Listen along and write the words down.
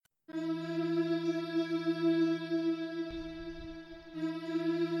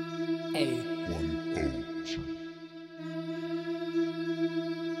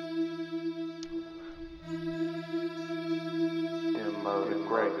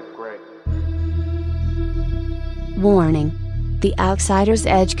Warning. The Outsider's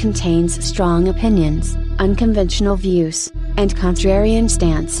Edge contains strong opinions, unconventional views, and contrarian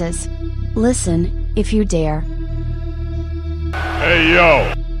stances. Listen, if you dare. Hey,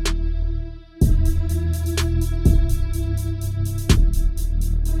 yo!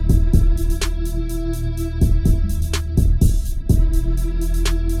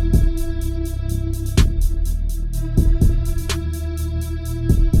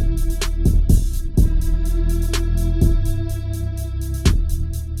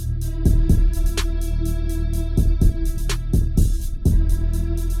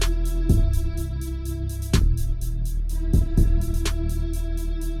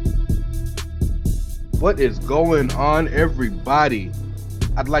 What is going on, everybody?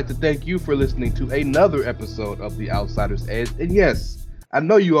 I'd like to thank you for listening to another episode of The Outsider's Edge. And yes, I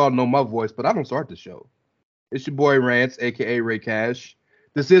know you all know my voice, but I don't start the show. It's your boy Rance, aka Ray Cash.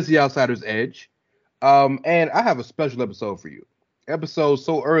 This is The Outsider's Edge. And I have a special episode for you. Episode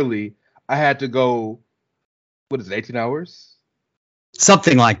so early, I had to go, 18 hours?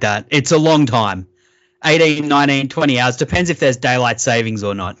 Something like that. It's a long time. 18, 19, 20 hours. Depends if there's daylight savings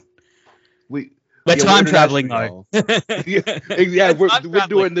or not. We're time traveling, though. We're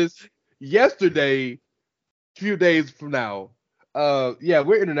doing this yesterday, few days from now.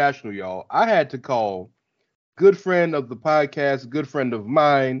 We're international, y'all. I had to call good friend of the podcast, good friend of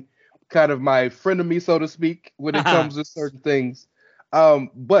mine, kind of my frenemy, so to speak, when it comes to certain things.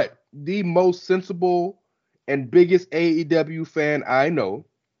 But the most sensible and biggest AEW fan I know.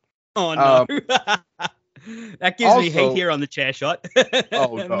 Oh, no. That gives me heat here on the chair shot.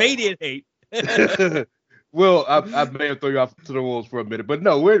 Oh, no. Immediate heat. Well, I may have thrown you off to the wolves for a minute, but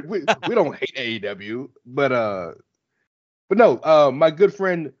no, we don't hate AEW, but no, my good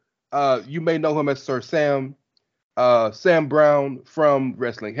friend, you may know him as Sir Sam, Sam Brown from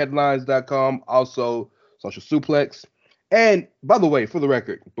WrestlingHeadlines.com, also Social Suplex, and by the way, for the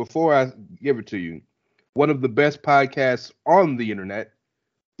record, before I give it to you, one of the best podcasts on the internet,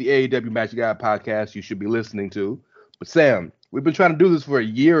 the AEW Match Guide podcast, you should be listening to. But Sam, we've been trying to do this for a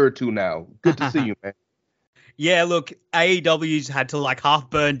year or two now. Good to see you, man. Yeah, look, AEW's had to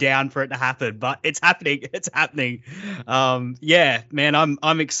half burn down for it to happen, but it's happening. It's happening. Yeah, man,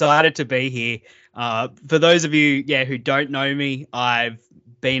 I'm excited to be here. For those of you, who don't know me, I've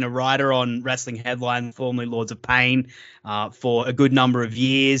been a writer on Wrestling Headlines, formerly Lords of Pain, for a good number of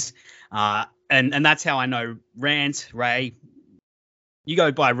years. And that's how I know Rance, Ray. You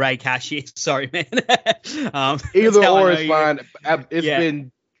go by Ray Cash here. Sorry, man. Either or is fine.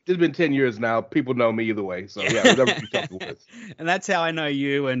 It's been 10 years now. People know me either way. So yeah, whatever you're comfortable with. And that's how I know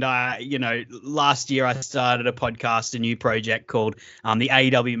you. And last year I started a podcast, a new project called the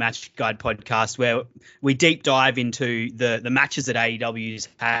AEW Match Guide Podcast, where we deep dive into the matches that AEW's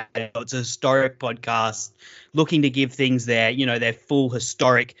had. It's a historic podcast looking to give things their full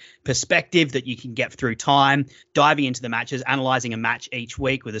historic perspective that you can get through time, diving into the matches, analyzing a match each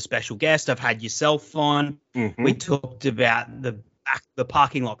week with a special guest. I've had yourself on. Mm-hmm. We talked about the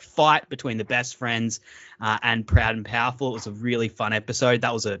parking lot fight between the Best Friends and Proud and Powerful. It was a really fun episode.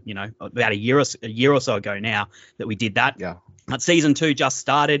 That was about a year or so ago now that we did that. Yeah. Season 2 just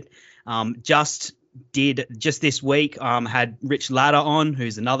started. Just this week had Rich Latta on,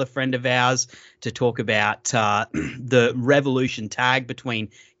 who's another friend of ours, to talk about the Revolution tag between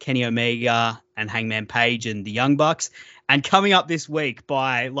Kenny Omega and Hangman Page and the Young Bucks. And coming up this week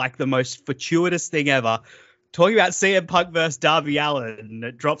by the most fortuitous thing ever, talking about CM Punk versus Darby Allin.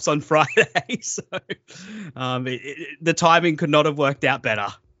 It drops on Friday, so the timing could not have worked out better.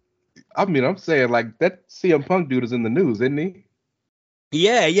 I mean, I'm saying that CM Punk dude is in the news, isn't he?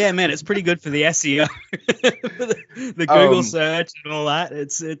 Yeah, man, it's pretty good for the SEO, the Google search and all that.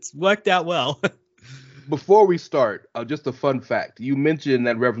 It's worked out well. Before we start, just a fun fact: you mentioned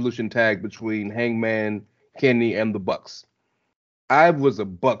that Revolution tag between Hangman, Kenny, and the Bucks. I was a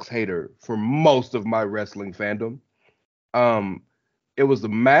Bucks hater for most of my wrestling fandom. It was a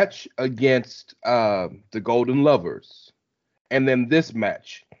match against the Golden Lovers, and then this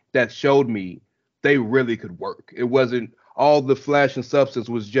match that showed me they really could work. It wasn't all the flash and substance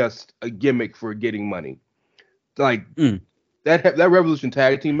was just a gimmick for getting money. That Revolution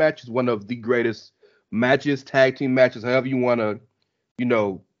tag team match is one of the greatest tag team matches, however you want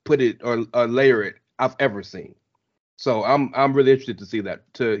to, put it or layer it, I've ever seen. So I'm really interested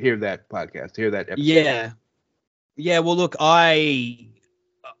to hear that podcast, hear that episode. Yeah. Well, look, I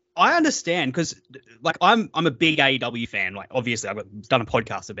I understand because like I'm a big AEW fan. Like obviously I've done a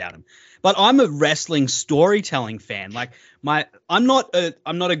podcast about him, but I'm a wrestling storytelling fan. Like I'm not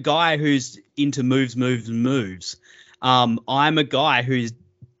a guy who's into moves. I'm a guy who's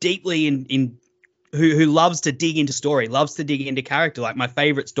deeply in who loves to dig into story, loves to dig into character. Like my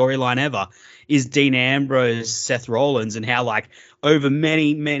favorite storyline ever is Dean Ambrose, Seth Rollins, and how like over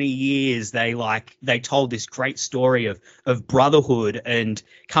many, many years they told this great story of brotherhood and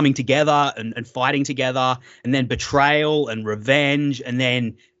coming together and fighting together, and then betrayal and revenge, and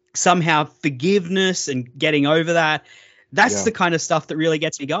then somehow forgiveness and getting over that. That's the kind of stuff that really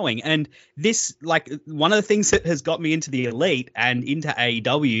gets me going. And this, like, one of the things that has got me into the Elite and into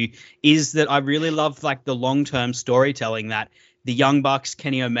AEW is that I really love, like, the long-term storytelling that the Young Bucks,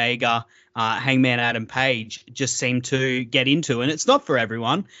 Kenny Omega, Hangman Adam Page just seem to get into. And it's not for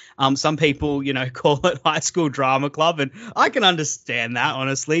everyone. Some people, call it high school drama club, and I can understand that,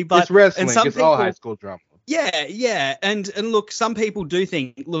 honestly. But it's wrestling. It's all high school drama. Yeah. And look, some people do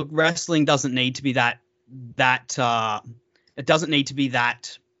think, look, wrestling doesn't need to be that it doesn't need to be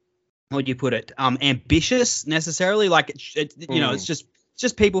that, what do you put it, ambitious necessarily. Like it's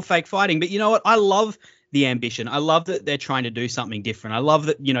just people fake fighting. But you know what? I love the ambition. I love that they're trying to do something different. I love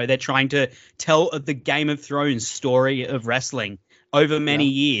that, they're trying to tell the Game of Thrones story of wrestling over many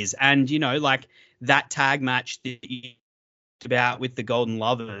years. And, like that tag match that you about with the Golden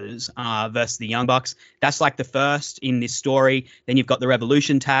Lovers versus the Young Bucks, that's like the first in this story. Then you've got the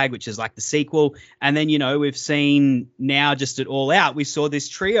Revolution tag, which is like the sequel, and then we've seen now just at All Out we saw this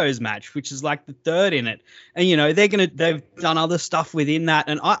trios match, which is like the third in it. And they've done other stuff within that,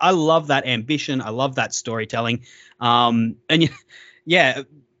 and I love that ambition. I love that storytelling. I'm not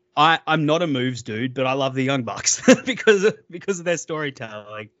a moves dude, but I love the Young Bucks because of their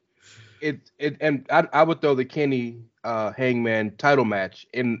storytelling. And I would throw the Kenny Hangman title match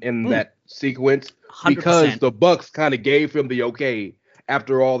in that sequence 100%. Because the Bucks kind of gave him the okay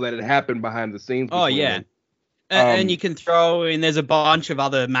after all that had happened behind the scenes. Oh yeah, and you can throw in. There's a bunch of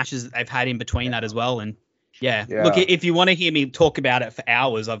other matches that they've had in between that as well, and yeah. Look, if you want to hear me talk about it for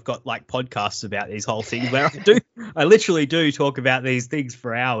hours, I've got like podcasts about these whole things where I literally do talk about these things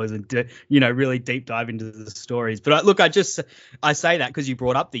for hours and really deep dive into the stories. But I say that because you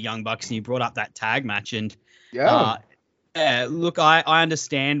brought up the Young Bucks and you brought up that tag match, and look, I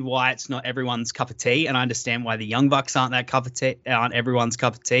understand why it's not everyone's cup of tea, and I understand why the Young Bucks aren't everyone's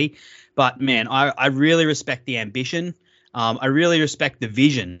cup of tea. But man, I really respect the ambition. I really respect the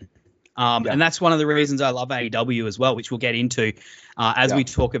vision. And that's one of the reasons I love AEW as well, which we'll get into as we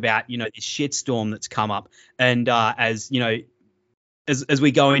talk about, this shitstorm that's come up. And as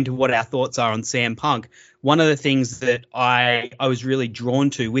we go into what our thoughts are on CM Punk, one of the things that I was really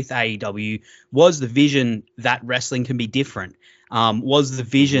drawn to with AEW was the vision that wrestling can be different, was the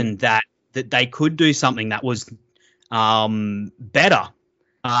vision that they could do something that was better.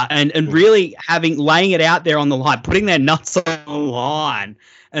 And really laying it out there on the line, putting their nuts on the line,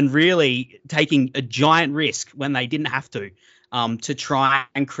 and really taking a giant risk when they didn't have to try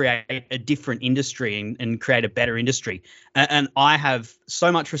and create a different industry and create a better industry. And I have so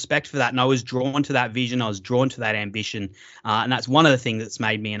much respect for that. And I was drawn to that vision. I was drawn to that ambition. And that's one of the things that's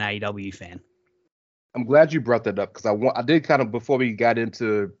made me an AEW fan. I'm glad you brought that up because I did kind of, before we got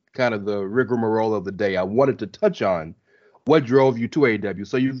into kind of the rigmarole of the day, I wanted to touch on what drove you to AEW.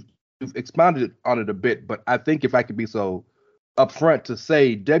 So you've expounded on it a bit, but I think if I could be so upfront to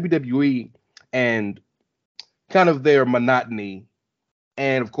say WWE and kind of their monotony,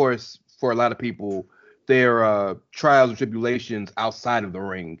 and of course for a lot of people their trials and tribulations outside of the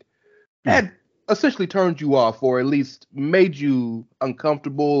ring had essentially turned you off, or at least made you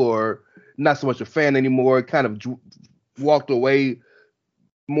uncomfortable or not so much a fan anymore, kind of walked away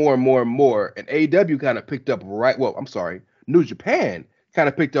more and more and more. And AEW kind of picked up New Japan kind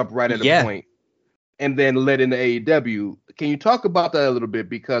of picked up right at a point and then led into AEW. Can you talk about that a little bit?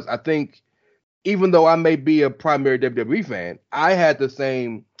 Because I think even though I may be a primary WWE fan, I had the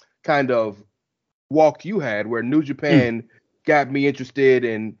same kind of walk you had where New Japan got me interested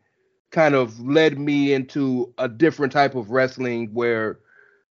and kind of led me into a different type of wrestling where,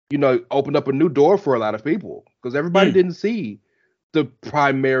 opened up a new door for a lot of people because everybody didn't see the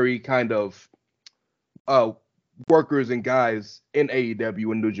primary kind of workers and guys in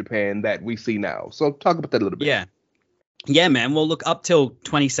AEW and New Japan that we see now. So talk about that a little bit. Yeah, man. Well, look, up till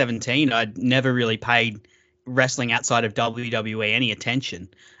 2017, I'd never really paid wrestling outside of WWE any attention.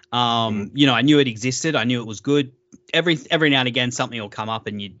 I knew it existed. I knew it was good. Every now and again, something will come up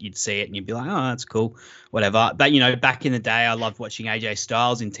and you'd see it and you'd be like, oh, that's cool, whatever. But, back in the day, I loved watching AJ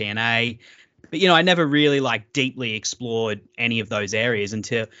Styles in TNA. But, I never really like deeply explored any of those areas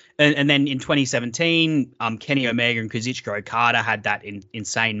until, and then in 2017, Kenny Omega and Kazuchika Okada had that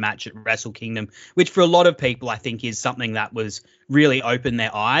insane match at Wrestle Kingdom, which for a lot of people, I think is something that was really opened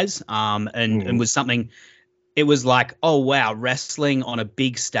their eyes, and was something. It was like, oh wow, wrestling on a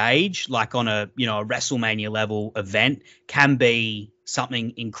big stage, like on a a WrestleMania level event, can be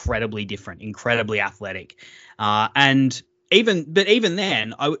something incredibly different, incredibly athletic, and even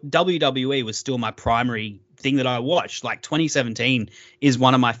then, WWE was still my primary thing that I watched. Like 2017 is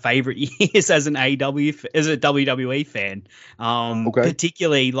one of my favorite years as an WWE fan.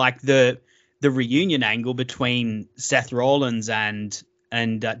 Particularly like the reunion angle between Seth Rollins and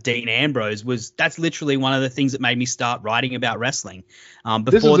Dean Ambrose that's literally one of the things that made me start writing about wrestling. Before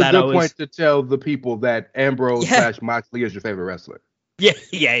this is that, a good point to tell the people that Ambrose / Moxley is your favorite wrestler.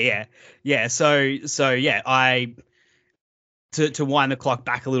 Yeah. So yeah, to wind the clock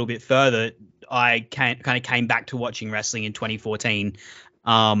back a little bit further, I kind of came back to watching wrestling in 2014.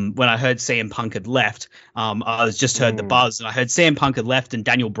 When I heard CM Punk had left, I was just heard the buzz, and I heard CM Punk had left, and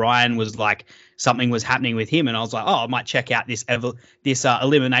Daniel Bryan was like, something was happening with him, and I was like, I might check out this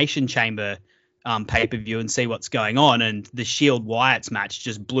Elimination Chamber pay-per-view and see what's going on. And the Shield Wyatt's match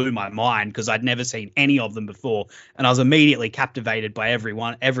just blew my mind because I'd never seen any of them before, and I was immediately captivated by every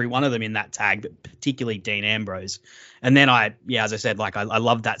one of them in that tag, but particularly Dean Ambrose. And then as I said, like I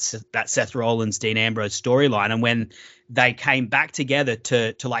loved that Seth Rollins Dean Ambrose storyline, and when they came back together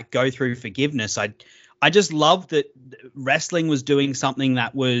to like go through forgiveness, I just loved that wrestling was doing something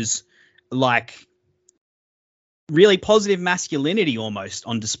that was like really positive masculinity almost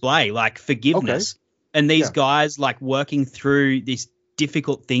on display, like forgiveness. And these guys like working through these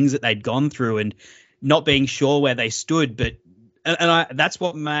difficult things that they'd gone through and not being sure where they stood. But that's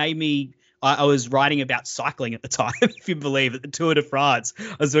what made me. I was writing about cycling at the time, if you believe it, the Tour de France.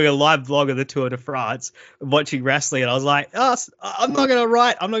 I was doing a live vlog of the Tour de France, watching wrestling, and I was like, I'm not going to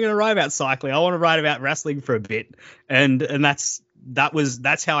write about cycling. I want to write about wrestling for a bit. And that's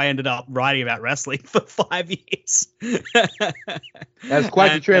how I ended up writing about wrestling for 5 years. That's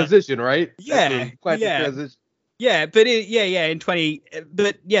quite the transition, right? Yeah. Quite the transition. Yeah, but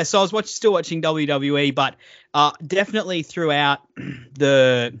so I was still watching WWE, but definitely throughout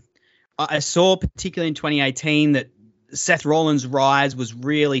I saw particularly in 2018 that Seth Rollins' rise was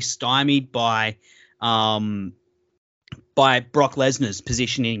really stymied by Brock Lesnar's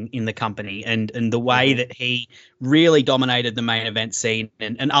positioning in the company and the way that he really dominated the main event scene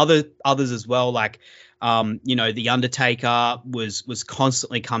and others as well. Like, The Undertaker was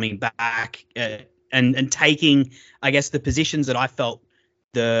constantly coming back and taking, I guess, the positions that I felt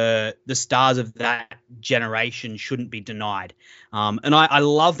the stars of that generation shouldn't be denied. And I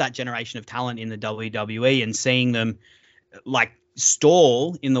love that generation of talent in the WWE and seeing them like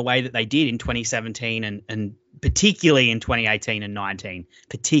stall in the way that they did in 2017 and particularly in 2018 and 19.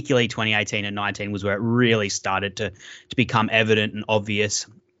 Particularly 2018 and 19 was where it really started to become evident and obvious.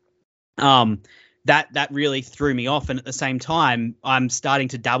 That really threw me off. And at the same time, I'm starting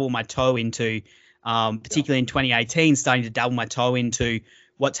to dabble my toe into, particularly in 2018, starting to dabble my toe into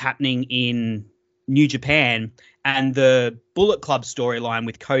what's happening in New Japan, and the Bullet Club storyline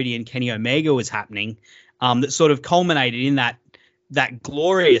with Cody and Kenny Omega was happening, that sort of culminated in that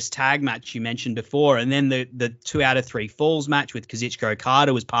glorious tag match you mentioned before. And then the 2 out of 3 falls match with Kazuchika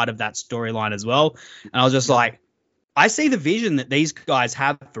Okada was part of that storyline as well. And I was just like, I see the vision that these guys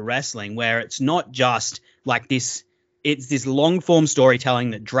have for wrestling, where it's not just like this, it's this long form storytelling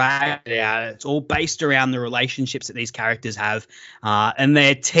that drags it out. It's all based around the relationships that these characters have. And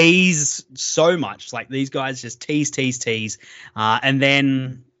they're teased so much. Like these guys just tease. And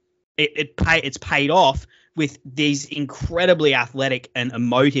then it's paid off with these incredibly athletic and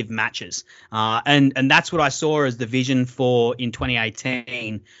emotive matches. And that's what I saw as the vision in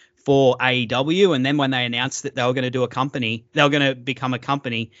 2018 for AEW. And then when they announced that they were going to become a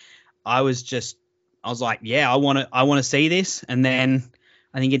company, I was like, yeah, I want to see this. And then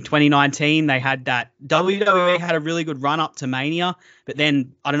I think in 2019 they had that WWE had a really good run up to Mania, but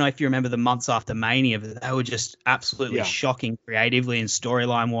then I don't know if you remember the months after Mania, but they were just absolutely shocking creatively and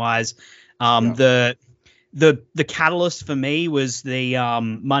storyline wise. The catalyst for me was the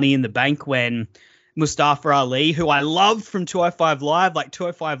Money in the Bank when Mustafa Ali, who I loved from 205 Live, like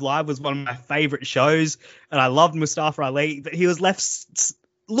 205 Live was one of my favorite shows, and I loved Mustafa Ali, but he was left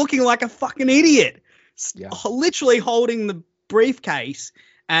looking like a fucking idiot, literally holding the briefcase,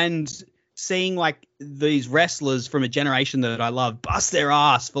 and seeing like these wrestlers from a generation that I love bust their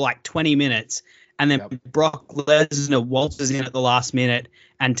ass for like 20 minutes and then Brock Lesnar waltzes in at the last minute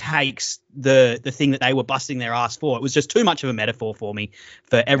and takes the thing that they were busting their ass for. It was just too much of a metaphor for me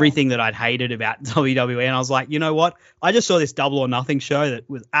for everything that I'd hated about WWE. And I was like, you know what? I just saw this Double or Nothing show that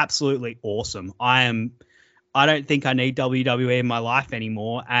was absolutely awesome. I don't think I need WWE in my life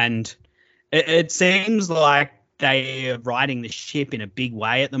anymore. And it seems like they are riding the ship in a big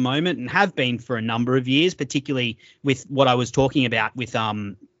way at the moment and have been for a number of years, particularly with what I was talking about with,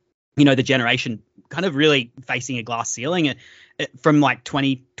 the generation kind of really facing a glass ceiling from like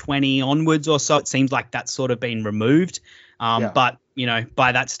 2020 onwards or so. It seems like that's sort of been removed. But,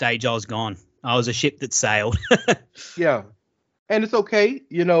 by that stage, I was gone. I was a ship that sailed. Yeah. And it's okay.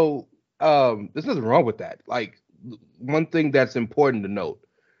 There's nothing wrong with that. Like, one thing that's important to note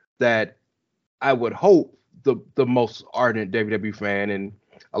that I would hope the most ardent WWE fan, and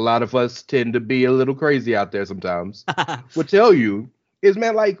a lot of us tend to be a little crazy out there sometimes, would tell you is,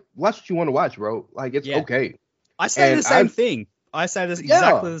 man, like, watch what you want to watch, bro. Like, it's okay. I say the same thing. I say this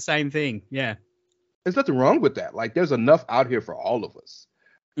exactly the same thing. Yeah. There's nothing wrong with that. Like, there's enough out here for all of us.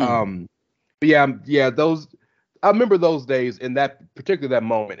 But those, I remember those days in that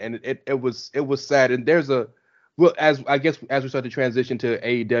moment, and it was sad. And as we start to transition to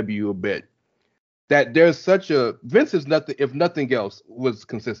AEW a bit, that there's such a Vince is nothing if nothing else was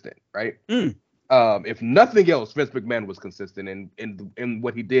consistent, right? If nothing else, Vince McMahon was consistent in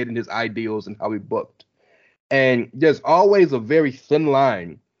what he did and his ideals and how he booked. And there's always a very thin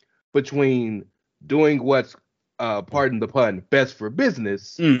line between doing what's, pardon the pun, best for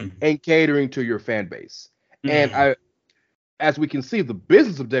business and catering to your fan base. And as we can see, the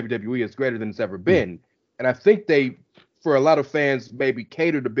business of WWE is greater than it's ever been. And I think they, for a lot of fans, maybe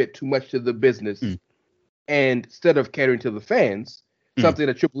catered a bit too much to the business, and instead of catering to the fans, something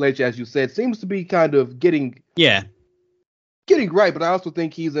that Triple H, as you said, seems to be kind of getting right. But I also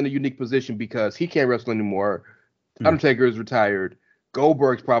think he's in a unique position because he can't wrestle anymore. Undertaker is retired.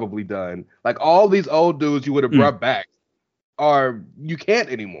 Goldberg's probably done. Like, all these old dudes you would have brought back you can't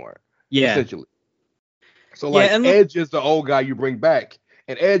anymore. Yeah. Essentially. So Edge is the old guy you bring back,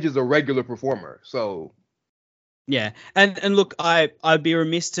 and Edge is a regular performer. So. Yeah, and look, I'd be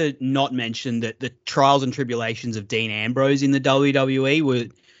remiss to not mention that the trials and tribulations of Dean Ambrose in the WWE were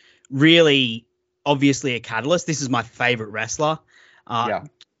really obviously a catalyst. This is my favorite wrestler.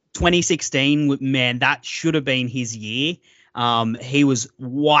 2016, man, that should have been his year. He was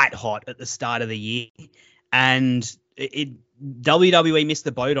white hot at the start of the year, and WWE missed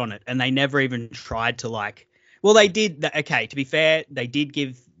the boat on it, and they never even tried to they did. Okay, to be fair, they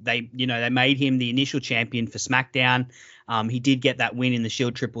did they made him the initial champion for SmackDown. He did get that win in the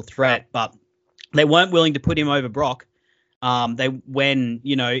Shield Triple Threat, but they weren't willing to put him over Brock. When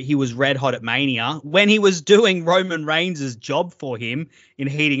he was red hot at Mania, when he was doing Roman Reigns' job for him in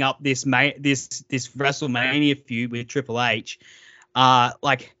heating up this WrestleMania feud with Triple H, and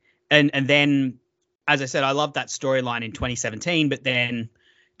then, as I said, I loved that storyline in 2017, but then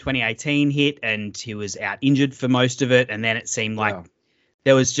 2018 hit and he was out injured for most of it, and then it seemed like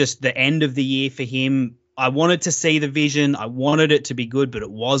there was just the end of the year for him. I wanted to see the vision, I wanted it to be good, but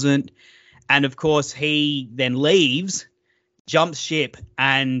it wasn't. And of course, he then leaves, jumps ship,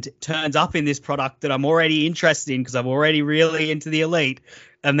 and turns up in this product that I'm already interested in because I'm already really into the Elite.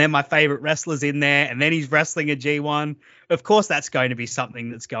 And then my favorite wrestler's in there, and then he's wrestling a G1. Of course, that's going to be something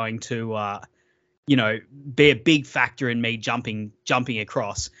that's going to, be a big factor in me jumping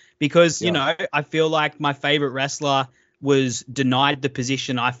across because, I feel like my favorite wrestler was denied the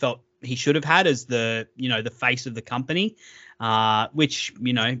position I felt he should have had as the face of the company, which,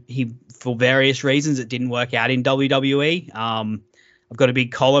 he, for various reasons, it didn't work out in WWE. I've got a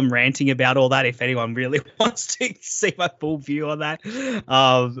big column ranting about all that if anyone really wants to see my full view on that.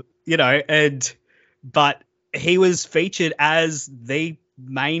 But he was featured as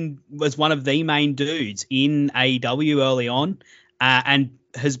one of the main dudes in AEW early on, and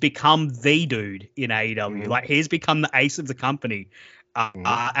has become the dude in AEW. Like, he's become the ace of the company.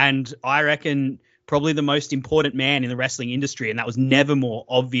 And I reckon probably the most important man in the wrestling industry. And that was never more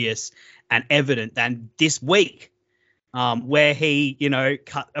obvious and evident than this week, where he,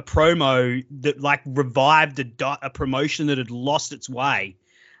 cut a promo that revived a promotion that had lost its way,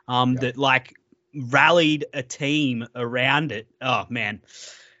 that rallied a team around it. Oh man.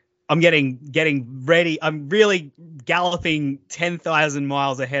 I'm getting ready. I'm really galloping 10,000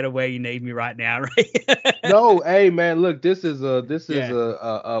 miles ahead of where you need me right now, right? No, hey man, look, this is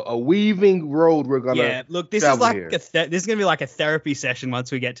a weaving road we're gonna. Yeah, look, this is like this is gonna be like a therapy session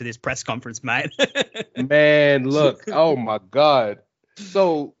once we get to this press conference, mate. Man, look, oh my God.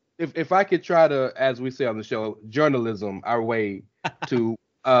 So if I could try to, as we say on the show, journalism our way to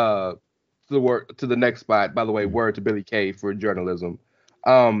to the next spot. By the way, word to Billy Kay for journalism.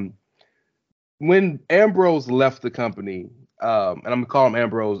 When Ambrose left the company, and I'm gonna call him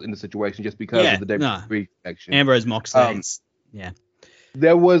Ambrose in the situation just because of the WWE connection. Ambrose Moxley.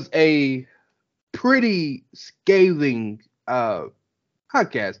 There was a pretty scathing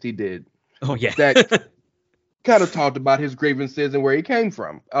podcast he did. Oh yeah. That kind of talked about his grievances and where he came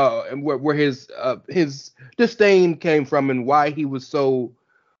from, and where his disdain came from, and why he was so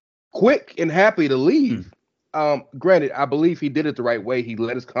quick and happy to leave. Granted, I believe he did it the right way. He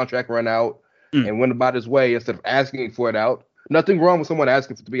let his contract run out and went about his way instead of asking for it out. Nothing wrong with someone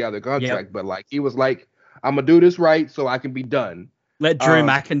asking to be out of their contract, but like he was like, I'm gonna do this right so I can be done. Let Drew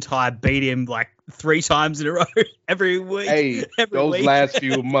McIntyre beat him like 3 times in a row every week. Hey, those last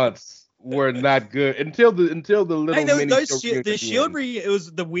few months were not good until the little the Shield reunion. It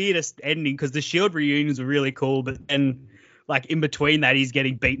was the weirdest ending because the Shield reunions were really cool, but then like in between that, he's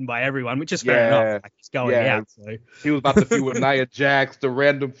getting beaten by everyone, which is fair enough. Like, he's going out. So he was about to feud with Nia Jax, the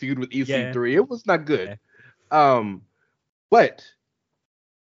random feud with EC3. It was not good. But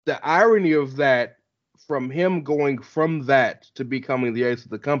the irony of that, from him going from that to becoming the ace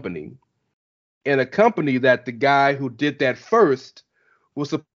of the company, in a company that the guy who did that first was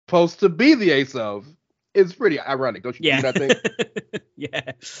supposed to be the ace of, is pretty ironic, don't you think?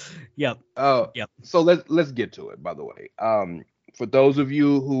 So let's get to it. By the way, for those of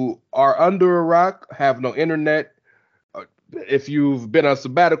you who are under a rock, have no internet, if you've been on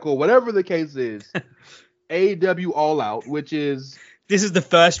sabbatical, whatever the case is, AEW All Out, which is. This is the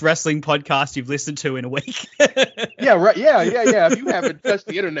first wrestling podcast you've listened to in a week. Yeah, right. Yeah. If you haven't touched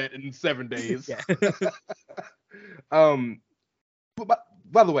the internet in 7 days. But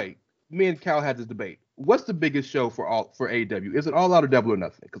by the way, me and Cal had this debate. What's the biggest show for AEW? Is it All Out or Double or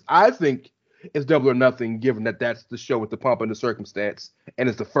Nothing? Because I think it's Double or Nothing, given that that's the show with the pomp and the circumstance, and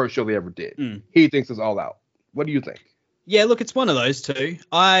it's the first show they ever did. He thinks it's All Out. What do you think? Yeah, look, it's one of those two.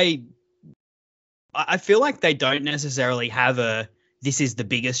 I feel like they don't necessarily have this is the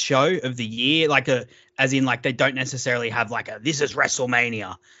biggest show of the year, as in they don't necessarily have this is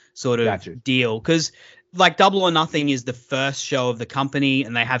WrestleMania sort of deal. Because Double or Nothing is the first show of the company,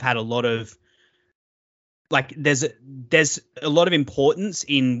 and they have had a lot of there's a lot of importance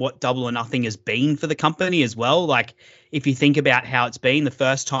in what Double or Nothing has been for the company as well. If you think about how it's been, the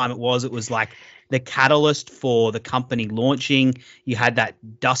first time it was the catalyst for the company launching. You had that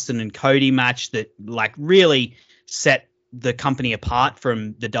Dustin and Cody match that really set the company apart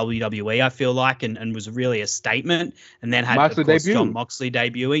from the WWE, I feel and was really a statement. And then had of course, Jon Moxley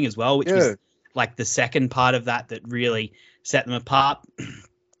debuting as well, which was the second part of that really set them apart.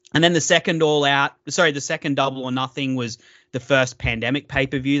 And then the second Double or Nothing was the first pandemic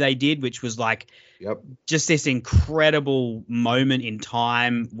pay-per-view they did, which was just this incredible moment in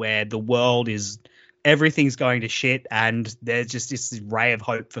time where the world everything's going to shit, and there's just this ray of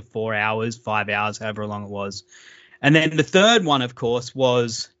hope for 4 hours, 5 hours, however long it was. And then the third one, of course,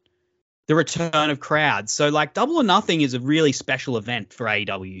 was the return of crowds. So Double or Nothing is a really special event for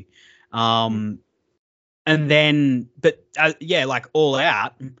AEW. And then, but All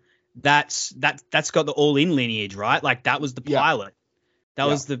Out, that's got the All In lineage, right? That was the pilot. That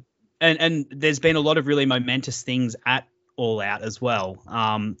was and there's been a lot of really momentous things at All Out as well.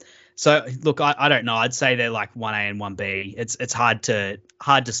 So look, I don't know. I'd say they're 1A and 1B. It's hard to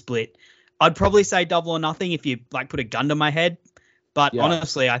split. I'd probably say Double or Nothing if you put a gun to my head. But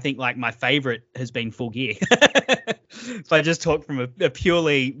honestly, I think my favorite has been Full Gear. If I just talk from a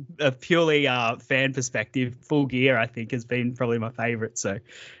purely fan perspective, Full Gear I think has been probably my favorite. So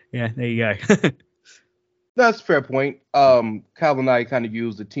yeah, there you go. That's a fair point. Calvin and I kind of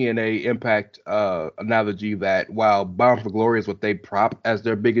use the TNA Impact analogy that while Bound for Glory is what they prop as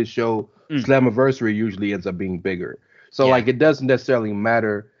their biggest show, Slammiversary usually ends up being bigger. So it doesn't necessarily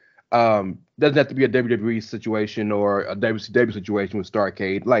matter. Doesn't have to be a WWE situation or a WCW situation with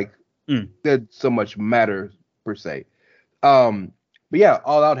Starrcade. There's so much matter per se. But yeah,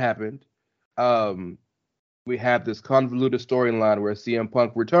 All Out happened. We have this convoluted storyline where CM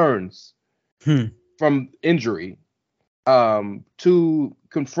Punk returns from injury to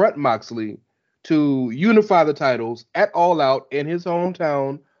confront Moxley to unify the titles at All Out in his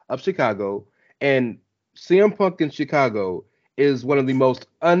hometown of Chicago. And CM Punk in Chicago is one of the most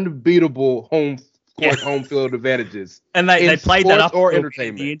unbeatable home field advantages. And they played that up or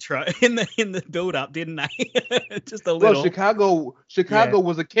entertainment. In the intro in the build up, didn't they? Just a little. Well, Chicago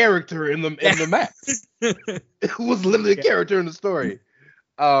was a character in the match. It was literally a character in the story.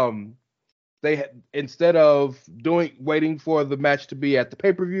 They had, instead of waiting for the match to be at the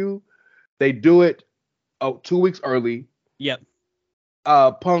pay-per-view, they do it 2 weeks early. Yep.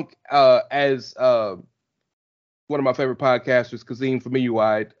 Punk, as one of my favorite podcasters, Kazim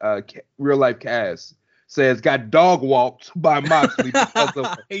Familiwide, Real Life Kaz, says got dog walked by Moxley because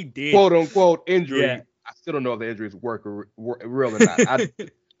of He did. quote unquote injury. Yeah. I still don't know if the injuries work or real or not. I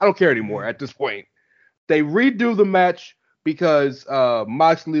don't care anymore at this point. They redo the match because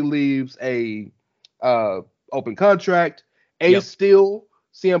Moxley leaves a open contract. Ace Steel,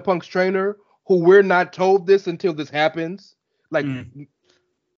 CM Punk's trainer, who we're not told this until this happens. Like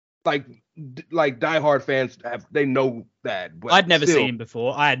diehard fans they know that. But I'd never still, seen him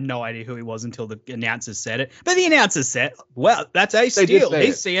before. I had no idea who he was until the announcers said it. But the announcers said, "Well, that's Ace They did Steel. say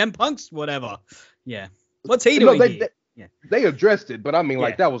He's CM Punk's whatever." Yeah. What's he No, doing here? they addressed it, but I mean,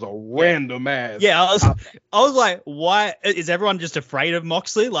 like Yeah. that was a random ass. Yeah, I was like, why is everyone just afraid of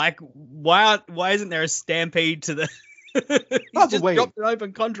Moxley? Like, why isn't there a stampede to the? He's just dropped an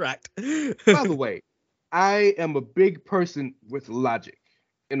open contract. By the way, I am a big person with logic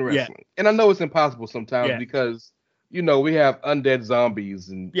in wrestling, and I know it's impossible sometimes because we have undead zombies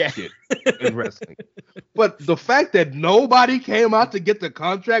and shit in wrestling. But the fact that nobody came out to get the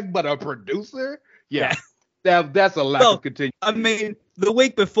contract but a producer, that's a lack of continuity. I mean, the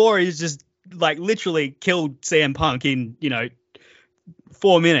week before he's just like literally killed CM Punk in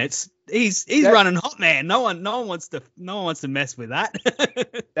 4 minutes. He's running hot, man. No one wants to mess with that.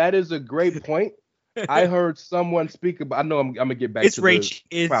 That is a great point. I heard someone speak about. I know I'm gonna get back. It's reaching.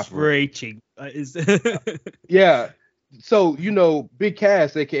 Yeah. So Big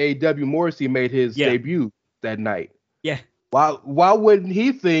Cass, aka W Morrissey, made his debut that night. Yeah. Why wouldn't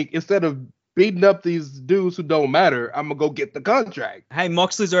he think, instead of beating up these dudes who don't matter, I'm gonna go get the contract? Hey,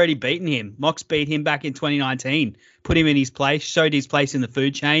 Moxley's already beaten him. Mox beat him back in 2019. Put him in his place. Showed his place in the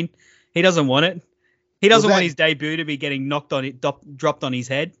food chain. He doesn't want it. He doesn't want his debut to be getting dropped on his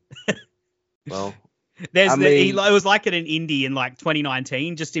head. Well, it was like at an indie in like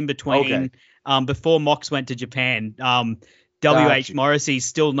 2019, just in between, before Mox went to Japan. WH Morrissey's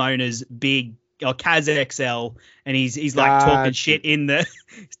still known as Big or Kaz XL, and he's like talking shit in the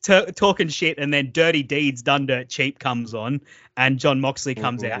talking shit, and then Dirty Deeds Done Dirt Cheap comes on, and John Moxley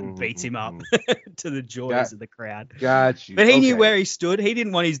comes out and beats him up to the joys of the crowd. Got you. But he knew where he stood. He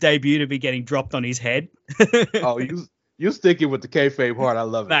didn't want his debut to be getting dropped on his head. Oh, you sticking with the kayfabe hard. I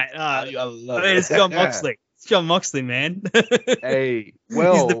love it. Mate, I love it. It's John Moxley. It's John Moxley, man. Hey,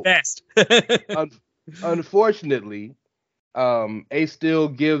 well, he's the best. Unfortunately, Ace Steel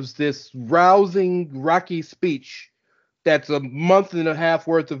gives this rousing, rocky speech that's a month and a half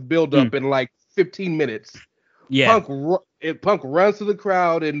worth of build-up in like 15 minutes. Yeah. Punk runs to the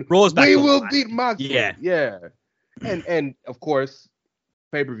crowd and rolls back. We will beat Moxley. Yeah. And of course,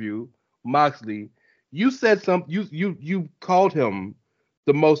 pay-per-view, Moxley. You said something. You called him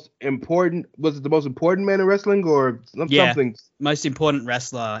the most important. Was it the most important man in wrestling or something? Most important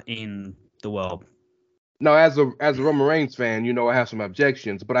wrestler in the world. Now, as a Roman Reigns fan, I have some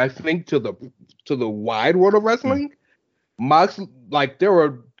objections, but I think to the wide world of wrestling, Moxley, like there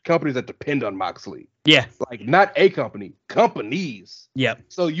are companies that depend on Moxley. Yeah. Like not a company, companies. Yeah.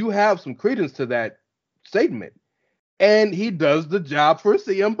 So you have some credence to that statement, and he does the job for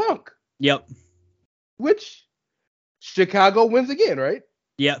CM Punk. Yep. Which Chicago wins again, right?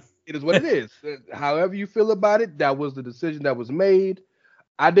 Yep. It is what it is. However you feel about it, that was the decision that was made.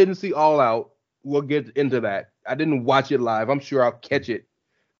 I didn't see All Out. We'll get into that. I didn't watch it live. I'm sure I'll catch it.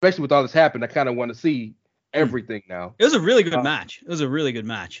 Especially with all this happened, I kind of want to see everything now. It was a really good match. It was a really good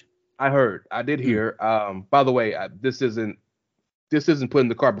match. I heard. I did hear. By the way, this isn't putting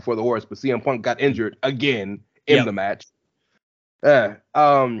the cart before the horse, but CM Punk got injured again in the match. But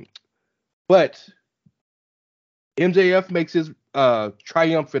MJF makes his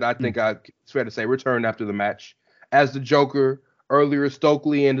triumphant, I think it's fair to say, return after the match as the Joker. Earlier,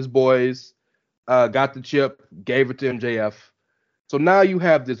 Stokely and his boys got the chip, gave it to MJF. So now you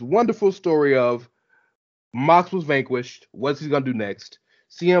have this wonderful story of Mox was vanquished. What's he going to do next?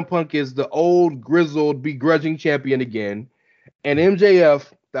 CM Punk is the old, grizzled, begrudging champion again. And MJF,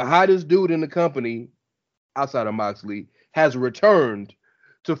 the hottest dude in the company, outside of Moxley, has returned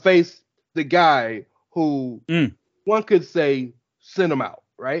to face the guy who one could say sent him out,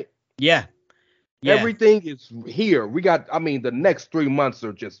 right? Yeah. Everything is here. We got, the next 3 months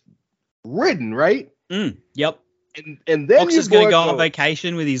are just ridden, right? Yep. And then Mox is going to go on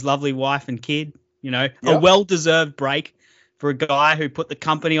vacation with his lovely wife and kid. A well-deserved break for a guy who put the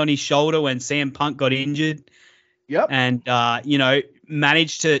company on his shoulder when CM Punk got injured. Yep. And,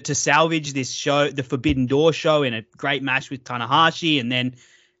 managed to salvage this show, the Forbidden Door show, in a great match with Tanahashi, and then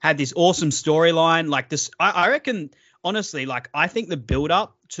had this awesome storyline. Like this, I reckon, honestly, I think the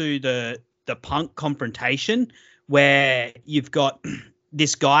build-up to the Punk confrontation, where you've got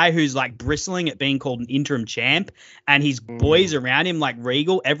this guy who's like bristling at being called an interim champ, and his boys around him like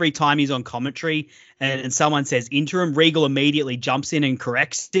Regal, every time he's on commentary and someone says interim, Regal immediately jumps in and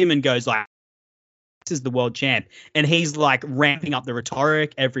corrects him and goes like, this is the world champ. And he's like ramping up the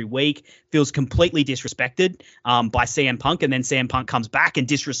rhetoric every week, feels completely disrespected by CM Punk, and then CM Punk comes back and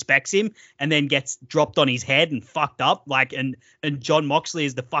disrespects him and then gets dropped on his head and fucked up, like, and Jon Moxley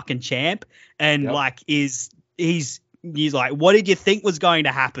is the fucking champ, and like he's like, what did you think was going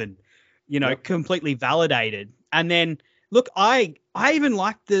to happen? You know, completely validated. And then look, I even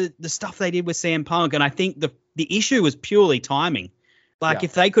liked the stuff they did with CM Punk, and I think the issue was purely timing. Like,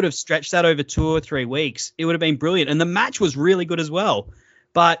 if they could have stretched that over 2 or 3 weeks, it would have been brilliant. And the match was really good as well.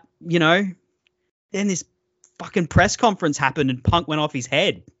 But, you know, then this fucking press conference happened and Punk went off his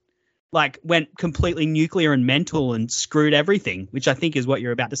head. Like, went completely nuclear and mental and screwed everything, which I think is what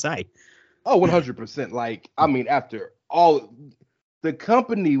you're about to say. Oh, 100%. Like, I mean, after all, the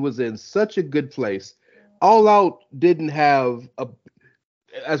company was in such a good place. All Out didn't have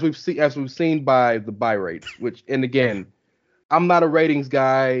as we've seen by the buy rates, which, and again, I'm not a ratings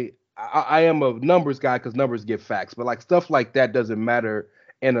guy. I am a numbers guy because numbers give facts. But like stuff like that doesn't matter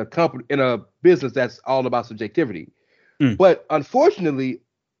in a business that's all about subjectivity. But unfortunately,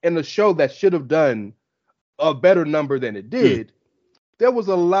 in a show that should have done a better number than it did, there was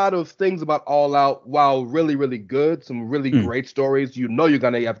a lot of things about All Out, while really, really good, some really great stories. You know you're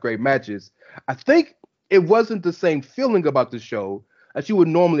gonna have great matches. I think it wasn't the same feeling about the show as you would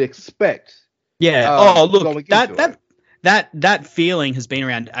normally expect. Yeah. Look, that feeling has been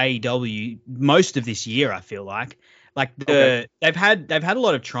around AEW most of this year, I feel like. Like they've had a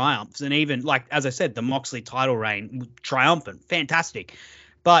lot of triumphs, and even like, as I said, the Moxley title reign, triumphant, fantastic.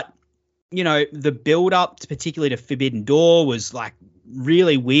 But, you know, the build up particularly to Forbidden Door was like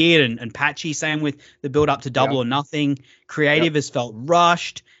really weird and patchy. Same with the build up to Double or Nothing. Creative has felt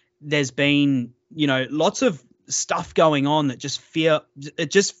rushed. There's been, you know, lots of stuff going on that just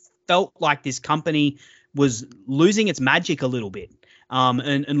felt like this company was losing its magic a little bit,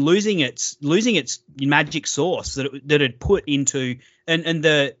 and losing its magic sauce that it put into, and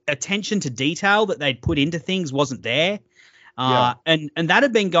the attention to detail that they'd put into things wasn't there, and that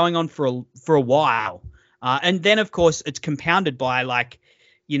had been going on for a while, and then of course it's compounded by, like,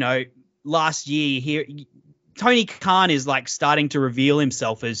 you know, last year here, Tony Khan is like starting to reveal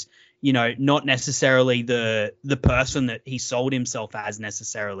himself as, you know, not necessarily the person that he sold himself as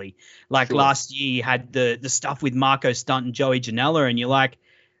necessarily. Like last year you had the stuff with Marco Stunt and Joey Janela, and you're like,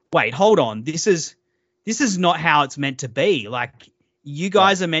 wait, hold on. This is not how it's meant to be. Like, you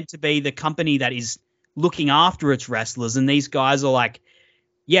guys are meant to be the company that is looking after its wrestlers, and these guys are like,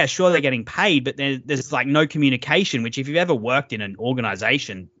 yeah, sure, they're getting paid, but there's like no communication, which if you've ever worked in an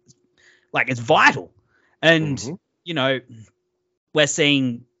organization, like, it's vital. And, you know, we're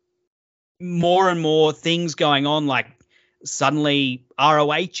seeing more and more things going on, like suddenly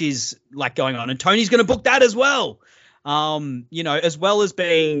ROH is like going on, and Tony's going to book that as well. You know, as well as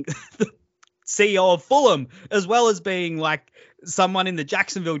being the CEO of Fulham, as well as being like someone in the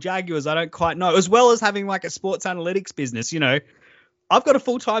Jacksonville Jaguars, I don't quite know, as well as having like a sports analytics business. You know, I've got a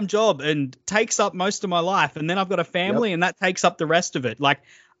full-time job and takes up most of my life, and then I've got a family and that takes up the rest of it. Like,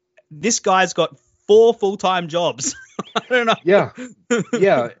 this guy's got 4 full-time jobs. I don't know.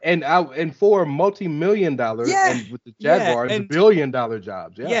 Yeah, and 4 multi-million dollar, and with the Jaguars, $1 billion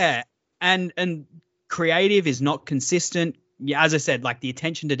jobs. And creative is not consistent. Yeah, as I said, like, the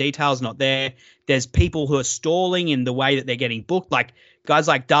attention to detail is not there. There's people who are stalling in the way that they're getting booked, like guys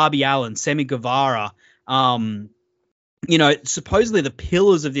like Darby Allin, Sammy Guevara. You know, supposedly the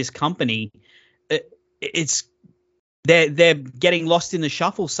pillars of this company. They're getting lost in the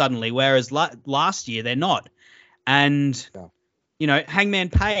shuffle suddenly, whereas last year they're not. And, you know, Hangman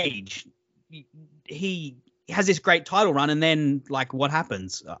Page, he has this great title run, and then, like, what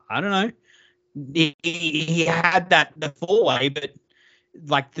happens? I don't know. He had the 4-way, but,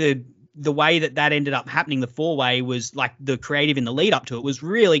 like, the way that ended up happening, the 4-way, was, like, the creative in the lead up to it was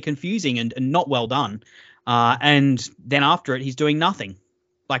really confusing and not well done. And then after it, he's doing nothing.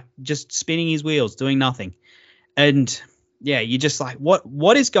 Like, just spinning his wheels, doing nothing. And, yeah, you're just like,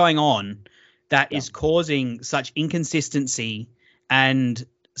 what is going on that is causing such inconsistency and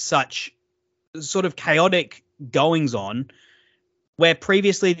such sort of chaotic goings on, where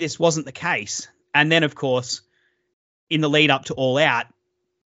previously this wasn't the case? And then, of course, in the lead up to All Out,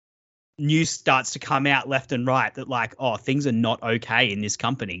 news starts to come out left and right that, like, oh, things are not okay in this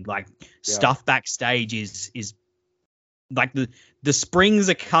company. Like, stuff backstage is like the springs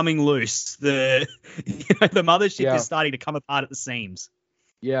are coming loose. The mothership is starting to come apart at the seams.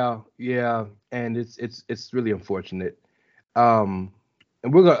 Yeah, and it's really unfortunate.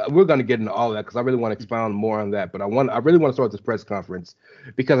 and we're gonna get into all of that because I really want to expound more on that. But I really want to start this press conference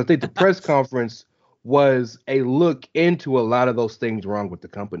because I think the press conference was a look into a lot of those things wrong with the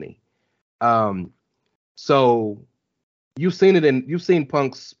company. So you've seen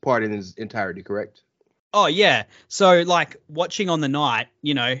Punk's part in his entirety, correct? Oh yeah. So like watching on the night,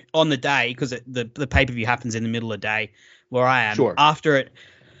 on the day, because the pay-per-view happens in the middle of the day where I am. Sure. After it,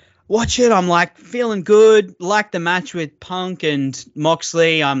 watch it. I'm like feeling good. Like the match with Punk and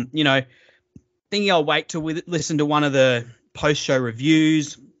Moxley. Thinking I'll wait to listen to one of the post-show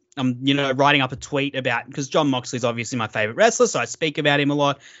reviews. I'm, writing up a tweet about, because John Moxley's obviously my favorite wrestler, so I speak about him a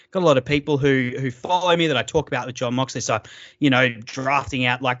lot. Got a lot of people who follow me that I talk about with John Moxley. So, drafting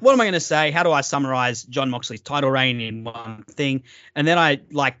out like, what am I going to say? How do I summarize John Moxley's title reign in one thing? And then I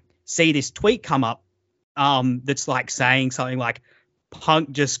see this tweet come up, that's like saying something like,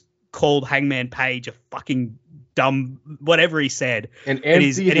 Punk just called Hangman Page a fucking dumb whatever he said, and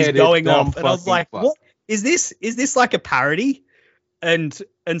he's going off, and I was like, what is this? Is this like a parody? And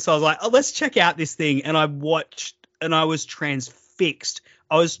so I was like, oh, let's check out this thing. And I watched, and I was transfixed.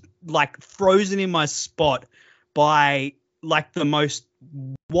 I was like frozen in my spot by like the most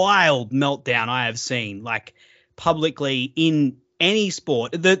wild meltdown I have seen, like publicly in any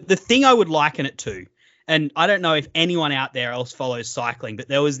sport. The thing I would liken it to, and I don't know if anyone out there else follows cycling, but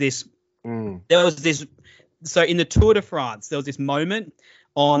there was this, so in the Tour de France, there was this moment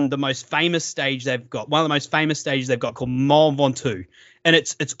on the most famous stage they've got, one of the most famous stages they've got, called Mont Ventoux. And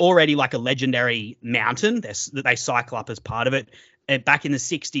it's already like a legendary mountain that they cycle up as part of it. And back in the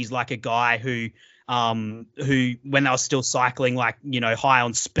 60s, like a guy who when they were still cycling, like, high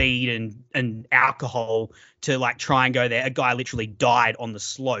on speed and alcohol to like try and go there, a guy literally died on the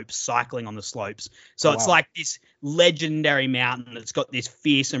slopes, cycling on the slopes. So It's like this legendary mountain that's got this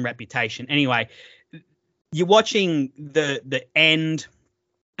fearsome reputation. Anyway, you're watching the end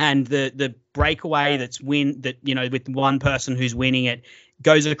and the breakaway with one person who's winning it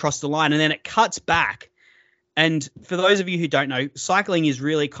goes across the line, and then it cuts back. And for those of you who don't know, cycling is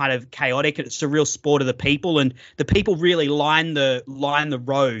really kind of chaotic. It's a real sport of the people, and the people really line the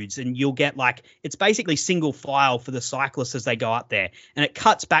roads, and you'll get it's basically single file for the cyclists as they go up there. And it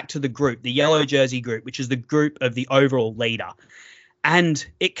cuts back to the group, the yellow jersey group, which is the group of the overall leader. And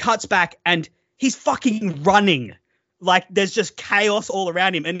it cuts back, and he's fucking running. Like, there's just chaos all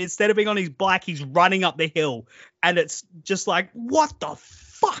around him. And instead of being on his bike, he's running up the hill. And it's just like, what the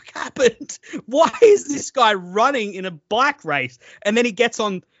fuck happened? Why is this guy running in a bike race? And then he gets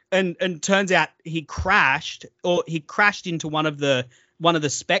on and turns out he crashed into one of the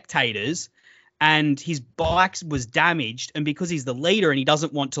spectators, and his bike was damaged. And because he's the leader and he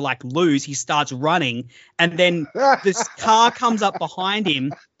doesn't want to lose, he starts running. And then this car comes up behind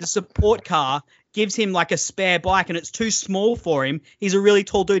him, the support car, gives him a spare bike, and it's too small for him. He's a really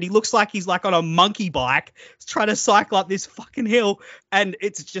tall dude. He looks like he's on a monkey bike trying to cycle up this fucking hill, and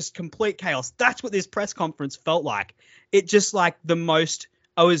it's just complete chaos. That's what this press conference felt like. It just I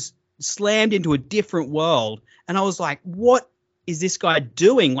was slammed into a different world, and I was like, what is this guy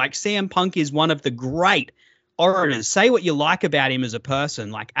doing? CM Punk is one of the great orators. Say what you like about him as a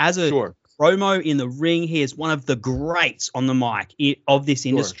person. As a promo in the ring, he is one of the greats on the mic of this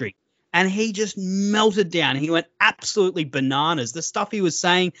industry. Sure. And he just melted down. He went absolutely bananas. The stuff he was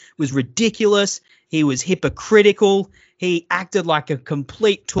saying was ridiculous. He was hypocritical. He acted like a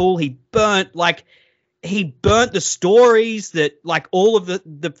complete tool. He burnt the stories that all of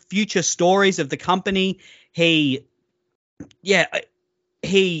the future stories of the company. The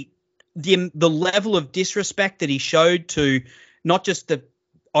level of disrespect that he showed to not just the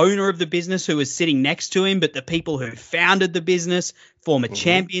owner of the business who was sitting next to him, but the people who founded the business, former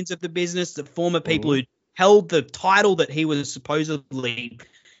champions of the business, the former people who held the title that he was supposedly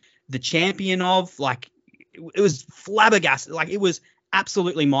the champion of. It was flabbergasted. It was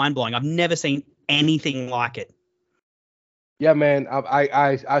absolutely mind-blowing. I've never seen anything like it. Yeah, man.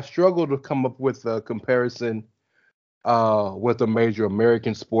 I struggle to come up with a comparison with a major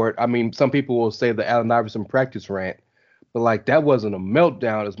American sport. I mean, some people will say the Allen Iverson practice rant, but that wasn't a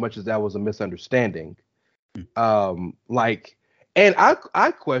meltdown as much as that was a misunderstanding. And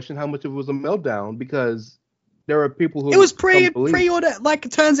I question how much of it was a meltdown, because there are people who it was pre-order.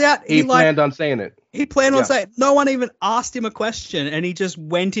 It turns out he planned on saying it. He planned on saying it. No one even asked him a question, and he just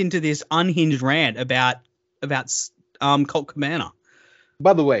went into this unhinged rant about Colt Cabana.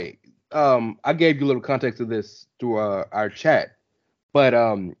 By the way, I gave you a little context of this through our chat, but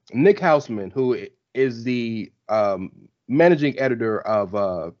Nick Hausman, who is the managing editor of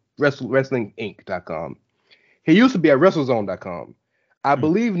WrestlingInc.com. He used to be at WrestleZone.com. I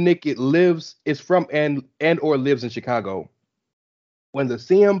believe Nick lives in Chicago. when the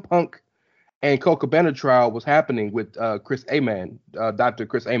CM Punk and Colt Cabana trial was happening with Chris Amann, Dr.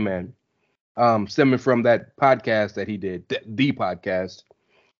 Chris Amann, stemming from that podcast that he did, the podcast.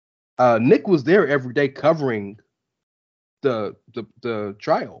 Nick was there every day covering the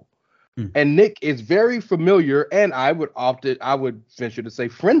trial. And Nick is very familiar, and I would venture to say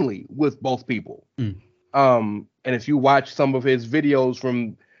friendly with both people. And if you watch some of his videos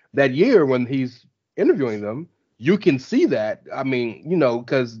from that year when he's interviewing them, you can see that. I mean,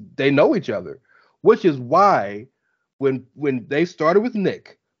 because they know each other, which is why when they started with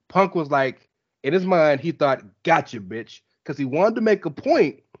Nick, Punk was like, in his mind, he thought, gotcha, bitch, because he wanted to make a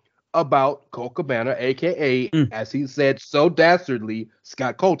point about Colt Cabana, aka, as he said so dastardly,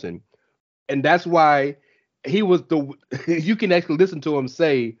 Scott Colton. And that's why he was you can actually listen to him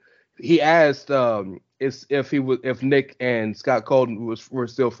say, he asked if Nick and Scott Colton were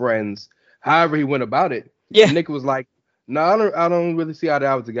still friends. However he went about it. Yeah. Nick was like, no, I don't really see eye to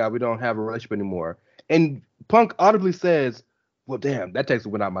eye with the guy. We don't have a relationship anymore. And Punk audibly says, well, damn, that takes the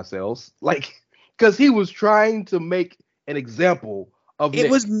wind out of my sails. Like, because he was trying to make an example of Nick.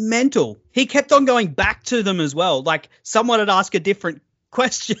 It was mental. He kept on going back to them as well. Like, someone would ask a different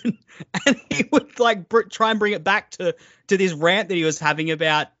question and he would like try and bring it back to this rant that he was having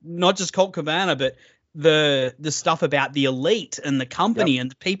about not just Colt Cabana, but the stuff about the elite and the company and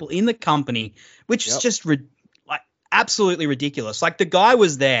the people in the company, which is just like absolutely ridiculous. Like, the guy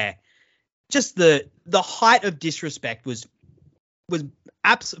was there, just the height of disrespect was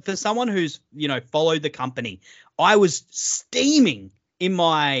for someone who's followed the company. I was steaming in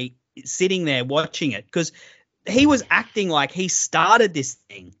my sitting there watching it, because he was acting like he started this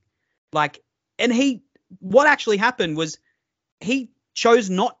thing. Like, and what actually happened was he chose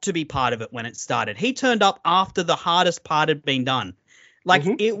not to be part of it when it started. He turned up after the hardest part had been done. Like,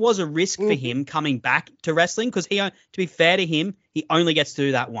 it was a risk for him coming back to wrestling, because to be fair to him, he only gets to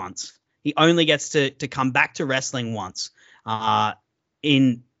do that once. He only gets to come back to wrestling once.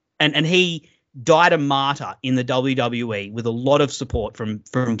 And he died a martyr in the WWE with a lot of support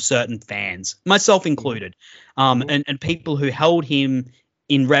from certain fans, myself included, and people who held him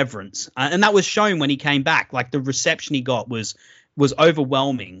in reverence. And that was shown when he came back. Like, the reception he got was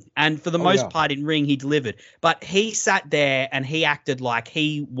overwhelming. And for the most part in ring, he delivered. But he sat there and he acted like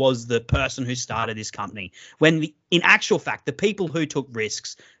he was the person who started this company, when in actual fact, the people who took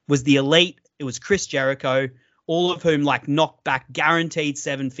risks was the elite. It was Chris Jericho, all of whom like knocked back guaranteed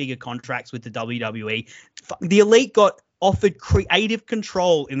 7-figure contracts with the WWE. The elite got offered creative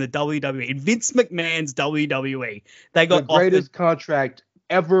control in the WWE, in Vince McMahon's WWE. They got the greatest contract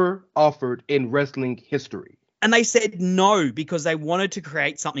ever offered in wrestling history. And they said no, because they wanted to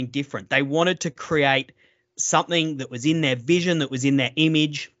create something different. They wanted to create something that was in their vision, that was in their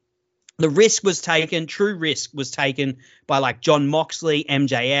image. The risk was taken, true risk was taken by like John Moxley,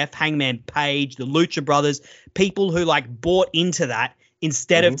 MJF, Hangman Page, the Lucha Brothers, people who like bought into that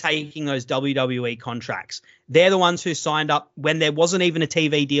instead of taking those WWE contracts. They're the ones who signed up when there wasn't even a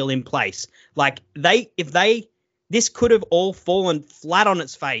TV deal in place. Like, this could have all fallen flat on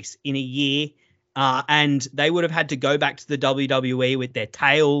its face in a year, and they would have had to go back to the WWE with their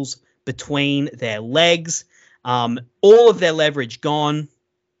tails between their legs, all of their leverage gone,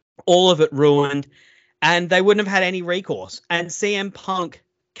 all of it ruined, and they wouldn't have had any recourse. And CM Punk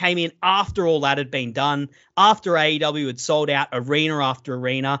came in after all that had been done, after AEW had sold out arena after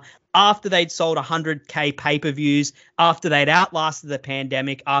arena, after they'd sold 100K pay-per-views, after they'd outlasted the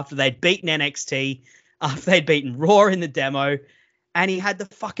pandemic, after they'd beaten NXT, after they'd beaten Raw in the demo, and he had the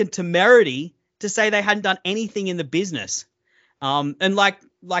fucking temerity to say they hadn't done anything in the business. And like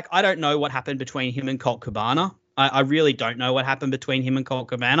I don't know what happened between him and Colt Cabana. I really don't know what happened between him and Colt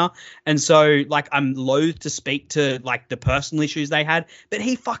Cabana. And so, like, I'm loath to speak to, like, the personal issues they had. But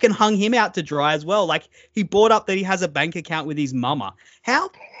he fucking hung him out to dry as well. Like, he brought up that he has a bank account with his mama. How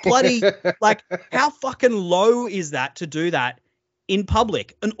bloody, like, how fucking low is that to do that in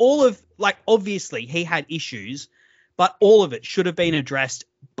public? And all of, like, obviously he had issues, but all of it should have been addressed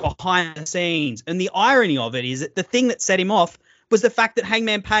behind the scenes. And the irony of it is that the thing that set him off was the fact that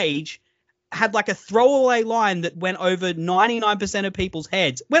Hangman Page had like a throwaway line that went over 99% of people's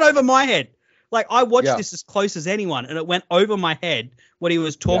heads. Went over my head. Like, I watched this as close as anyone, and it went over my head what he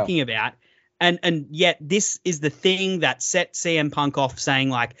was talking about. And yet this is the thing that set CM Punk off, saying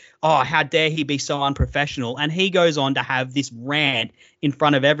like, oh, how dare he be so unprofessional. And he goes on to have this rant in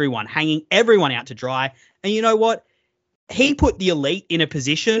front of everyone, hanging everyone out to dry. And you know what? He put the elite in a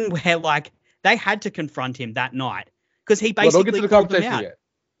position where, like, they had to confront him that night, because he basically called them out.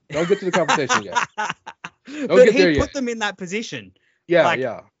 Don't get to the conversation yet. But he put them in that position.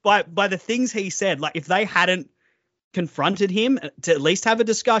 Yeah, like, by the things he said. Like, if they hadn't confronted him to at least have a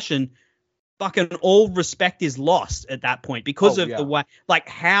discussion, fucking all respect is lost at that point because of the way, like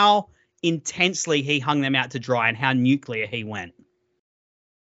how intensely he hung them out to dry and how nuclear he went.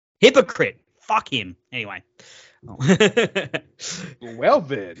 Hypocrite. Fuck him. Anyway. Well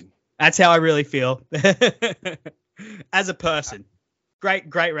then. That's how I really feel. As a person. Great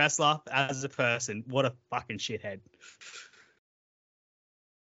wrestler. As a person. What a fucking shithead.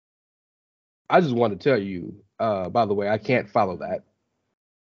 I just want to tell you, by the way, I can't follow that.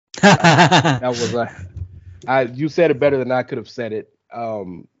 That was you said it better than I could have said it.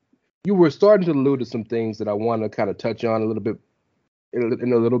 You were starting to allude to some things that I want to kind of touch on a little bit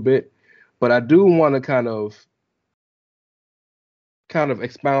in a little bit, but I do want to kind of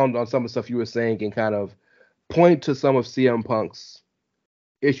expound on some of the stuff you were saying and kind of point to some of CM Punk's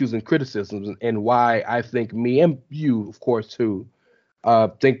issues and criticisms and why I think me and you, of course, too,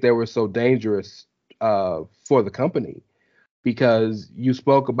 think they were so dangerous for the company, because you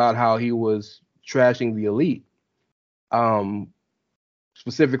spoke about how he was trashing the Elite,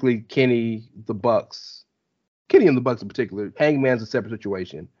 specifically Kenny and the Bucks in particular. Hangman's a separate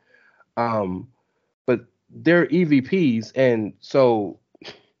situation, but they're EVPs, and so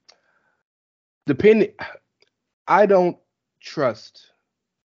I don't trust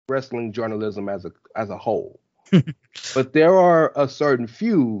wrestling journalism as a whole. But there are a certain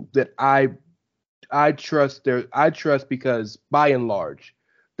few that I trust because by and large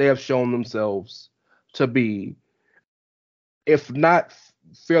they have shown themselves to be, if not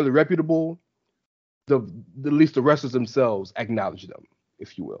fairly reputable, at least the wrestlers themselves acknowledge them,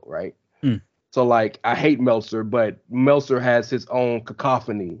 if you will, right? So like, I hate Meltzer, but Meltzer has his own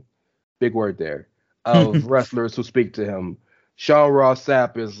cacophony, big word there, of wrestlers who speak to him. Sean Ross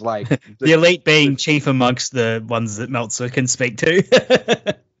Sapp is like the Elite being chief amongst the ones that Meltzer can speak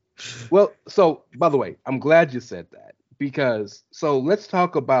to. Well, so by the way, I'm glad you said that, because so let's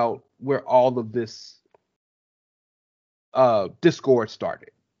talk about where all of this discord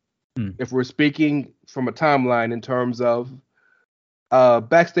started. If we're speaking from a timeline in terms of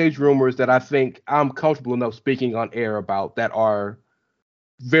backstage rumors that I think I'm comfortable enough speaking on air about that are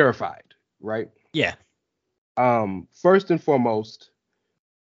verified, right? Yeah. First and foremost,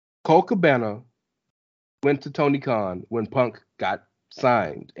 Colt Cabana went to Tony Khan when Punk got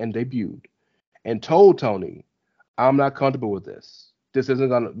signed and debuted and told Tony, I'm not comfortable with this. This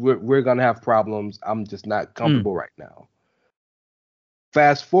isn't we're gonna have problems. I'm just not comfortable right now.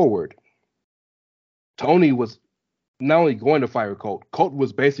 Fast forward, Tony was not only going to fire Colt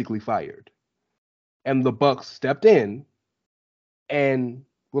was basically fired. And the Bucks stepped in and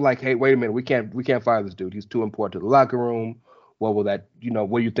were like, hey, wait a minute, we can't fire this dude. He's too important to the locker room. What will that,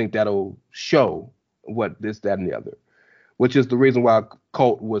 what do you think that'll show? What this, that, and the other. Which is the reason why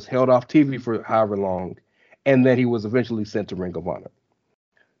Colt was held off TV for however long, and then he was eventually sent to Ring of Honor.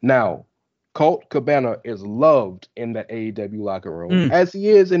 Now, Colt Cabana is loved in that AEW locker room, as he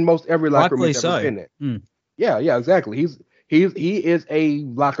is in most every locker room he's ever been in. Yeah, exactly. He is a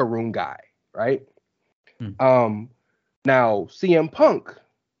locker room guy, right? Now CM Punk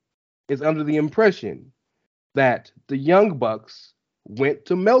is under the impression that the Young Bucks went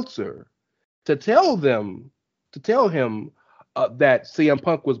to Meltzer to tell him that CM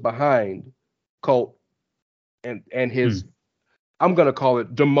Punk was behind Colt and his, I'm going to call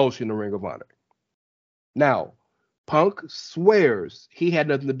it demotion to Ring of Honor. Now, Punk swears he had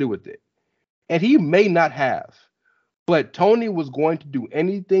nothing to do with it. And he may not have. But Tony was going to do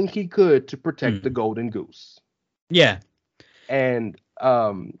anything he could to protect the Golden Goose. Yeah. And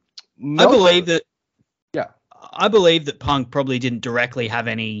Meltzer, I believe that Punk probably didn't directly have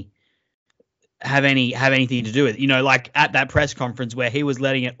anything to do with it. Like at that press conference where he was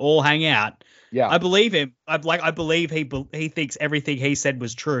letting it all hang out. Yeah. I believe him. I believe he thinks everything he said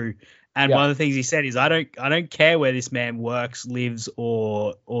was true. And one of the things he said is, I don't care where this man works, lives,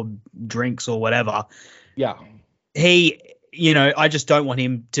 or drinks or whatever. Yeah. I just don't want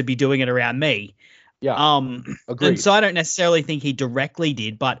him to be doing it around me. Yeah. Agreed. And so I don't necessarily think he directly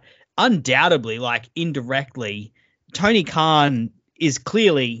did, but undoubtedly, like indirectly, Tony Khan is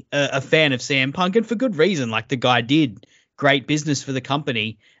clearly a fan of CM Punk, and for good reason. Like, the guy did great business for the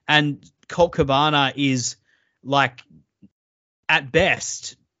company, and Colt Cabana is, like, at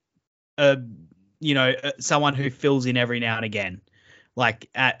best, someone who fills in every now and again,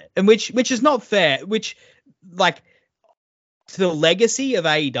 and which is not fair. Which, like, to the legacy of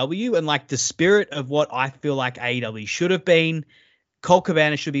AEW and like the spirit of what I feel like AEW should have been, Colt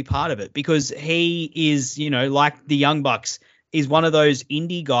Cabana should be part of it, because he is, like the Young Bucks, is one of those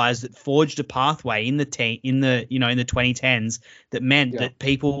indie guys that forged a pathway in the 2010s that meant that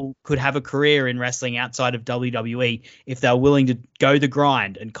people could have a career in wrestling outside of WWE if they were willing to go the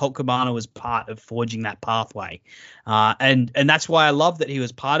grind. And Colt Cabana was part of forging that pathway. And that's why I love that he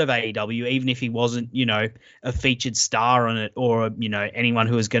was part of AEW, even if he wasn't, a featured star on it or, anyone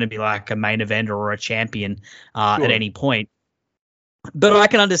who was going to be like a main eventer or a champion at any point. But I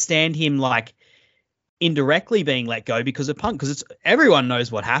can understand him like indirectly being let go because of Punk, because everyone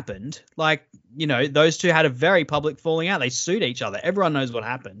knows what happened. Like, those two had a very public falling out. They sued each other. Everyone knows what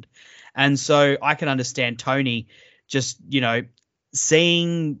happened. And so I can understand Tony just,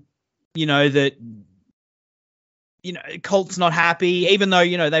 seeing, that, Colt's not happy, even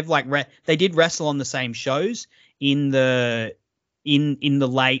though, they've they did wrestle on the same shows in late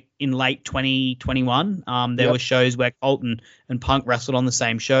 2021. There were shows where Colt and Punk wrestled on the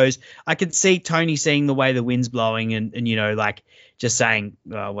same shows. I could see Tony seeing the way the wind's blowing and just saying,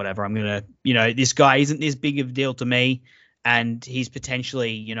 whatever, I'm going to, this guy isn't this big of a deal to me. And he's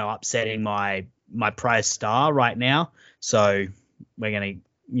potentially, upsetting my prize star right now. So we're going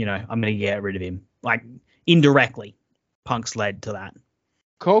to, I'm going to get rid of him. Like indirectly, Punk's led to that.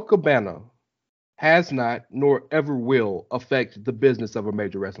 Colt Cabana has not nor ever will affect the business of a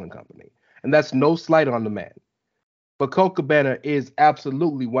major wrestling company. And that's no slight on the man. But Colt Cabana is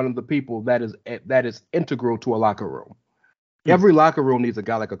absolutely one of the people that is integral to a locker room. Every locker room needs a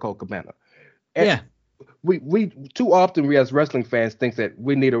guy like a Colt Cabana. And we too often, we as wrestling fans think that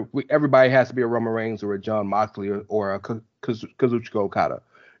everybody has to be a Roman Reigns or a John Moxley or a Kazuchika Okada.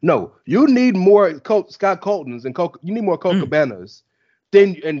 No, you need more Scott Coltons and you need more Colt Cabanas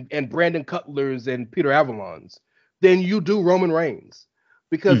and Brandon Cutlers and Peter Avalons than you do Roman Reigns,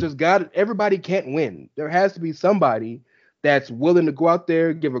 because everybody can't win. There has to be somebody that's willing to go out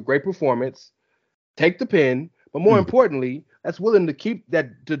there, give a great performance, take the pin, but more importantly, that's willing to keep that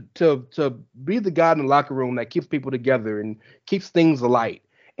to be the guy in the locker room that keeps people together and keeps things alight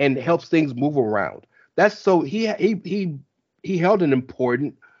and helps things move around. That's so he held an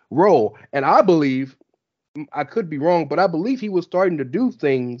important role, and I believe, I could be wrong, but I believe he was starting to do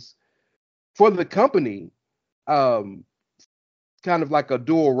things for the company, kind of like a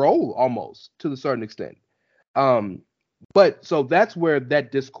dual role almost to a certain extent. But so that's where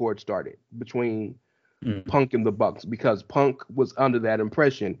that discord started between Punk and the Bucks, because Punk was under that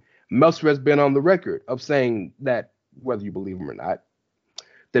impression. Meltzer has been on the record of saying that, whether you believe him or not,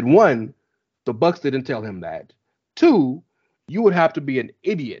 that one, the Bucks didn't tell him that. Two, you would have to be an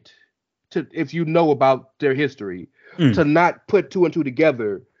idiot if you know about their history to not put two and two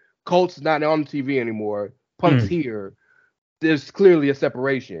together. Colt's not on TV anymore. Punk's here. There's clearly a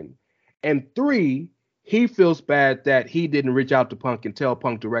separation. And three, he feels bad that he didn't reach out to Punk and tell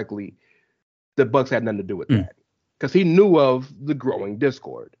Punk directly the Bucks had nothing to do with that, because he knew of the growing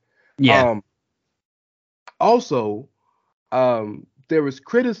discord. Also, there was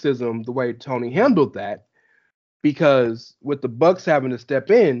criticism the way Tony handled that, because with the Bucks having to step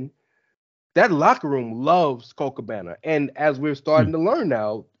in, that locker room loves Colt Cabana. And as we're starting to learn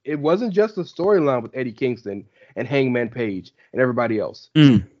now, it wasn't just a storyline with Eddie Kingston and Hangman Page and everybody else.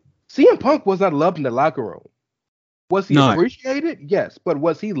 CM Punk was not loved in the locker room. Was he appreciated? Yes. But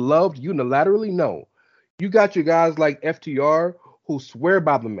was he loved unilaterally? No. You got your guys like FTR who swear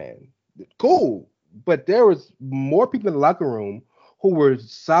by the man. Cool. But there was more people in the locker room who were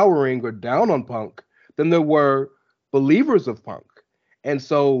souring or down on Punk than there were believers of Punk. And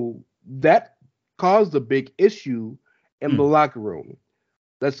so that caused a big issue in the locker room.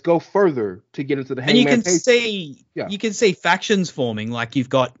 Let's go further to get into the Hangman Page. You can see factions forming. Like you've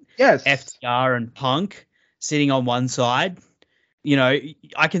got FTR and Punk sitting on one side.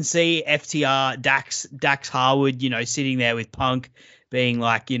 I can see FTR, Dax Harwood, sitting there with Punk being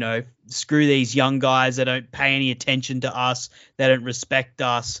like, screw these young guys. They don't pay any attention to us. They don't respect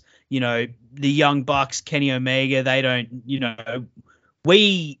us. The Young Bucks, Kenny Omega, they don't,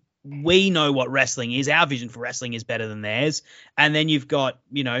 we know what wrestling is. Our vision for wrestling is better than theirs. And then you've got,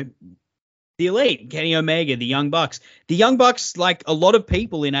 the Elite, Kenny Omega, the Young Bucks. The Young Bucks, like a lot of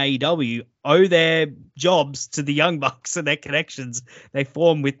people in AEW, owe their jobs to the Young Bucks and their connections they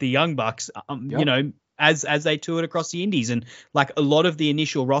form with the Young Bucks, as they toured across the Indies. And like a lot of the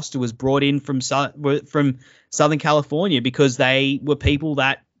initial roster was brought in from Southern California because they were people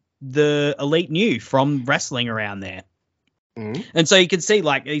that the Elite knew from wrestling around there. And so you can see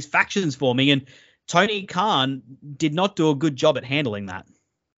like these factions forming, and Tony Khan did not do a good job at handling that.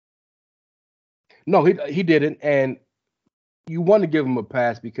 No, he didn't. And you want to give him a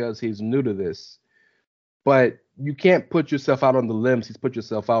pass because he's new to this, but you can't put yourself out on the limbs he's put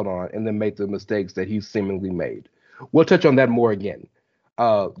yourself out on and then make the mistakes that he's seemingly made. We'll touch on that more again,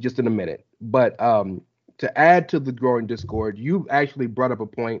 just in a minute. But to add to the growing discord, you actually brought up a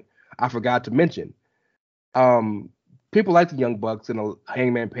point I forgot to mention. People like the Young Bucks and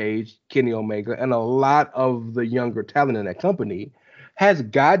Hangman Page, Kenny Omega, and a lot of the younger talent in that company has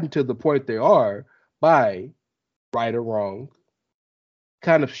gotten to the point they are by, right or wrong,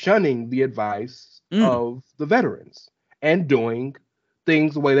 kind of shunning the advice of the veterans and doing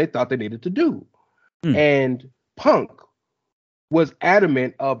things the way they thought they needed to do. And Punk was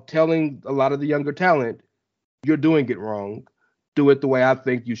adamant of telling a lot of the younger talent, you're doing it wrong. Do it the way I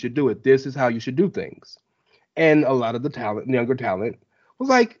think you should do it. This is how you should do things. And a lot of the younger talent was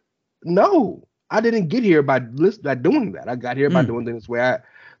like, no, I didn't get here by doing that. I got here by doing things the way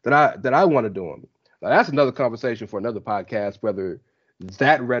I want to do them. Now, that's another conversation for another podcast, whether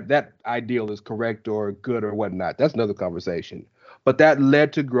that ideal is correct or good or whatnot. That's another conversation. But that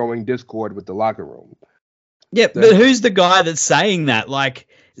led to growing discord with the locker room. Yeah, but who's the guy that's saying that? Like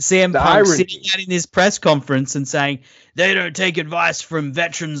CM Punk sitting out in this press conference and saying, they don't take advice from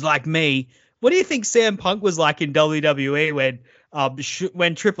veterans like me. What do you think CM Punk was like in WWE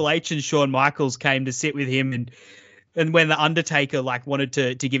when Triple H and Shawn Michaels came to sit with him and when the Undertaker like wanted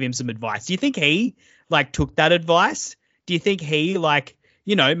to give him some advice? Do you think he like took that advice? Do you think he like,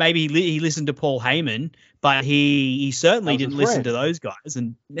 you know, maybe he listened to Paul Heyman, but he certainly didn't listen to those guys?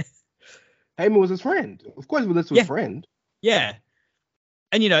 And Heyman was his friend. Of course, he would listen to his friend. Yeah,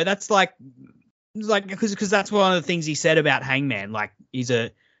 and you know that's like because that's one of the things he said about Hangman. Like he's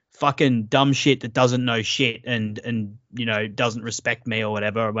a fucking dumb shit that doesn't know shit and you know doesn't respect me or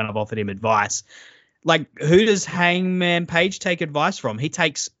whatever when I've offered him advice. Like who does Hangman Page take advice from? He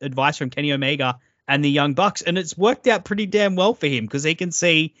takes advice from Kenny Omega and the Young Bucks, and it's worked out pretty damn well for him because he can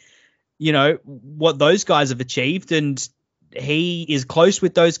see, you know, what those guys have achieved, and he is close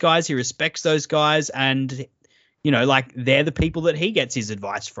with those guys. He respects those guys, and you know, like they're the people that he gets his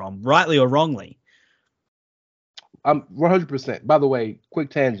advice from, rightly or wrongly. 100%. By the way,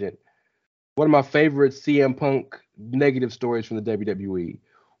 quick tangent. One of my favorite CM Punk negative stories from the WWE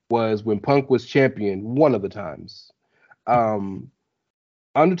was when Punk was champion one of the times.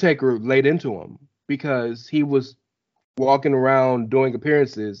 Undertaker laid into him because he was walking around doing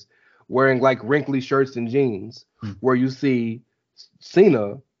appearances wearing like wrinkly shirts and jeans, where you see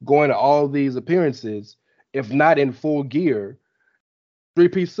Cena going to all these appearances, if not in full gear,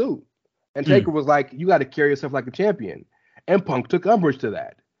 3-piece suit. And Taker was like, you got to carry yourself like a champion. And Punk took umbrage to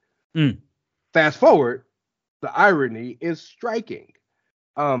that. Fast forward, the irony is striking.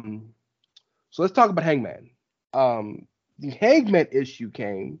 So let's talk about Hangman. The Hangman issue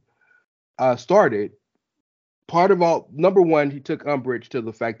started. Number one, he took umbrage to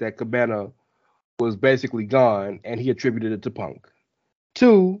the fact that Cabana was basically gone, and he attributed it to Punk.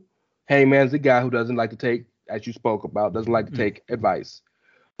 2, Hangman's the guy who doesn't like to take, as you spoke about, doesn't like to take advice.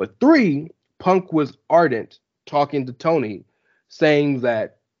 But 3, Punk was ardent talking to Tony, saying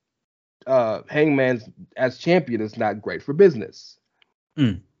that Hangman as champion is not great for business.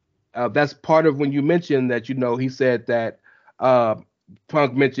 That's part of when you mentioned that, you know, he said that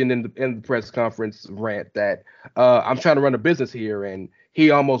Punk mentioned in the press conference rant that I'm trying to run a business here, and he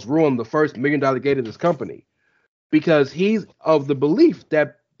almost ruined the first $1 million gate of this company because he's of the belief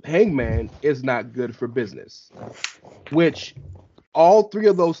that Hangman is not good for business, which all 3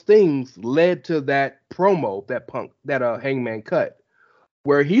 of those things led to that promo that Hangman cut,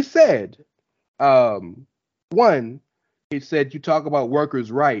 where he said, one, he said, you talk about workers'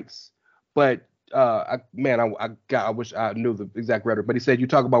 rights, but I wish I knew the exact rhetoric, but he said, you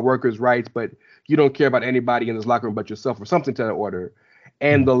talk about workers' rights, but you don't care about anybody in this locker room but yourself, or something to that order.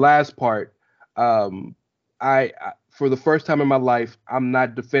 And the last part, I for the first time in my life, I'm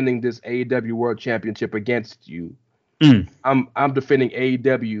not defending this AEW World Championship against you. I'm defending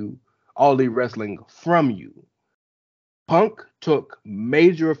AEW All Elite Wrestling from you. Punk took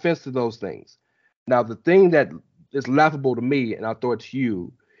major offense to those things. Now, the thing that is laughable to me, and I'll throw it to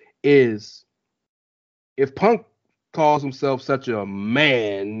you, is if Punk calls himself such a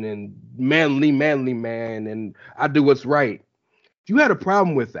man and manly man, and I do what's right, if you had a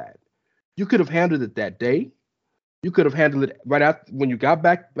problem with that, you could have handled it that day. You could have handled it right after when you got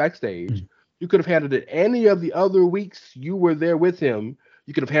backstage. You could have handled it any of the other weeks you were there with him.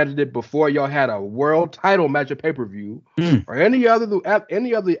 You could have handled it before y'all had a world title match at pay-per-view, or any of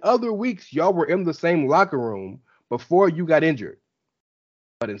the other weeks y'all were in the same locker room before you got injured.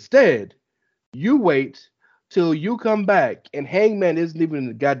 But instead, you wait till you come back and Hangman isn't even in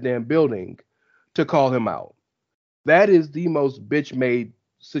the goddamn building to call him out. That is the most bitch-made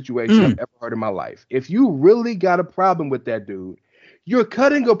situation I've ever heard in my life. If you really got a problem with that dude, you're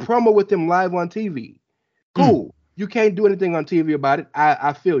cutting a promo with him live on TV. Cool. You can't do anything on TV about it.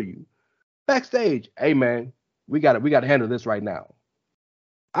 I feel you. Backstage, hey man, we got to handle this right now.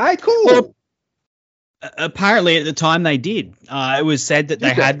 All right, cool. Well, apparently at the time they did. It was said that they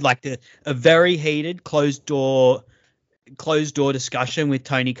had like a very heated closed door discussion with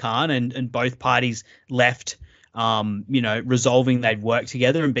Tony Khan, and both parties left resolving they'd work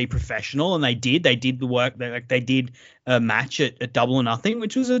together and be professional, and they did the work. They did a match at Double or Nothing,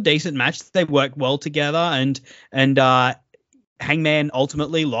 which was a decent match. They worked well together, and Hangman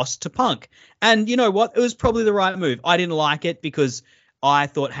ultimately lost to Punk. And you know what? It was probably the right move. I didn't like it because I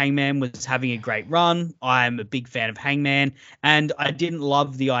thought Hangman was having a great run. I'm a big fan of Hangman, and I didn't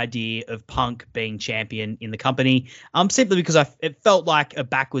love the idea of Punk being champion in the company, simply because it felt like a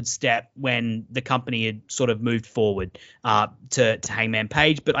backward step when the company had sort of moved forward to Hangman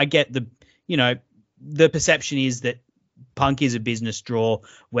Page. But I get the perception is that Punk is a business draw,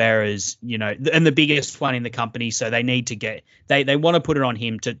 whereas, and the biggest one in the company. So they need to they want to put it on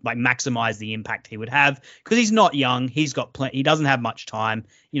him to like maximize the impact he would have, because he's not young. He doesn't have much time.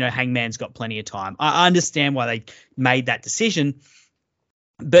 Hangman's got plenty of time. I understand why they made that decision,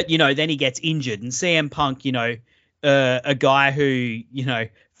 but, then he gets injured, and CM Punk, a guy who,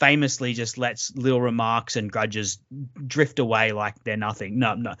 famously just lets little remarks and grudges drift away like they're nothing.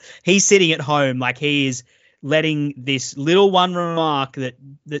 No, he's sitting at home like he is letting this little one remark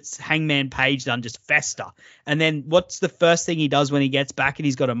that's Hangman Page done just fester. And then what's the first thing he does when he gets back and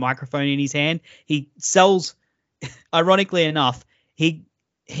he's got a microphone in his hand? He sells, ironically enough, he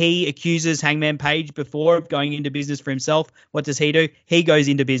accuses Hangman Page before of going into business for himself. What does he do? He goes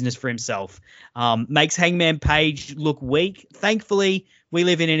into business for himself. Makes Hangman Page look weak. Thankfully, we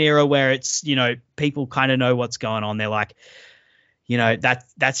live in an era where it's, people kind of know what's going on. They're like,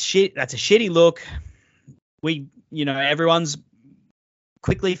 that's shit. That's a shitty look. Everyone's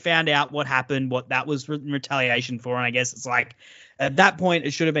quickly found out what happened, what that was retaliation for. And I guess it's like, at that point,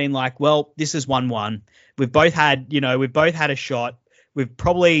 it should have been like, well, this is 1-1. We've both had a shot. We've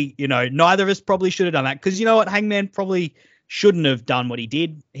probably, neither of us probably should have done that, because you know what? Hangman probably shouldn't have done what he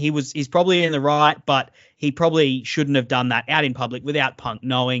did. He's probably in the right, but he probably shouldn't have done that out in public without Punk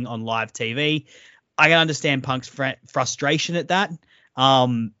knowing on live TV. I can understand Punk's frustration at that,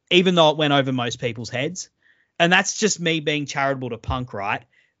 even though it went over most people's heads. And that's just me being charitable to Punk, right?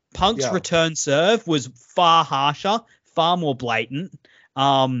 Punk's return serve was far harsher, far more blatant,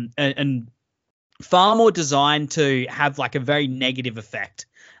 and far more designed to have like a very negative effect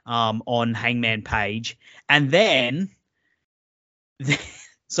on Hangman Page. And then,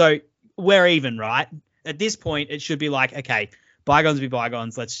 so we're even, right? At this point, it should be like, okay, bygones be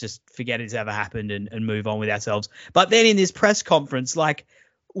bygones. Let's just forget it's ever happened and move on with ourselves. But then in this press conference, like,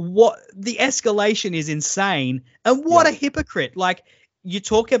 what the escalation is insane, and what a hypocrite. Like, you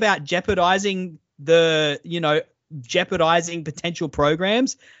talk about jeopardizing potential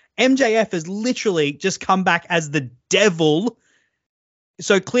programs. MJF has literally just come back as the devil,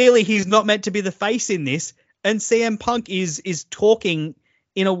 so clearly he's not meant to be the face in this, and CM Punk is talking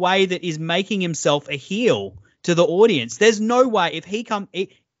in a way that is making himself a heel to the audience. There's no way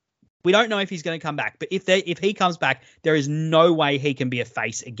we don't know if he's going to come back, but if he comes back, there is no way he can be a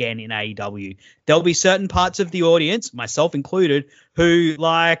face again in AEW. There'll be certain parts of the audience, myself included, who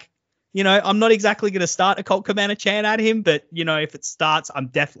I'm not exactly going to start a Colt Cabana chant at him, but if it starts, I'm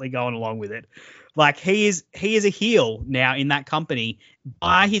definitely going along with it. Like, he is a heel now in that company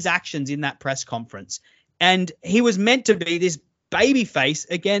by his actions in that press conference. And he was meant to be this baby face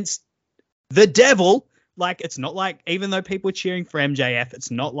against the devil. Like, it's not like, even though people were cheering for MJF, it's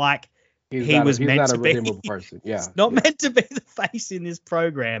not like he was meant to be. Yeah, not meant to be the face in this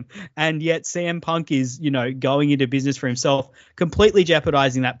program. And yet CM Punk is, going into business for himself, completely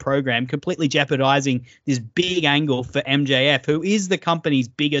jeopardizing that program, completely jeopardizing this big angle for MJF, who is the company's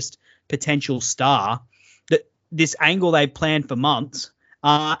biggest potential star. This angle they've planned for months.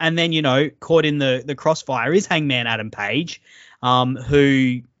 And then, caught in the crossfire is Hangman Adam Page,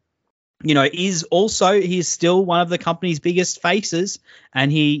 who, he is still one of the company's biggest faces.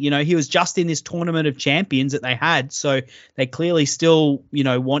 And he was just in this tournament of champions that they had. So they clearly still,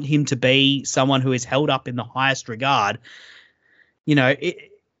 want him to be someone who is held up in the highest regard. If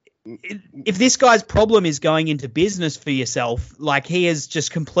this guy's problem is going into business for yourself, like, he has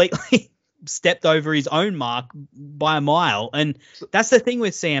just completely stepped over his own mark by a mile. And that's the thing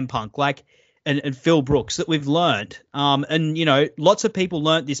with CM Punk. Like, and Phil Brooks that we've learned. And, lots of people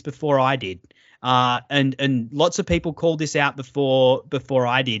learned this before I did. And lots of people called this out before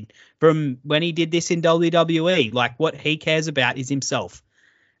I did, from when he did this in WWE. Like, what he cares about is himself.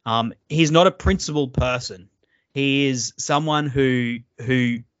 He's not a principled person. He is someone who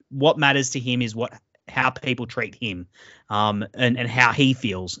what matters to him is what how people treat him, and how he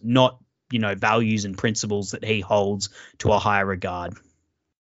feels, not, you know, values and principles that he holds to a higher regard.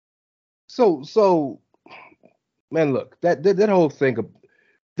 So, man, look, that whole thing of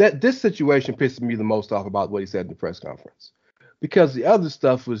that this situation pisses me the most off about what he said in the press conference, because the other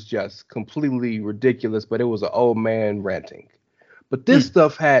stuff was just completely ridiculous, but it was an old man ranting. But this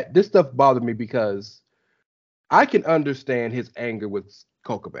stuff bothered me because I can understand his anger with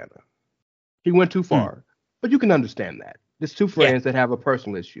Colt Cabana. He went too far, but you can understand that. There's two friends that have a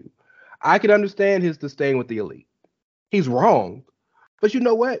personal issue. I can understand his disdain with the elite. He's wrong, but you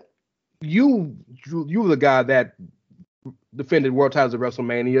know what? You were the guy that defended world titles at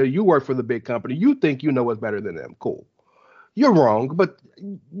WrestleMania. You work for the big company. You think you know what's better than them. Cool. You're wrong, but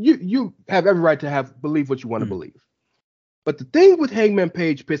you have every right to believe what you want to believe. But the thing with Hangman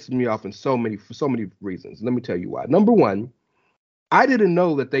Page pisses me off for so many reasons. Let me tell you why. Number one, I didn't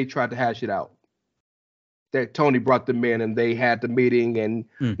know that they tried to hash it out. That Tony brought them in and they had the meeting, and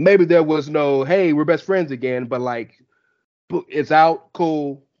maybe there was no, hey, we're best friends again, but like, it's out,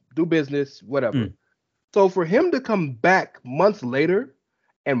 cool, do business, whatever. So for him to come back months later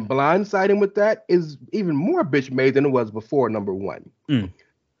and blindside him with that is even more bitch made than it was before, number one.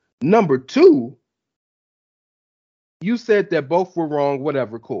 Number two, you said that both were wrong,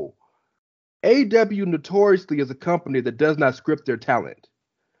 whatever, cool. AEW notoriously is a company that does not script their talent.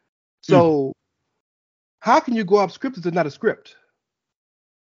 So how can you go off script if it's not a script?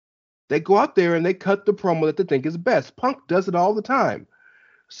 They go out there and they cut the promo that they think is best. Punk does it all the time.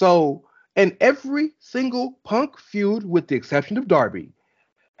 So, and every single Punk feud, with the exception of Darby,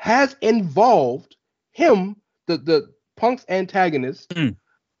 has involved him, the Punk's antagonist,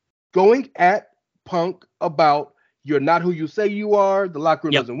 going at Punk about, you're not who you say you are, the locker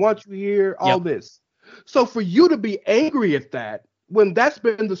room doesn't want you here, all this. So for you to be angry at that, when that's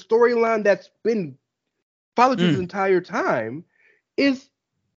been the storyline that's been followed you this entire time, is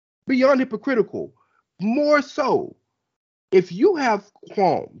beyond hypocritical. More so, if you have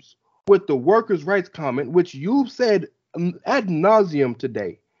qualms with the workers' rights comment, which you've said ad nauseum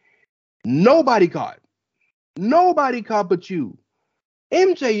today, nobody caught but you.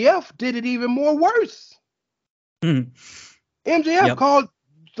 MJF did it even more worse. MJF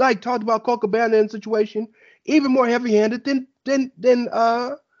talked about Colt Cabana and situation even more heavy-handed than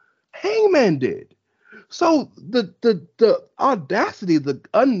Hangman did. So the audacity, the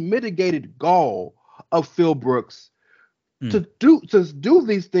unmitigated gall of Phil Brooks to do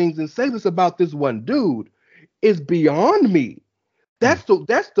these things and say this about this one dude is beyond me. That's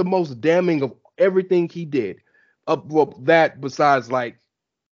the most damning of everything he did. That besides like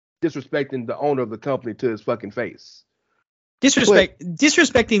disrespecting the owner of the company to his fucking face.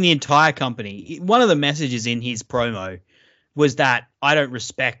 Disrespecting the entire company. One of the messages in his promo was that I don't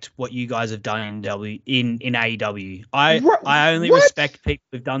respect what you guys have done in AEW. I only respect people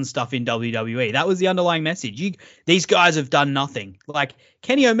who've done stuff in WWE. That was the underlying message. These guys have done nothing. Like,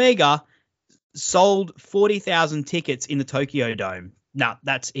 Kenny Omega sold 40,000 tickets in the Tokyo Dome. No,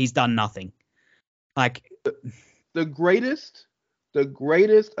 he's done nothing. Like, the greatest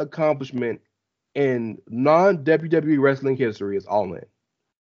accomplishment in non-WWE wrestling history is All In.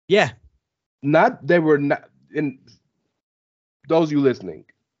 Yeah. In those of you listening,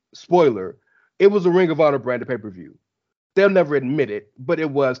 spoiler, it was a Ring of Honor branded pay-per-view. They'll never admit it, but it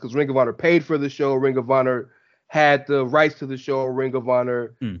was, because Ring of Honor paid for the show, Ring of Honor had the rights to the show, Ring of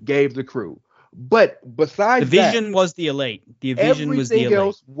Honor gave the crew. But besides the vision was the elite. The vision was the elite. Everything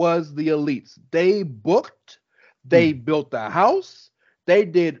else was the elites. They booked, they built the house, they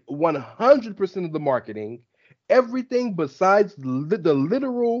did 100% of the marketing. Everything besides the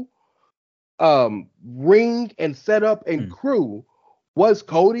literal ring and setup and crew was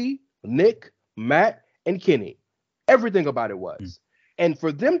Cody, Nick, Matt, and Kenny. Everything about it was. And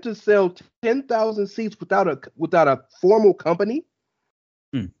for them to sell 10,000 seats without a formal company,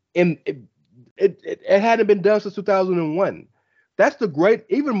 and it hadn't been done since 2001. That's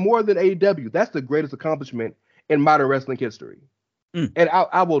even more than AEW. That's the greatest accomplishment in modern wrestling history. And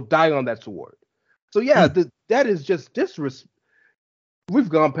I will die on that sword. So yeah, that is just disrespect. We've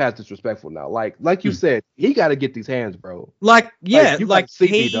gone past disrespectful now. Like you said, he got to get these hands, bro.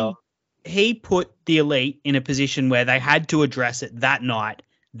 He put the elite in a position where they had to address it that night,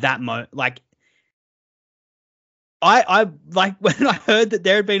 that moment. Like, I like, when I heard that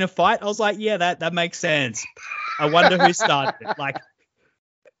there had been a fight, I was like, yeah, that makes sense. I wonder who started it.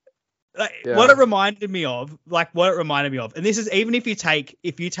 What it reminded me of, and this is even if you take,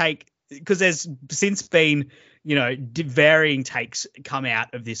 because there's since been, varying takes come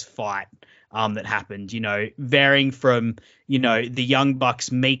out of this fight that happened, varying from, the Young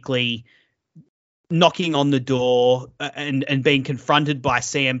Bucks meekly knocking on the door and being confronted by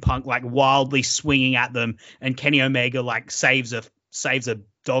CM Punk, like wildly swinging at them, and Kenny Omega like saves a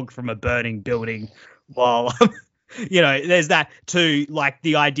dog from a burning building while there's that too, like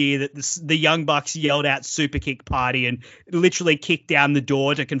the idea that the Young Bucks yelled out super kick party and literally kicked down the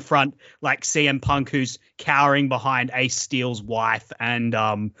door to confront like CM Punk, who's cowering behind Ace Steel's wife and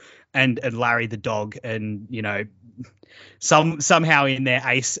Larry the dog, and somehow in there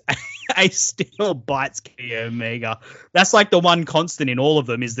Ace Steel bites Kenny Omega. That's like the one constant in all of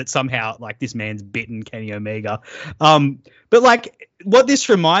them, is that somehow like this man's bitten Kenny Omega. But like what this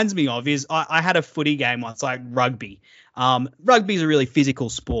reminds me of is I had a footy game once, like rugby. Rugby is a really physical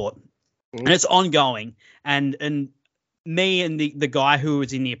sport, and it's ongoing. And me and the guy who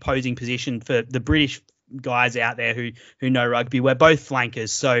was in the opposing position, for the British guys out there who know rugby, we're both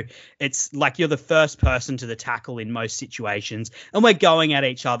flankers, so it's like you're the first person to the tackle in most situations, and we're going at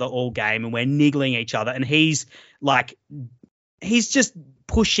each other all game, and we're niggling each other, and he's just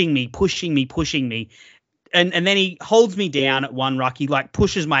pushing me, and then he holds me down at one ruck. He like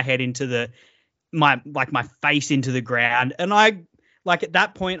pushes my head into my face into the ground, and I like at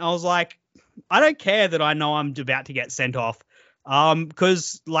that point I was like, I don't care that I know I'm about to get sent off.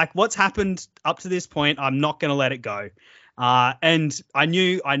 Because like what's happened up to this point, I'm not going to let it go. And I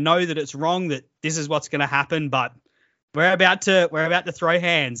know that it's wrong, that this is what's going to happen, but we're about to throw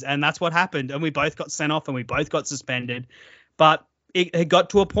hands, and that's what happened. And we both got sent off, and we both got suspended. But it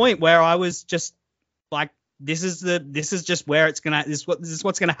got to a point where I was just like, this is just where this is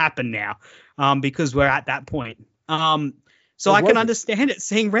what's going to happen now. Because we're at that point. So I can understand it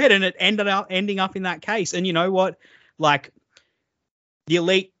seeing red, and it ending up in that case. And you know what? Like, the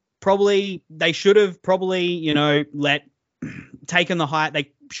Elite they should have taken the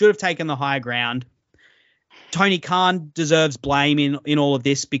higher ground. Tony Khan deserves blame in all of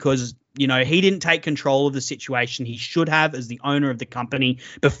this, because he didn't take control of the situation. He should have, as the owner of the company,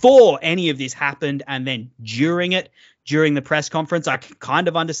 before any of this happened, and then during the press conference. I can kind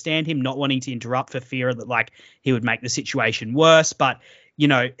of understand him not wanting to interrupt for fear that like he would make the situation worse, but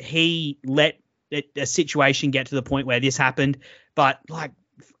he let a situation get to the point where this happened. But like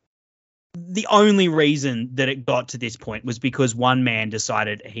the only reason that it got to this point was because one man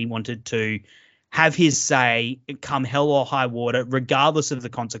decided he wanted to have his say come hell or high water, regardless of the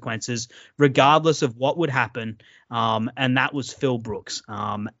consequences, regardless of what would happen. And that was Phil Brooks.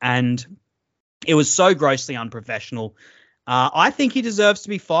 And it was so grossly unprofessional. I think he deserves to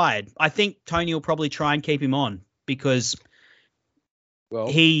be fired. I think Tony will probably try and keep him on, because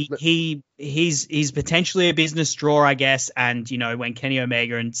he's potentially a business draw, I guess. And when Kenny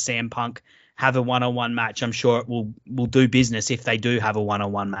Omega and CM Punk have a one-on-one match, I'm sure it will do business if they do have a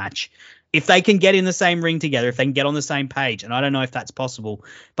one-on-one match. If they can get in the same ring together, if they can get on the same page, and I don't know if that's possible,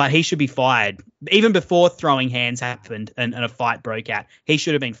 but he should be fired. Even before throwing hands happened and a fight broke out, he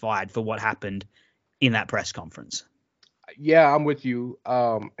should have been fired for what happened in that press conference. Yeah, I'm with you.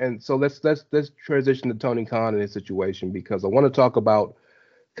 And so let's transition to Tony Khan and his situation, because I want to talk about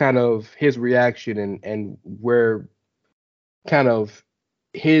kind of his reaction and where kind of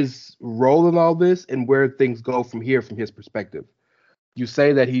his role in all this and where things go from here from his perspective. You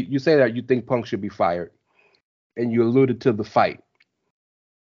say that you think Punk should be fired, and you alluded to the fight.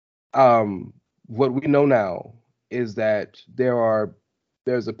 What we know now is that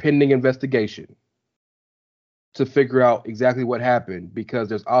there's a pending investigation to figure out exactly what happened, because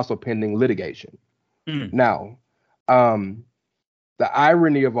there's also pending litigation. Now, the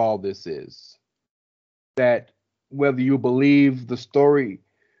irony of all this is that whether you believe the story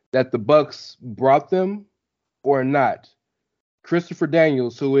that the Bucks brought them or not, Christopher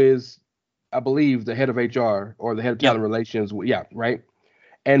Daniels, who is, I believe, the head of HR or the head of talent relations, right,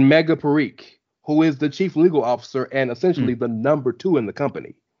 and Mega Parikh, who is the chief legal officer and essentially the number 2 in the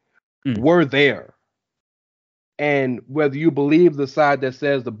company, were there. And whether you believe the side that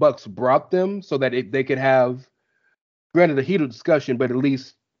says the Bucks brought them so that they could have, granted, a heated discussion, but at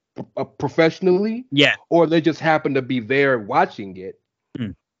least professionally, or they just happened to be there watching it,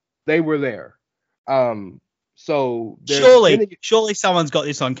 they were there. So surely someone's got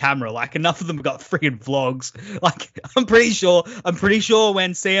this on camera. Like, enough of them got freaking vlogs. Like, I'm pretty sure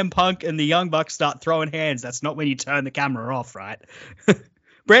when CM Punk and the Young Bucks start throwing hands, that's not when you turn the camera off, right?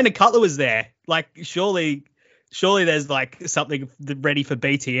 Brandon Cutler was there. Like, surely there's like something ready for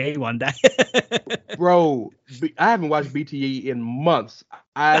BTE one day. Bro, I haven't watched BTE in months.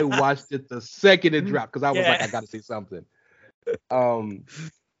 I watched it the second it dropped, because I was like, I got to see something.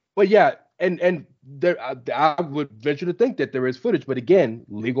 But yeah, and there, I would venture to think that there is footage, but again,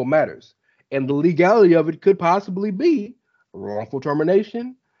 legal matters, and the legality of it could possibly be wrongful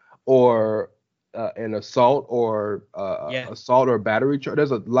termination, or an assault or assault or battery charge.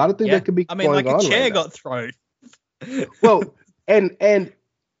 There's a lot of things that could be going on. I mean, like a chair right got thrown. Well, and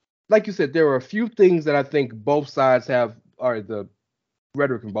like you said, there are a few things that I think both sides have, or the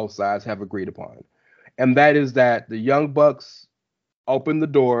rhetoric on both sides have agreed upon, and that is that the Young Bucks opened the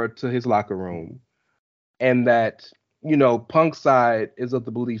door to his locker room, and that Punk's side is of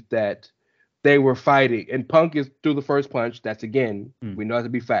the belief that they were fighting, and Punk is through the first punch. That's again, we know that to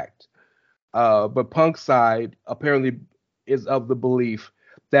be fact. But Punk's side apparently is of the belief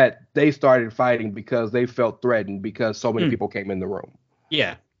that they started fighting because they felt threatened because so many people came in the room.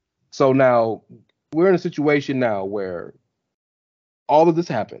 Yeah. So now we're in a situation now where all of this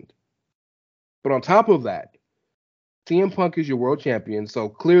happened. But on top of that, CM Punk is your world champion. So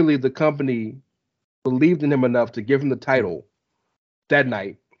clearly the company believed in him enough to give him the title that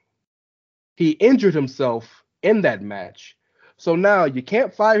night. He injured himself in that match. So now you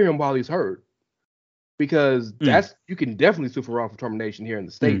can't fire him while he's hurt, because you can definitely sue for wrongful termination here in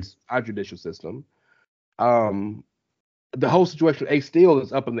the States, our judicial system. The whole situation with Ace Steel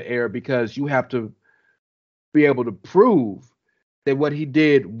is up in the air because you have to be able to prove that what he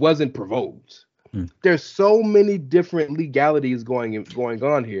did wasn't provoked. There's so many different legalities going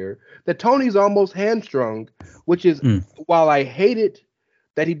on here that Tony's almost hamstrung, which is while I hate it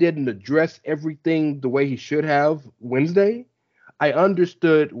that he didn't address everything the way he should have Wednesday, I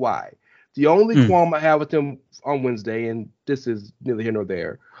understood why. The only qualm I have with him on Wednesday, and this is neither here nor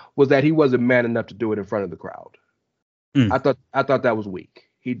there, was that he wasn't man enough to do it in front of the crowd. I thought that was weak.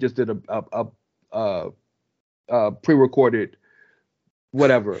 He just did a pre-recorded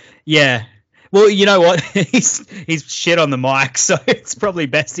whatever. Yeah. Well, you know what? He's shit on the mic, so it's probably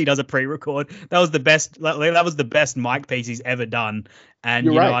best he does a pre-record. That was the best mic piece he's ever done. And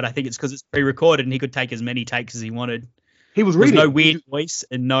you know what? I think it's because it's pre-recorded and he could take as many takes as he wanted. He was reading. There's no weird voice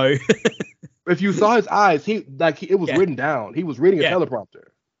and no. If you saw his eyes, it was written down. He was reading a teleprompter.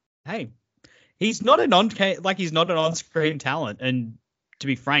 Hey, he's not an on-screen talent, and to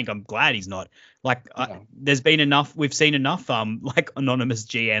be frank, I'm glad he's not. Like, we've seen enough, like anonymous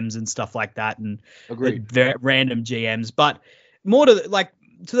GMs and stuff like that, and random GMs. But more to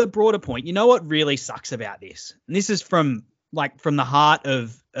the broader point, you know what really sucks about this? And this is from the heart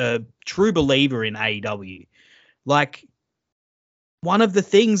of a true believer in AEW. Like, one of the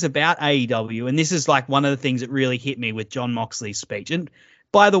things about AEW, and this is like one of the things that really hit me with Jon Moxley's speech. And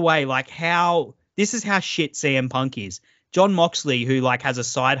by the way, this is how shit CM Punk is. Jon Moxley, who has a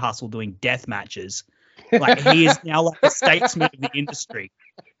side hustle doing death matches, he is now like a statesman of the industry.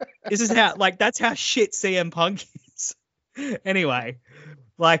 This is how that's how shit CM Punk is. Anyway,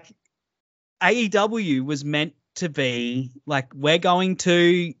 AEW was meant to be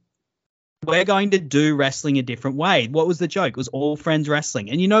we're going to do wrestling a different way. What was the joke? It was All Friends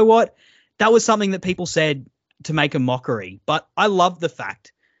Wrestling. And you know what? That was something that people said to make a mockery. But I love the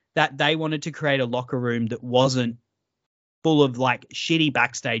fact that they wanted to create a locker room that wasn't full of shitty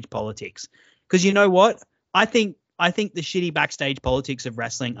backstage politics. Because you know what? I think the shitty backstage politics of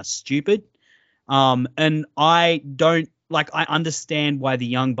wrestling are stupid. And I don't I understand why the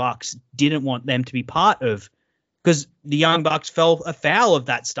Young Bucks didn't want them to be part of, because the Young Bucks fell afoul of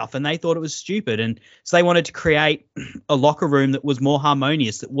that stuff and they thought it was stupid. And so they wanted to create a locker room that was more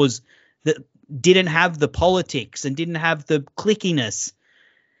harmonious, that didn't have the politics and didn't have the clickiness.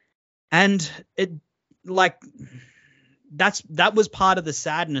 And it that was part of the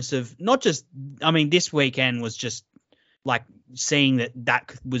sadness of not just, this weekend was just seeing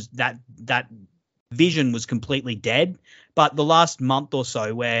that vision was completely dead. But the last month or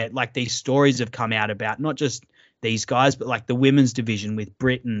so where these stories have come out about not just these guys, but the women's division with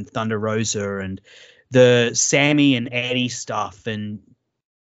Britt and Thunder Rosa and the Sammy and Eddie stuff. And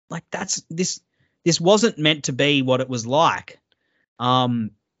this wasn't meant to be what it was like.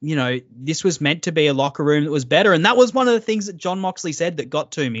 This was meant to be a locker room that was better. And that was one of the things that Jon Moxley said that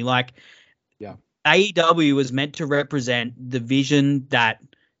got to me. AEW was meant to represent the vision that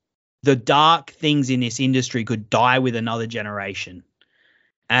the dark things in this industry could die with another generation.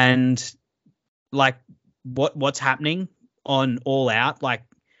 And what's happening on All Out,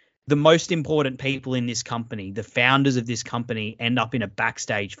 the most important people in this company, the founders of this company, end up in a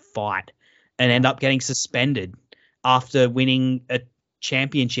backstage fight and end up getting suspended after winning a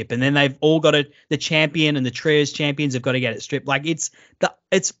championship. And then they've all got the champion and the trios champions have got to get it stripped.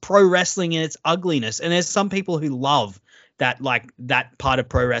 It's pro wrestling in its ugliness. And there's some people who love that, that part of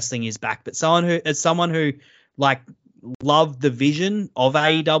pro wrestling is back. But someone who loved the vision of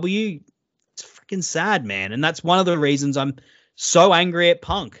AEW, it's freaking sad, man. And that's one of the reasons I'm so angry at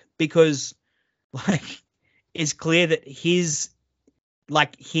Punk, because it's clear that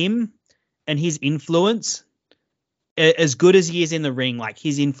him and his influence, as good as he is in the ring, like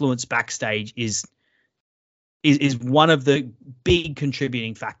his influence backstage is one of the big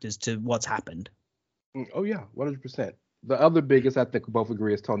contributing factors to what's happened. Oh yeah, 100%. The other biggest, I think we both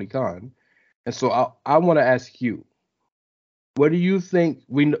agree, is Tony Khan. And so I want to ask you, what do you think?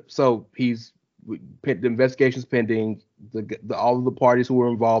 So the investigation's pending. All of the parties who were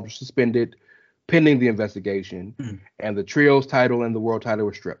involved were suspended, pending the investigation, and the trios title and the world title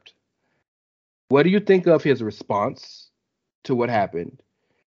were stripped. What do you think of his response to what happened?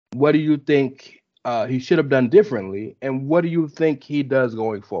 What do you think he should have done differently? And what do you think he does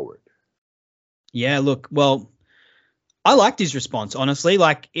going forward? Yeah, look, well, I liked his response, honestly.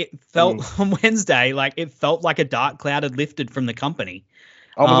 Like, it felt on Wednesday, like it felt like a dark cloud had lifted from the company.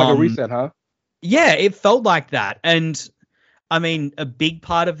 Almost like a reset, huh? Yeah, it felt like that. And I mean, a big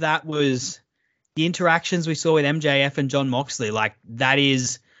part of that was the interactions we saw with MJF and Jon Moxley. Like, that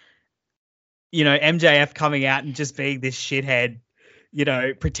is, MJF coming out and just being this shithead,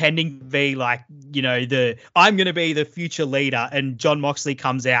 pretending to be like, I'm going to be the future leader. And Jon Moxley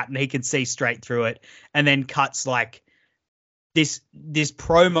comes out and he can see straight through it, and then cuts like this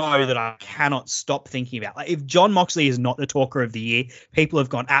promo that I cannot stop thinking about. Like, if Jon Moxley is not the talker of the year, people have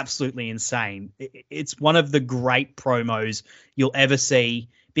gone absolutely insane. It's one of the great promos you'll ever see,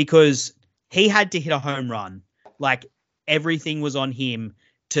 because he had to hit a home run. Like, everything was on him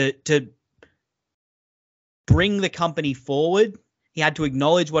to bring the company forward. He had to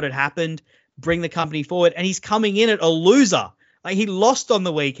acknowledge what had happened, bring the company forward, and he's coming in at a loser. Like, he lost on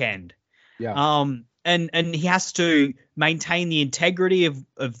the weekend. Yeah. And he has to maintain the integrity of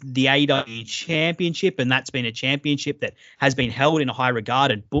the AEW championship, and that's been a championship that has been held in a high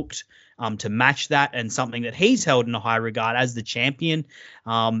regard and booked to match that, and something that he's held in a high regard as the champion.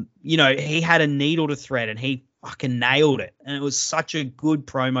 He had a needle to thread, and he fucking nailed it. And it was such a good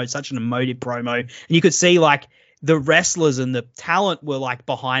promo, such an emotive promo. And you could see like the wrestlers and the talent were like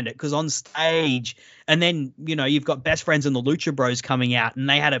behind it, because on stage, and then, you've got Best Friends and the Lucha Bros coming out, and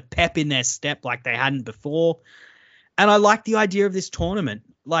they had a pep in their step like they hadn't before. And I like the idea of this tournament.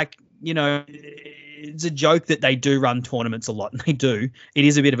 Like, it's a joke that they do run tournaments a lot, and they do. It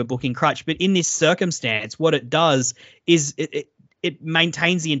is a bit of a booking crutch, but in this circumstance, what it does is it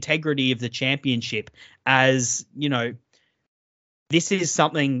maintains the integrity of the championship, as, this is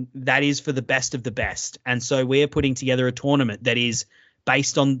something that is for the best of the best. And so we're putting together a tournament that is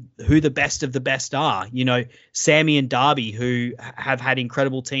based on who the best of the best are. Sammy and Darby, who have had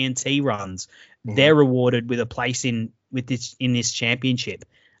incredible TNT runs, they're rewarded with a place in this championship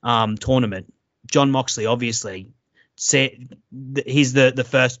tournament. Jon Moxley, obviously, he's the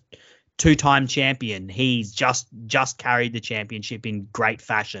first two-time champion. He's just carried the championship in great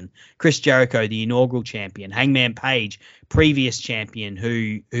fashion. Chris Jericho, the inaugural champion. Hangman Page, previous champion,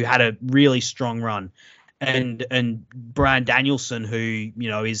 who had a really strong run. And Bryan Danielson, who,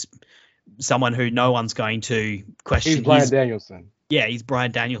 is someone who no one's going to question. He's Bryan Danielson. Yeah, he's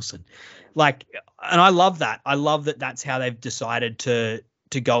Bryan Danielson. Like, and I love that. I love that that's how they've decided to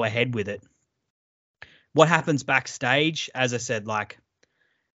go ahead with it. What happens backstage, as I said, like,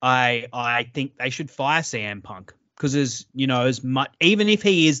 I think they should fire CM Punk, because as much, even if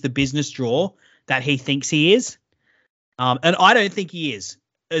he is the business draw that he thinks he is, and I don't think he is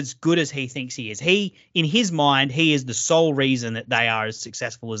as good as he thinks he is. In his mind, he is the sole reason that they are as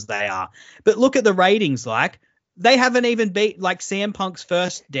successful as they are. But look at the ratings, like, they haven't even beat, like, CM Punk's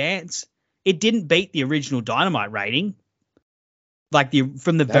first dance. It didn't beat the original Dynamite rating. Like,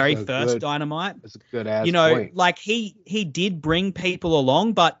 from the very first Dynamite. That's a good ass point. Like, he did bring people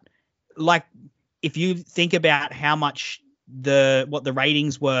along, but like, if you think about how much what the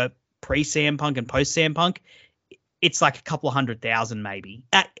ratings were pre CM Punk and post CM Punk, it's like a couple of 100,000 maybe.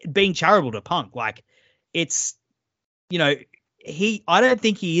 Being charitable to Punk, like, it's, I don't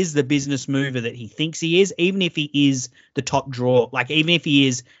think he is the business mover that he thinks he is, even if he is the top draw, like, even if he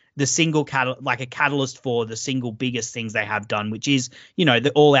is the single like a catalyst for the single biggest things they have done, which is,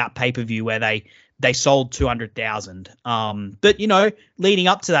 the All Out pay-per-view where they sold 200,000. But, leading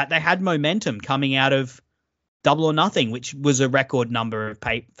up to that, they had momentum coming out of Double or Nothing, which was a record number of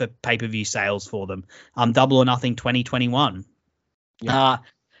pay-per-view sales for them. Double or Nothing 2021. Yeah.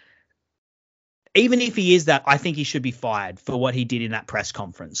 Even if he is that, I think he should be fired for what he did in that press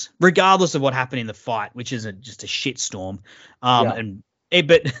conference, regardless of what happened in the fight, which is just a shitstorm.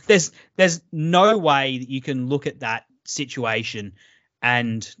 But there's no way that you can look at that situation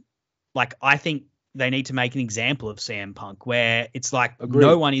and, like, I think they need to make an example of CM Punk, where it's like,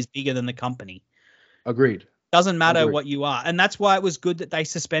 no one is bigger than the company. Agreed. Doesn't matter what you are. And that's why it was good that they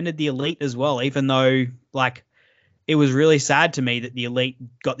suspended the Elite as well, even though, like, it was really sad to me that the Elite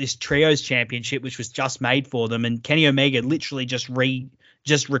got this Trios Championship, which was just made for them, and Kenny Omega literally just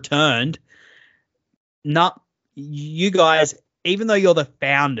returned. You guys, even though you're the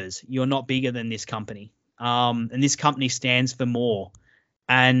founders, you're not bigger than this company. And this company stands for more.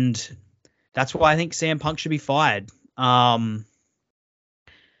 And that's why I think CM Punk should be fired.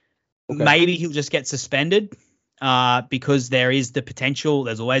 Maybe he'll just get suspended because there is the potential.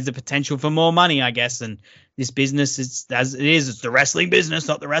 There's always the potential for more money, I guess. And this business is as it is. It's the wrestling business,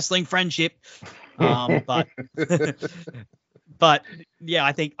 not the wrestling friendship. But yeah,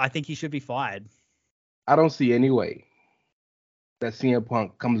 I think he should be fired. I don't see any way that CM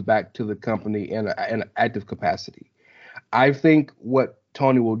Punk comes back to the company in an active capacity. I think what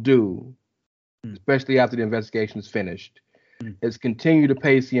Tony will do, especially after the investigation is finished, is continue to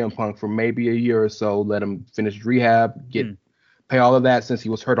pay CM Punk for maybe a year or so, let him finish rehab, pay all of that since he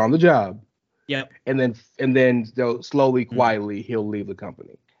was hurt on the job. Yep. And then they'll slowly, quietly, he'll leave the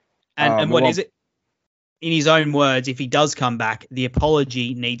company. And what is it? In his own words, if he does come back, the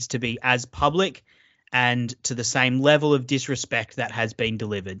apology needs to be as public and to the same level of disrespect that has been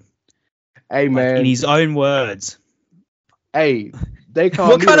delivered. Hey, man. In his own words. Hey, they call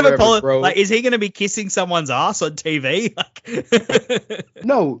what me kind of apology, bro. Like, is he going to be kissing someone's ass on TV?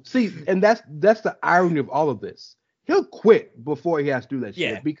 No, see, and that's the irony of all of this. He'll quit before he has to do that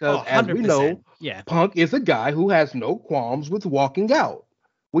shit because, as we know, Punk is a guy who has no qualms with walking out.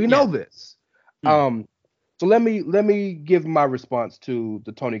 We know this. So let me give my response to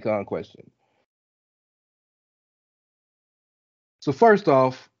the Tony Khan question. So first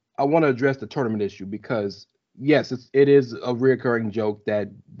off, I want to address the tournament issue because yes, it is a reoccurring joke that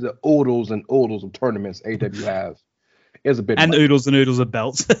the oodles and oodles of tournaments AW have is a bit and much. oodles and oodles of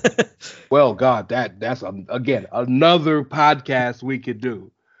belts. Well, God, that's again another podcast we could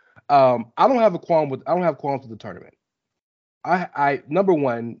do. I don't have qualms with the tournament. I number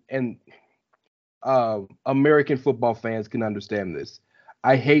one, and American football fans can understand this.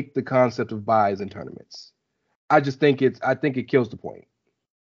 I hate the concept of buys in tournaments. I think it kills the point.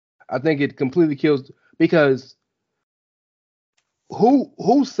 I think it completely kills because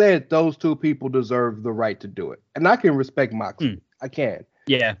who said those two people deserve the right to do it? And I can respect Moxley. I can.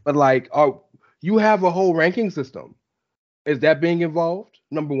 Yeah. But like, you have a whole ranking system. Is that being involved?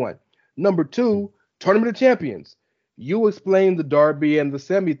 Number one. Number two, Tournament of Champions. You explained the Darby and the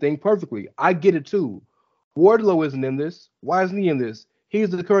Semi thing perfectly. I get it too. Wardlow isn't in this. Why isn't he in this? He's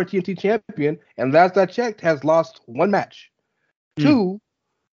the current TNT champion, and last I checked, has lost one match. Two,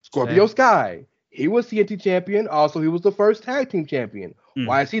 Scorpio Sky. He was TNT champion. Also, he was the first tag team champion.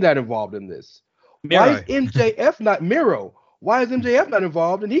 Why is he not involved in this? Miro. Why is MJF not Miro? Why is MJF not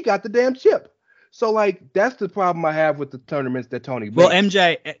involved? And he got the damn chip. So, like, that's the problem I have with the tournaments that Tony brings.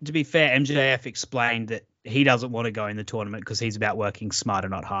 Well, to be fair, MJF explained that he doesn't want to go in the tournament because he's about working smarter,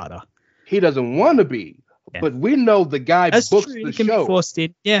 not harder. He doesn't want to be. Yeah. But we know the guy That's books true. the He can show. Be forced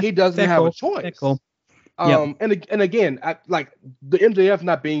in. Yeah, he doesn't have a choice. Fair call. And again, like the MJF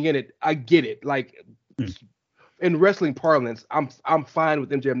not being in it, I get it. Like in wrestling parlance, I'm fine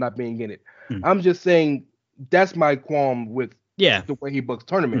with MJF not being in it. I'm just saying that's my qualm with the way he books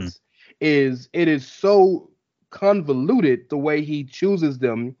tournaments. It is so convoluted the way he chooses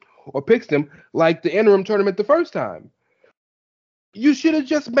them or picks them, like the interim tournament the first time. You should have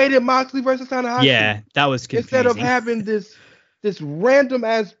just made it Moxley versus Tanahashi. Yeah, that was confusing. Instead of having this random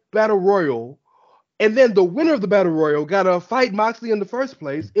ass battle royal, and then the winner of the battle royal gotta fight Moxley in the first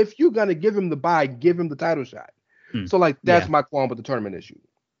place. If you're gonna give him the bye, give him the title shot. So like that's my qualm with the tournament issue.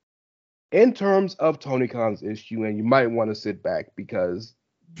 In terms of Tony Khan's issue, and you might want to sit back because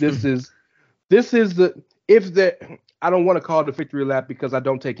this is I don't want to call it a victory lap because I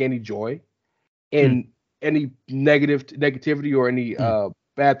don't take any joy in any negativity or any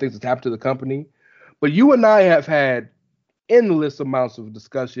bad things that's happened to the company. But you and I have had endless amounts of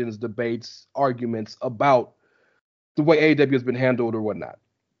discussions, debates, arguments about the way AEW has been handled or whatnot.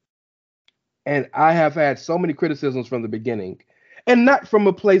 And I have had so many criticisms from the beginning, and not from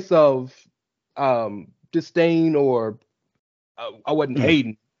a place of disdain or I wasn't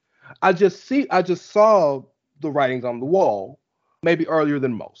hating. I just saw the writings on the wall, maybe earlier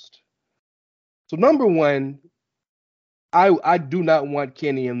than most. So number one, I do not want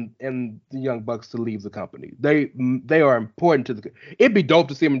Kenny and the Young Bucks to leave the company. They are important to the. It'd be dope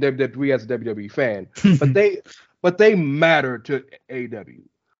to see them in WWE as a WWE fan, but they matter to AEW.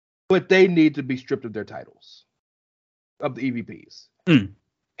 But they need to be stripped of their titles, of the EVPs,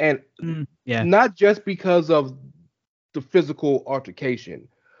 and not just because of the physical altercation,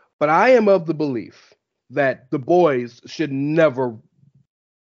 but I am of the belief that the boys should never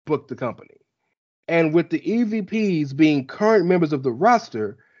book the company. And with the EVPs being current members of the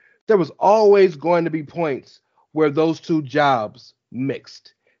roster, there was always going to be points where those two jobs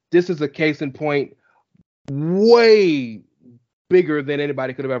mixed. This is a case in point way bigger than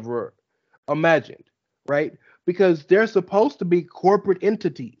anybody could have ever imagined, right? Because they're supposed to be corporate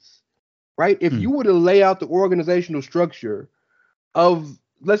entities, right? If you were to lay out the organizational structure of,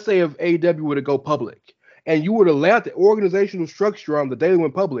 let's say, if AEW were to go public, and you were to lay out the organizational structure on the day they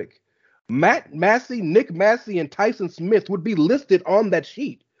went public, Matt Massey, Nick Massey, and Tyson Smith would be listed on that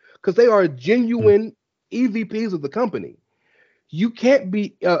sheet because they are genuine EVPs of the company. You can't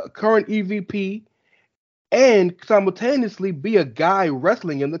be a current EVP and simultaneously be a guy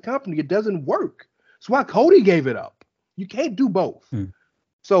wrestling in the company. It doesn't work. That's why Cody gave it up. You can't do both.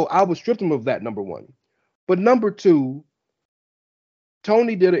 So I would strip him of that, number one. But number two,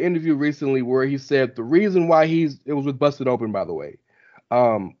 Tony did an interview recently where he said the reason why it was with Busted Open, by the way.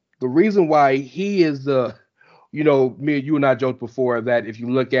 The reason why he is you and I joked before that if you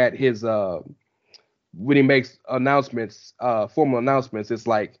look at his when he makes announcements, formal announcements, it's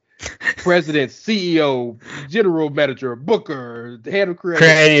like president, CEO, general manager, booker, head of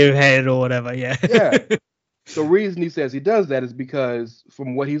creative head or whatever. Yeah. The reason he says he does that is because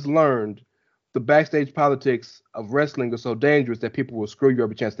from what he's learned, the backstage politics of wrestling are so dangerous that people will screw you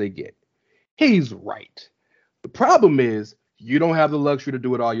every chance they get. He's right. The problem is you don't have the luxury to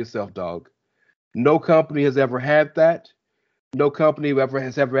do it all yourself, dog. No company has ever had that. No company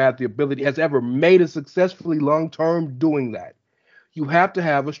has ever had the ability, has ever made it successfully long-term doing that. You have to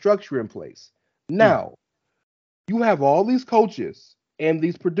have a structure in place. Now, you have all these coaches and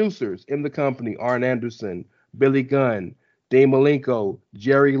these producers in the company, Arn Anderson, Billy Gunn, Dean Malenko,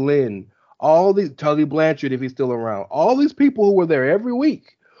 Jerry Lynn, all these, Tully Blanchard, if he's still around, all these people who were there every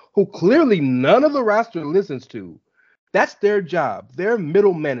week, who clearly none of the roster listens to. That's their job, their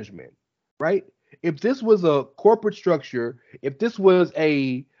middle management, right? If this was a corporate structure, if this was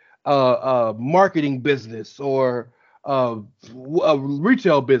a marketing business or a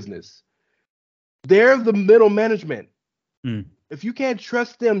retail business, they're the middle management. If you can't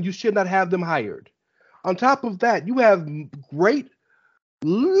trust them, you should not have them hired. On top of that, you have great,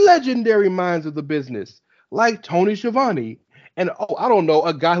 legendary minds of the business like Tony Schiavone and, I don't know,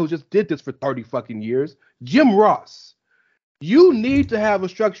 a guy who just did this for 30 fucking years, Jim Ross. You need to have a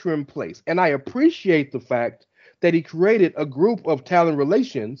structure in place. And I appreciate the fact that he created a group of talent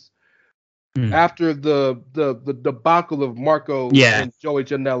relations after the debacle of Marco and Joey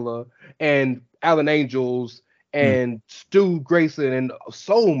Janela and Alan Angels and Stu Grayson and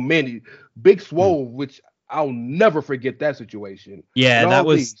so many, Big Swole, which I'll never forget that situation. Yeah, that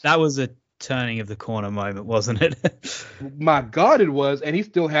was a turning of the corner moment, wasn't it? My God, it was. And he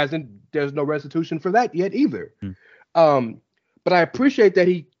still hasn't, there's no restitution for that yet either. But I appreciate that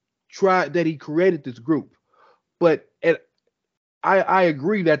he created this group. But I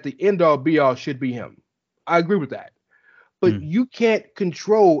agree that the end all be all should be him. I agree with that. But you can't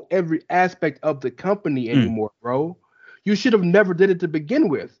control every aspect of the company anymore, bro. You should have never did it to begin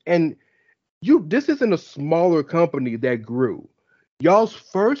with. And this isn't a smaller company that grew. Y'all's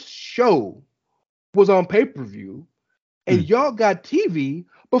first show was on pay-per-view, and y'all got TV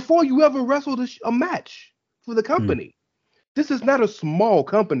before you ever wrestled a match for the company. This is not a small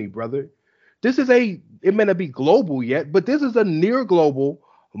company, brother. This is it may not be global yet, but this is a near global,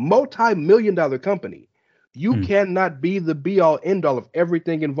 multi-million-dollar company. You cannot be the be-all, end-all of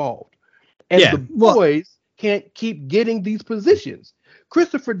everything involved. And the boys can't keep getting these positions.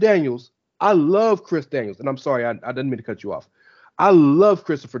 Christopher Daniels, I love Chris Daniels, and I'm sorry, I didn't mean to cut you off. I love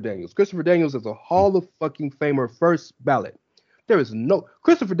Christopher Daniels. Christopher Daniels is a Hall of fucking Famer first ballot.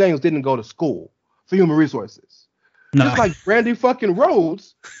 Christopher Daniels didn't go to school for human resources. No. Just like Brandy fucking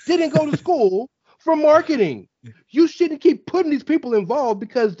Rhodes didn't go to school for marketing. You shouldn't keep putting these people involved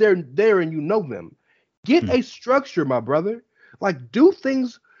because they're there and you know them. Get a structure, my brother. Like, do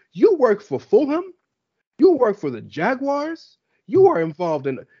things. You work for Fulham. You work for the Jaguars. You are involved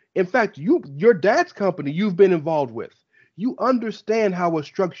in fact, your dad's company you've been involved with. You understand how a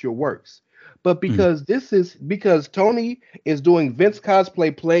structure works. But because because Tony is doing Vince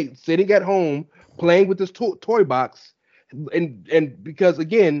cosplay, sitting at home, playing with this toy box, and because,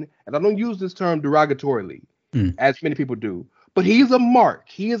 again, and I don't use this term derogatorily, as many people do, but he's a mark.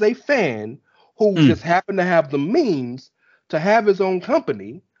 He is a fan who just happened to have the means to have his own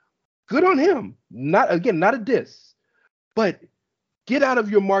company. Good on him. Not a diss, but get out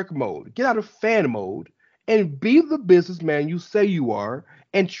of your mark mode, get out of fan mode, and be the businessman you say you are,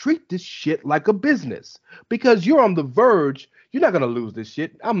 and treat this shit like a business. Because you're on the verge. You're not going to lose this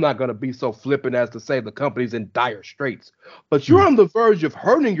shit. I'm not going to be so flippant as to say the company's in dire straits. But you're on the verge of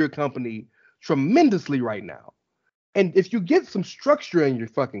hurting your company tremendously right now. And if you get some structure in your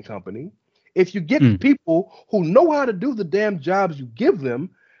fucking company, if you get people who know how to do the damn jobs you give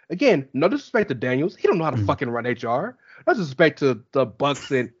them, again, no disrespect to Daniels, he don't know how to fucking run HR. No disrespect to the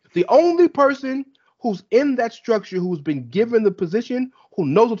Bucks, and the only person who's in that structure who's been given the position, who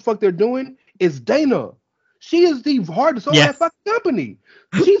knows what the fuck they're doing, is Dana. She is the heart and soul of that fucking company.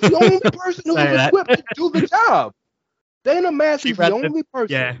 She's the only person who is equipped to do the job. Dana Massey is the only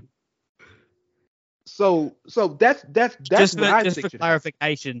person. Yeah. So that's just for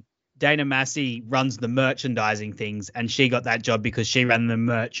clarification. Dana Massey runs the merchandising things, and she got that job because she ran the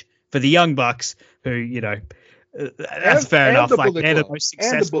merch for the Young Bucks, who that's fair enough. Like they're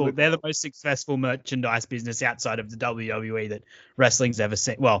the most successful merchandise business outside of the WWE that wrestling's ever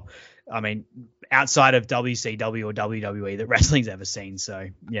seen. Well, I mean, outside of WCW or WWE that wrestling's ever seen. So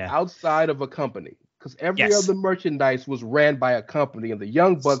yeah, outside of a company. Because every other merchandise was ran by a company, and the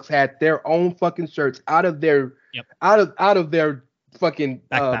Young Bucks had their own fucking shirts out of their out of their fucking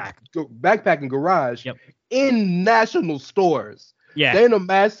backpack and garage in national stores. Yeah, Dana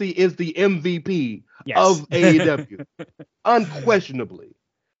Massey is the MVP of AEW, unquestionably.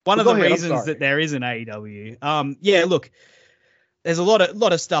 One of the reasons that there is an AEW. Yeah, look, there's a lot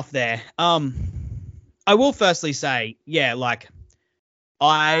of stuff there. I will firstly say, like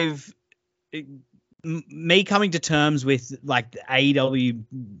me coming to terms with like the AEW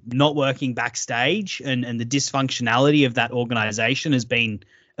not working backstage and the dysfunctionality of that organization has been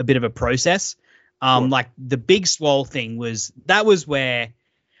a bit of a process. Like the Big Swole thing was where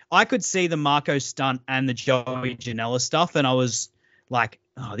I could see the Marco stunt and the Joey Janela stuff, and I was like,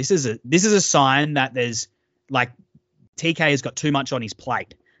 oh, this is a sign that there's like TK has got too much on his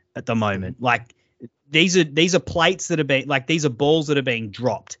plate at the moment. Like these are plates that are being like these are balls that are being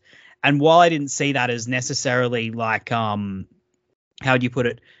dropped. And while I didn't see that as necessarily like, how do you put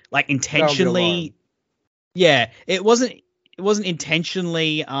it? Like intentionally, it wasn't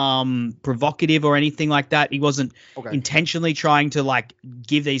intentionally provocative or anything like that. He wasn't intentionally trying to like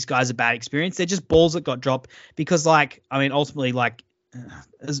give these guys a bad experience. They're just balls that got dropped because like, I mean, ultimately like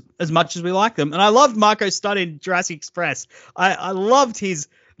as much as we like them, and I loved Marco Stunt in Jurassic Express. I loved his,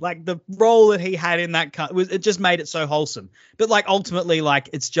 like the role that he had in that it just made it so wholesome. But like ultimately, like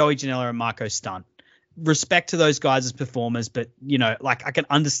it's Joey Janela and Marco Stunt. Respect to those guys as performers, but like I can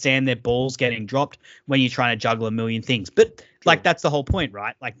understand their balls getting dropped when you're trying to juggle a million things. But like that's the whole point,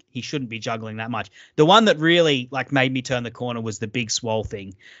 right? Like he shouldn't be juggling that much. The one that really like made me turn the corner was the Big Swole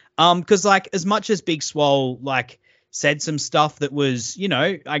thing. Because like as much as Big Swole like said some stuff that was,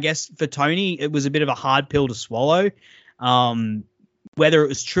 I guess for Tony it was a bit of a hard pill to swallow. Whether it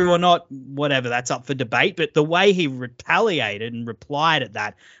was true or not, whatever, that's up for debate. But the way he retaliated and replied at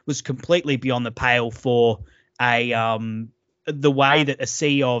that was completely beyond the pale for the way that a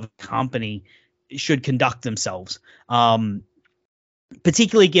CEO of a company should conduct themselves,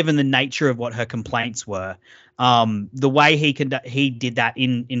 particularly given the nature of what her complaints were. The way he did that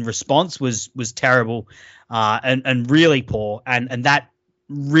in response was terrible and really poor. And that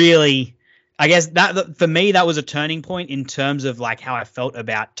really... I guess that for me, that was a turning point in terms of like how I felt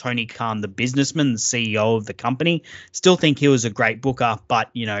about Tony Khan, the businessman, the CEO of the company. Still think he was a great booker,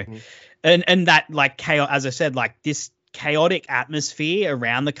 but and that like chaos, as I said, like this chaotic atmosphere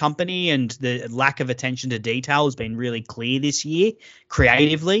around the company and the lack of attention to detail has been really clear this year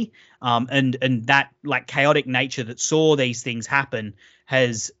creatively. And that like chaotic nature that saw these things happen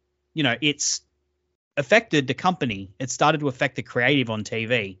has, it's affected the company. It started to affect the creative on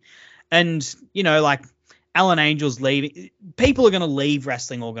TV. And, like Alan Angels leaving, people are going to leave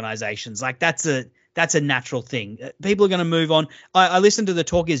wrestling organizations. Like that's a natural thing. People are going to move on. I listened to the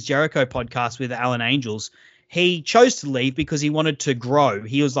Talk Is Jericho podcast with Alan Angels. He chose to leave because he wanted to grow.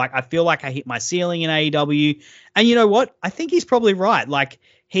 He was like, I feel like I hit my ceiling in AEW. And you know what? I think he's probably right. Like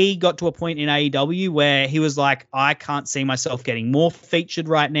he got to a point in AEW where he was like, I can't see myself getting more featured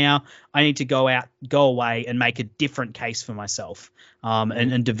right now. I need to go away and make a different case for myself.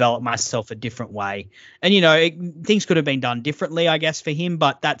 And develop myself a different way. And, things could have been done differently, I guess, for him,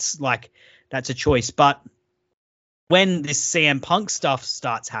 but that's a choice. But when this CM Punk stuff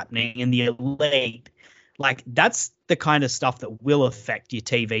starts happening in the Elite, like that's the kind of stuff that will affect your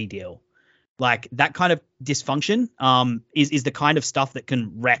TV deal. Like that kind of dysfunction is the kind of stuff that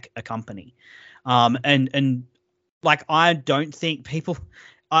can wreck a company. And like I don't think people,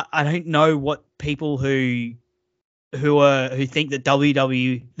 I don't know what people who think that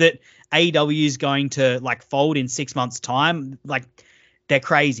AEW is going to like fold in 6 months' time, like they're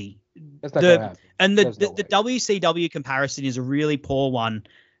crazy. That's not gonna happen. And the WCW comparison is a really poor one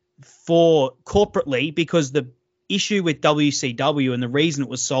for corporately because the issue with WCW and the reason it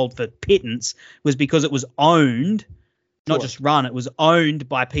was sold for pittance was because it was owned, not just run, it was owned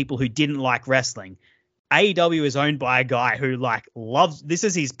by people who didn't like wrestling. AEW is owned by a guy who like loves, this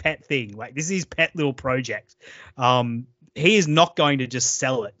is his pet thing. Like this is his pet little project. He is not going to just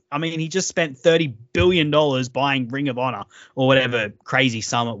sell it. I mean, he just spent $30 billion buying Ring of Honor or whatever crazy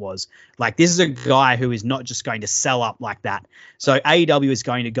sum it was. Like this is a guy who is not just going to sell up like that. So AEW is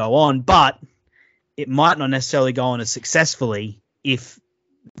going to go on, but it might not necessarily go on as successfully if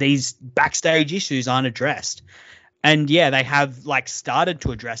these backstage issues aren't addressed. And yeah, they have like started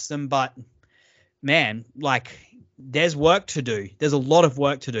to address them, but man, like there's work to do. There's a lot of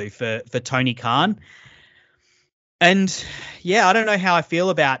work to do for Tony Khan. And yeah, I don't know how I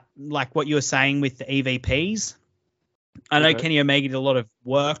feel about like what you were saying with the EVPs. I know Kenny Omega did a lot of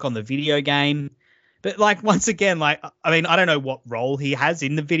work on the video game, but like once again, like I mean, I don't know what role he has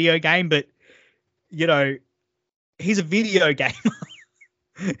in the video game, but you know, he's a video gamer.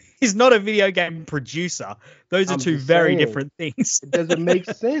 He's not a video game producer. Those are two very different things. It doesn't make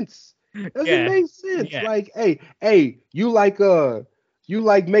sense. It doesn't make sense. Yeah. Like, hey, you like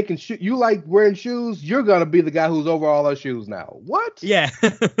making you like wearing shoes. You're gonna be the guy who's over all our shoes now. What? Yeah.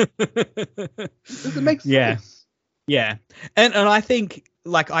 Doesn't make sense. Yeah. And I think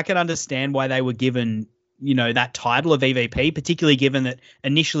like I can understand why they were given, you know, that title of EVP, particularly given that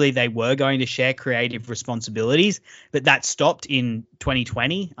initially they were going to share creative responsibilities, but that stopped in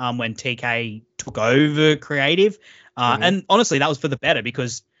 2020 when TK took over creative. And honestly, that was for the better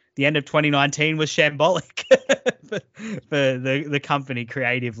because the end of 2019 was shambolic for the company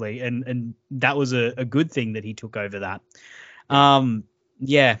creatively. And that was a good thing that he took over that.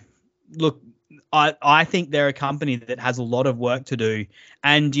 Yeah, look, I think they're a company that has a lot of work to do.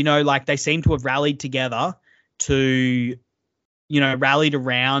 And, you know, like they seem to have rallied together to, you know, rallied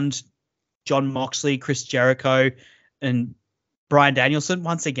around Jon Moxley, Chris Jericho, and Bryan Danielson.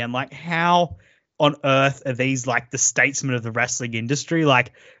 Once again, like how on earth are these like the statesmen of the wrestling industry?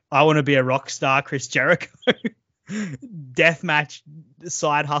 Like, I want to be a rock star, Chris Jericho. Deathmatch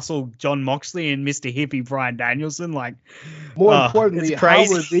side hustle Jon Moxley and Mr. Hippie Bryan Danielson. Like, more importantly,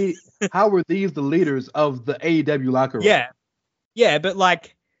 how were these the leaders of the AEW locker room? Yeah, but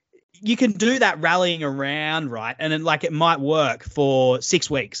like you can do that rallying around, right? And then like it might work for 6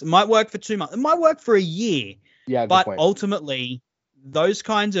 weeks, it might work for 2 months, it might work for a year. Yeah, but ultimately, those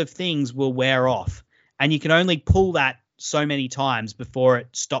kinds of things will wear off, and you can only pull that so many times before it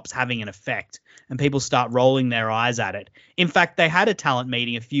stops having an effect and people start rolling their eyes at it. In fact, they had a talent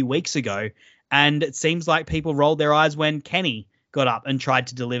meeting a few weeks ago, and it seems like people rolled their eyes when Kenny got up and tried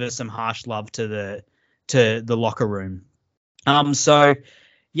to deliver some harsh love to the locker room. So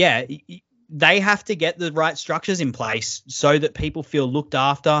yeah, they have to get the right structures in place so that people feel looked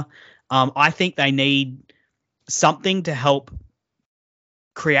after. I think they need something to help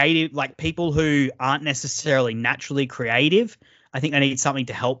creative, like people who aren't necessarily naturally creative. I think they need something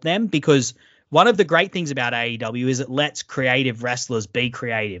to help them, because one of the great things about AEW is it lets creative wrestlers be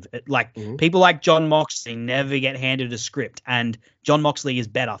creative. People like Jon Moxley never get handed a script, and Jon Moxley is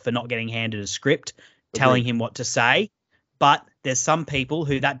better for not getting handed a script, telling him what to say. But there's some people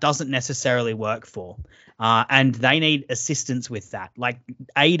who that doesn't necessarily work for, and they need assistance with that. Like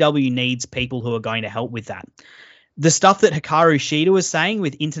AEW needs people who are going to help with that. The stuff that Hikaru Shida was saying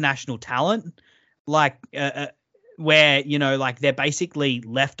with international talent, like where, you know, like they're basically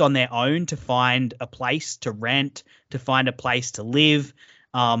left on their own to find a place to rent, to find a place to live,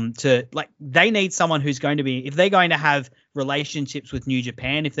 to like they need someone who's going to be, if they're going to have relationships with New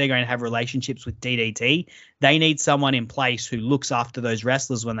Japan, if they're going to have relationships with DDT, they need someone in place who looks after those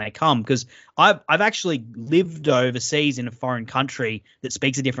wrestlers when they come. Because I've actually lived overseas in a foreign country that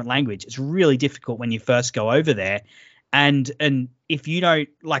speaks a different language. It's really difficult when you first go over there. And if you don't,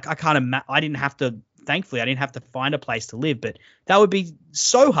 like, I didn't have to, thankfully, I didn't have to find a place to live, but that would be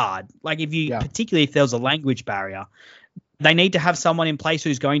so hard. Like particularly if there was a language barrier, they need to have someone in place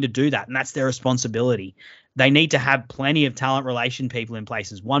who's going to do that. And that's their responsibility. They need to have plenty of talent relation people in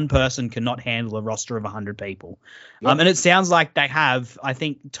places. One person cannot handle a roster of 100 people. Yep. And it sounds like they have, I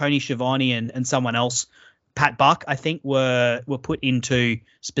think Tony Schiavone and someone else, Pat Buck, I think were put into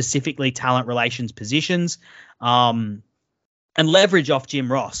specifically talent relations positions, and leverage off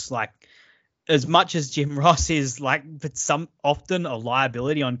Jim Ross. Like, as much as Jim Ross is like, but often a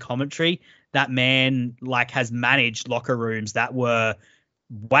liability on commentary, that man like has managed locker rooms that were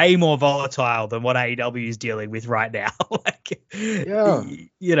way more volatile than what AEW is dealing with right now.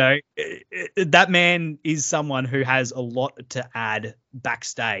 You know, that man is someone who has a lot to add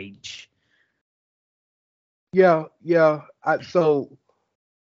backstage. Yeah. So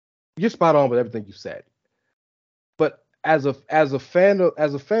you're spot on with everything you said. as a fan of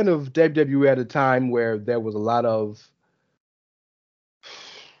WWE at a time where there was a lot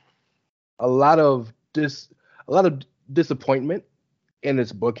of disappointment in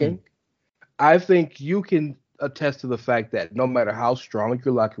its booking. I think you can attest to the fact that no matter how strong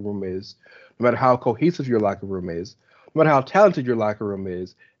your locker room is, no matter how cohesive your locker room is, no matter how talented your locker room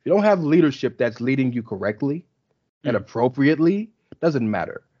is, if you don't have leadership that's leading you correctly and appropriately, it doesn't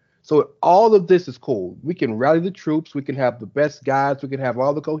matter. So all of this is cool. We can rally the troops. We can have the best guys. We can have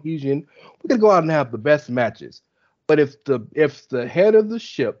all the cohesion. We can go out and have the best matches. But if the head of the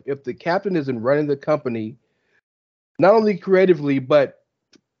ship, if the captain isn't running the company, not only creatively but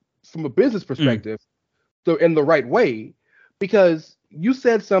from a business perspective, so in the right way, because you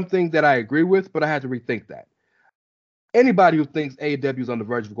said something that I agree with, but I had to rethink that. Anybody who thinks AEW is on the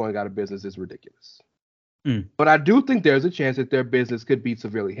verge of going out of business is ridiculous. But I do think there's a chance that their business could be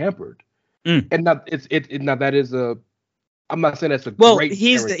severely hampered. And now that is I'm not saying that's a great.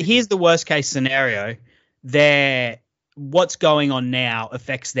 Here's the worst case scenario. What's going on now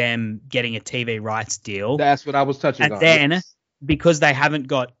affects them getting a TV rights deal. That's what I was touching on. And then because they haven't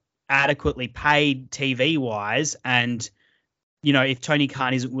got adequately paid TV wise, and if Tony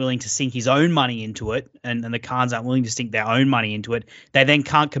Khan isn't willing to sink his own money into it, and the Khans aren't willing to sink their own money into it, they then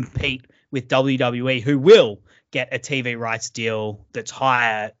can't compete with WWE, who will get a TV rights deal that's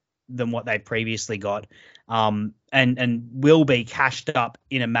higher than what they previously got, and will be cashed up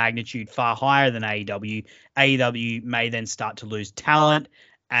in a magnitude far higher than AEW. AEW may then start to lose talent,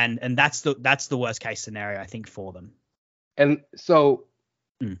 and that's the worst case scenario, I think, for them. And so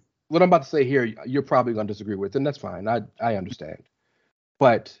what I'm about to say here, you're probably going to disagree with, and that's fine. I understand.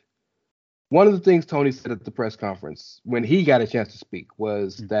 But one of the things Tony said at the press conference when he got a chance to speak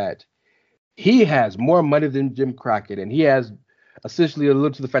was that he has more money than Jim Crockett, and he has essentially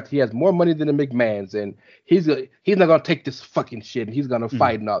alluded to the fact that he has more money than the McMahons, and he's not going to take this fucking shit, and he's going to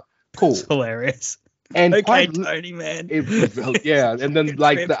fight and all. Cool. It's hilarious. And okay, Tony, man. Yeah, and then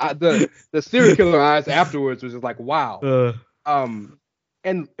like the serial killer eyes afterwards was just like, wow.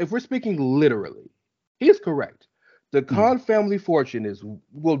 And if we're speaking literally, he is correct. The Khan family fortune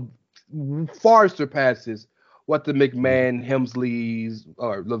will far surpasses what the McMahon, Hemsleys,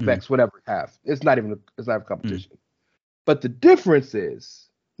 or Levesques, whatever have. It's not a competition. But the difference is,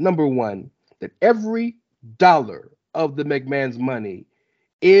 number one, that every dollar of the McMahon's money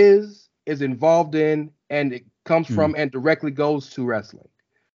is involved in, and it comes from and directly goes to wrestling.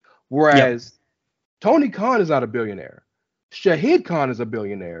 Whereas Tony Khan is not a billionaire. Shahid Khan is a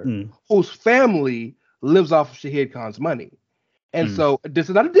billionaire whose family lives off of Shahid Khan's money. And so this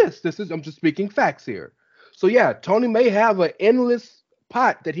is not a diss. I'm just speaking facts here. So yeah, Tony may have an endless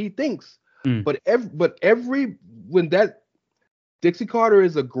pot that he thinks, but when that Dixie Carter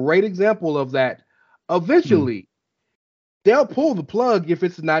is a great example of that. Eventually, they'll pull the plug if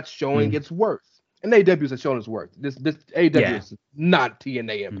it's not showing its worth. And AEW has shown its worth. This AEW is not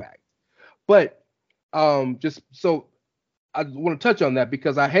TNA Impact. But just so I want to touch on that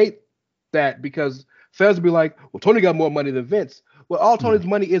because I hate that because fans will be like, well, Tony got more money than Vince. Well, all Tony's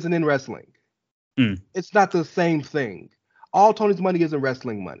money isn't in wrestling. It's not the same thing. All Tony's money isn't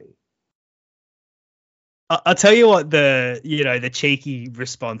wrestling money. I'll tell you what the cheeky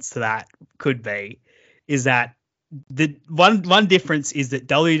response to that could be is that the one difference is that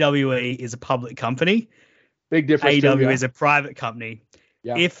WWE is a public company. Big difference. AEW is a private company.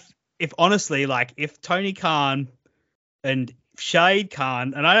 Yeah. If honestly, like if Tony Khan and Shahid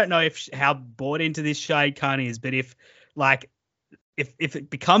Khan, and I don't know how bought into this Shahid Khan is, but if it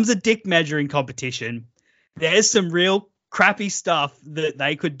becomes a dick measuring competition, there's some real crappy stuff that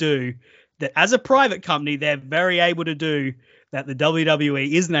they could do that as a private company they're very able to do that the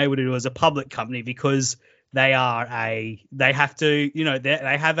WWE isn't able to do as a public company because they have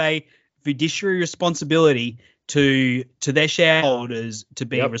a fiduciary responsibility to their shareholders to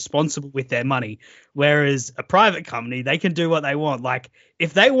be responsible with their money. Whereas a private company, they can do what they want. Like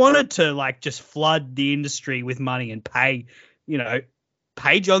if they wanted to like just flood the industry with money and pay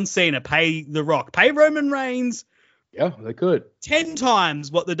John Cena, pay The Rock, pay Roman Reigns. Yeah, they could. 10 times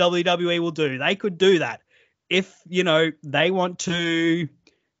what the WWE will do. They could do that. If, they want to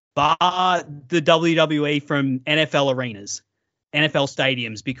bar the WWE from NFL arenas, NFL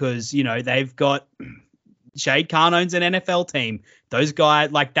stadiums, because, they've got Shahid Khan owns an NFL team. Those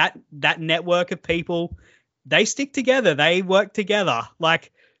guys, like that network of people, they stick together. They work together.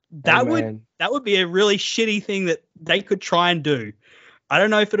 Like that would be a really shitty thing that they could try and do. I don't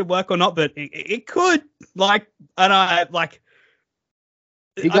know if it'd work or not, but it could. Like, and I like.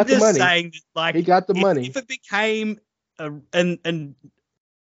 He got the money. Saying, like, he got the money. If it became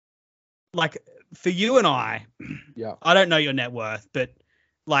for you and I, Yeah. I don't know your net worth, but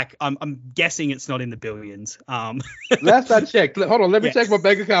like I'm guessing it's not in the billions. Last I checked, hold on, let me Yeah. check my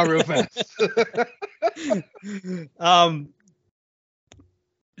bank account real fast.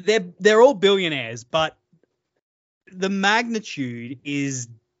 They're all billionaires, but the magnitude is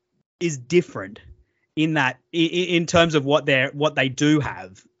different in that in terms of what they do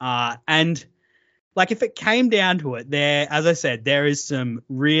have. And like if it came down to it, as I said, there is some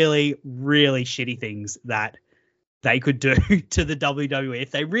really, really shitty things that they could do to the WWE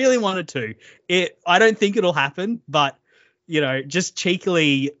if they really wanted to. I don't think it'll happen, but just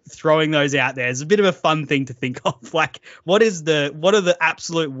cheekily throwing those out there is a bit of a fun thing to think of. Like, what are the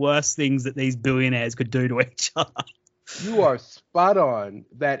absolute worst things that these billionaires could do to each other? You are spot on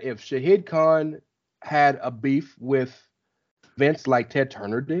that if Shahid Khan had a beef with Vince like Ted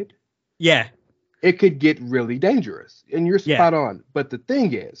Turner did, yeah, it could get really dangerous. And you're spot on. But the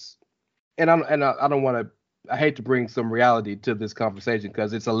thing is, and I don't want to. I hate to bring some reality to this conversation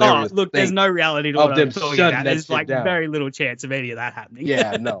because it's hilarious. Oh, look, there's no reality to what I'm talking about. There's like down. very little chance of any of that happening.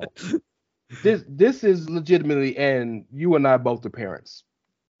 Yeah, no. This is legitimately, and you and I both are parents.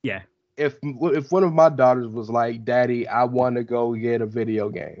 Yeah. If one of my daughters was like, "Daddy, I want to go get a video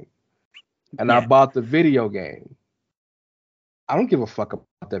game," and I bought the video game, I don't give a fuck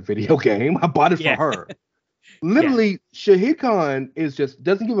about that video game. I bought it for her. Literally, Shahid Khan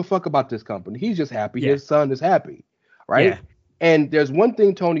doesn't give a fuck about this company. He's just happy. His son is happy, right? Yeah. And there's one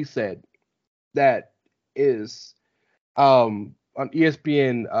thing Tony said that is on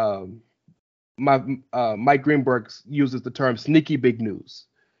ESPN. Mike Greenberg uses the term "sneaky big news."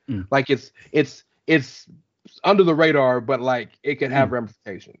 Like it's under the radar, but like it can have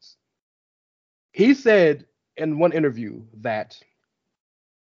ramifications. He said in one interview that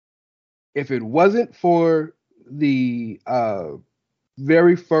if it wasn't for the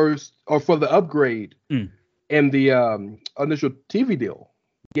very first, or for the upgrade and the initial TV deal,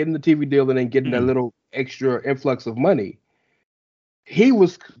 getting the TV deal and then getting that little extra influx of money, he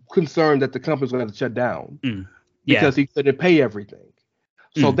was concerned that the company was going to have to shut down because he couldn't pay everything.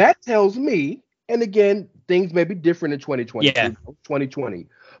 So that tells me, and again, things may be different in 2020,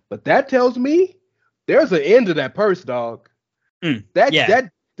 but that tells me there's an end to that purse, dog.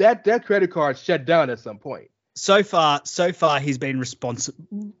 That credit card shut down at some point. So far, he's been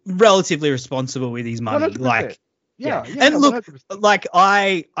relatively responsible with his money. 100%. And look, 100%. Like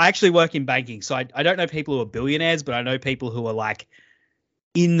I actually work in banking, so I don't know people who are billionaires, but I know people who are like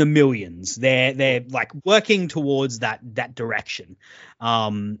in the millions. They're like working towards that direction.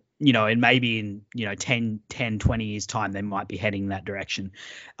 And maybe in 10, 20 years time they might be heading that direction.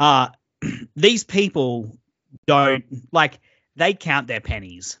 These people don't they count their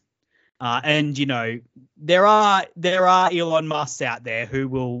pennies. And there are Elon Musks out there who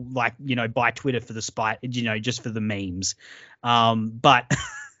will buy Twitter for the spite, just for the memes. But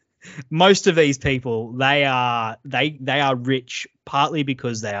most of these people, they are rich partly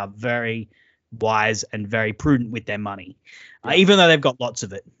because they are very wise and very prudent with their money, even though they've got lots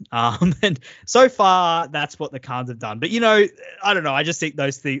of it. And so far, that's what the Khans have done. But I don't know. I just think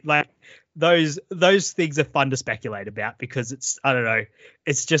those things those things are fun to speculate about because it's, I don't know,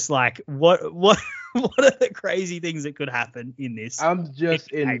 it's just like what are the crazy things that could happen in this? I'm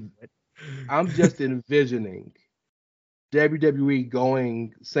just envisioning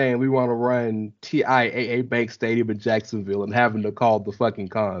WWE saying we want to run TIAA Bank Stadium in Jacksonville and having to call the fucking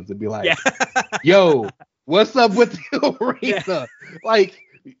Khans and be like, yo, what's up with the arena? Yeah. Like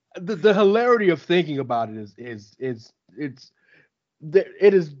the hilarity of thinking about it is it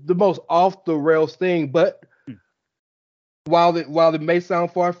is the most off the rails thing. But while it may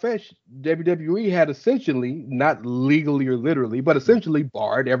sound far fetched, WWE had essentially, not legally or literally, but essentially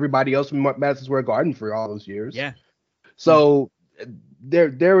barred everybody else from Madison Square Garden for all those years. Yeah. So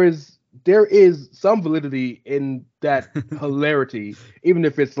there is some validity in that hilarity, even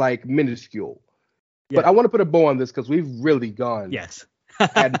if it's like minuscule. Yeah. But I want to put a bow on this because we've really gone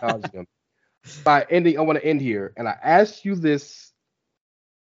ad nauseum. By ending, I want to end here. And I asked you this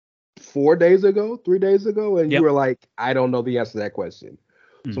 3 days ago, and you were like, I don't know the answer to that question.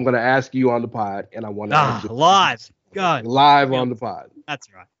 So I'm going to ask you on the pod, and I want to live. God. Live on the pod.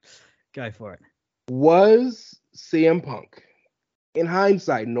 That's right. Go for it. Was CM Punk, in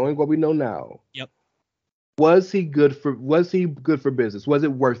hindsight, knowing what we know now, was he good for business? Was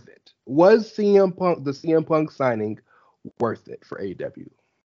it worth it? Was the CM Punk signing worth it for AEW?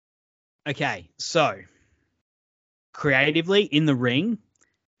 Okay, so creatively in the ring,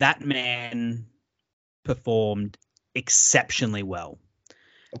 that man performed exceptionally well.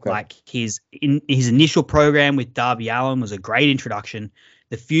 Okay. Like his initial program with Darby Allin was a great introduction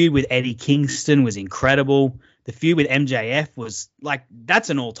The feud with Eddie Kingston was incredible. The feud with MJF was like, that's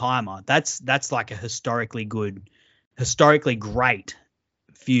an all-timer. That's like a historically great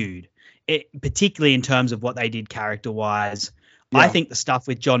feud, particularly in terms of what they did character-wise. Yeah. I think the stuff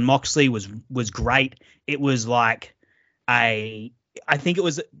with Jon Moxley was great. It was like I think it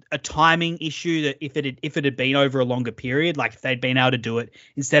was a timing issue that if it had been over a longer period, like if they'd been able to do it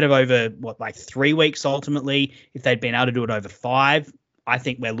instead of over 3 weeks ultimately, if they'd been able to do it over 5, I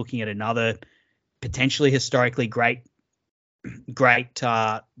think we're looking at another potentially historically great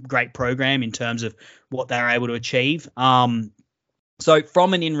program in terms of what they're able to achieve. So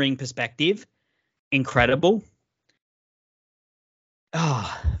from an in-ring perspective, incredible.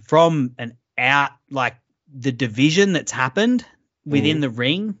 From an out, like the division that's happened within the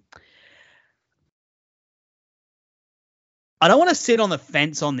ring, I don't want to sit on the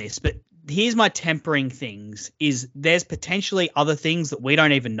fence on this, but here's my tempering things is there's potentially other things that we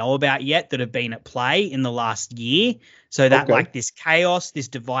don't even know about yet that have been at play in the last year. So that like this chaos, this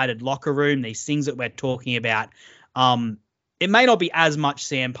divided locker room, these things that we're talking about, it may not be as much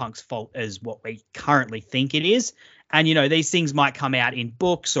CM Punk's fault as what we currently think it is. And, you know, these things might come out in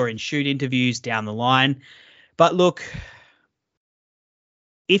books or in shoot interviews down the line. But look,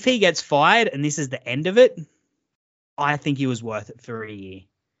 if he gets fired and this is the end of it, I think he was worth it for a year.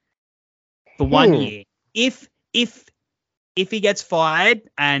 For 1 year. If he gets fired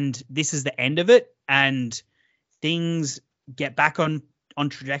and this is the end of it and things get back on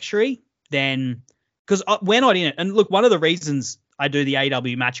trajectory, then because we're not in it. And look, one of the reasons I do the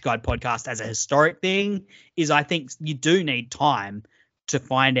AEW Match Guide podcast as a historic thing is I think you do need time to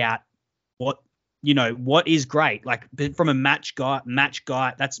find out what is great. Like from a match guide,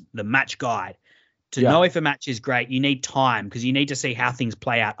 that's the match guide. To know if a match is great, you need time because you need to see how things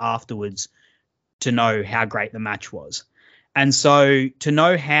play out afterwards to know how great the match was. And so to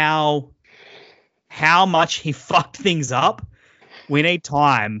know how much he fucked things up, we need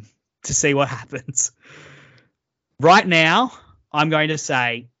time to see what happens. Right now, I'm going to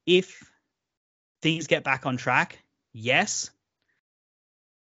say if things get back on track, yes,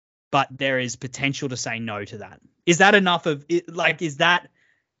 but there is potential to say no to that. Is that enough of it? Like, are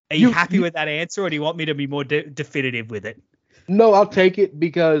you happy with that answer or do you want me to be more definitive with it? No, I'll take it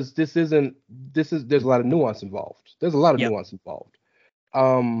because there's a lot of nuance involved. There's a lot of nuance involved.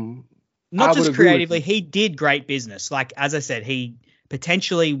 Not just creatively, he did great business. Like, as I said, he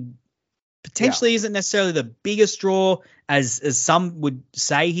potentially isn't necessarily the biggest draw as some would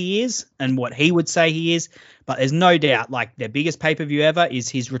say he is and what he would say he is, but there's no doubt like their biggest pay-per-view ever is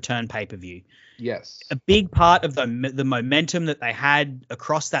his return pay-per-view. Yes. A big part of the momentum that they had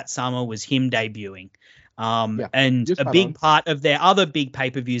across that summer was him debuting. And a big part of their other big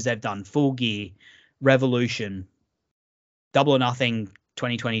pay-per-views they've done, Full Gear, Revolution, Double or Nothing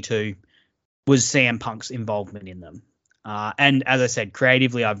 2022, was CM Punk's involvement in them. And as I said,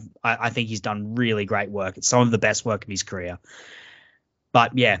 creatively, I think he's done really great work. It's some of the best work of his career.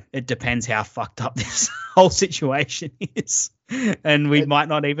 But yeah, it depends how fucked up this whole situation is. And we might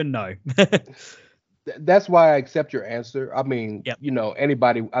not even know. That's why I accept your answer. I mean,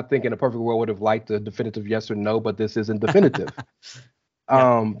 anybody, I think in a perfect world would have liked a definitive yes or no, but this isn't definitive.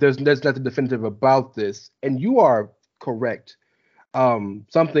 There's nothing definitive about this. And you are correct.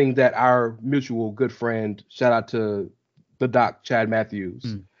 Something that our mutual good friend, shout out to the doc, Chad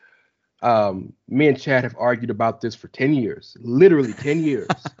Matthews. Me and Chad have argued about this for 10 years, literally 10 years,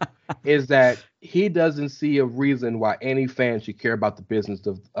 is that he doesn't see a reason why any fan should care about the business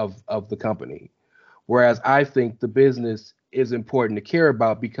of the company. Whereas I think the business is important to care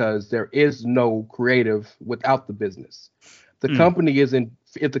about because there is no creative without the business. The company isn't,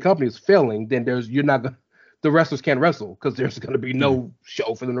 if the company is failing, then the wrestlers can't wrestle because there's going to be no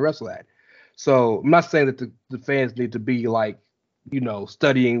show for them to wrestle at. So I'm not saying that the fans need to be like,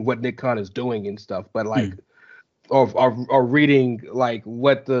 studying what Nick Khan is doing and stuff, but like, or reading like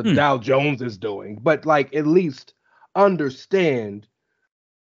what the Dow Jones is doing, but like at least understand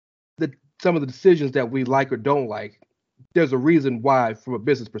that some of the decisions that we like or don't like, there's a reason why from a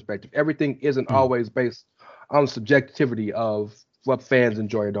business perspective. Everything isn't always based on the subjectivity of what fans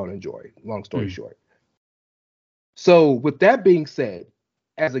enjoy or don't enjoy, long story short. So with that being said,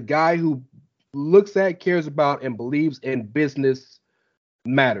 as a guy who looks at, cares about, and believes in business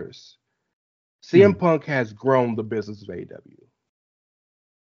matters, CM Punk has grown the business of AEW.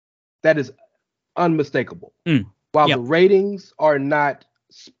 That is unmistakable. While the ratings are not,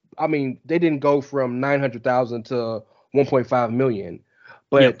 I mean, they didn't go from 900,000 to 1.5 million,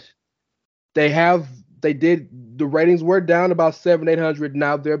 but the ratings were down about 700-800.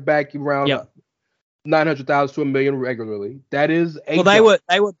 Now they're back around 900,000 to $1 million regularly. That is a well,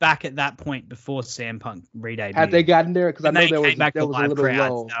 they were back at that point before CM Punk redebuted. Had they gotten there? Because I know there was a little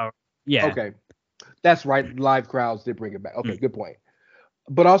crowds, low. Yeah. Okay, that's right. Live crowds did bring it back. Okay, good point.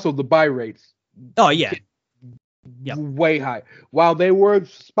 But also the buy rates. Oh yeah. Way high. While they were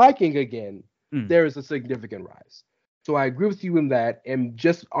spiking again, there is a significant rise. So I agree with you in that. And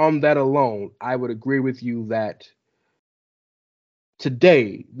just on that alone, I would agree with you that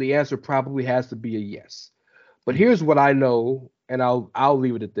today the answer probably has to be a yes. But here's what I know, and I'll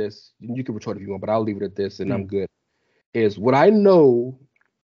leave it at this. You can retort if you want, but I'll leave it at this, and I'm good. Is what I know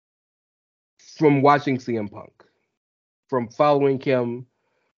from watching CM Punk, from following him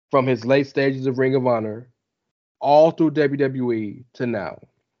from his late stages of Ring of Honor, all through WWE to now,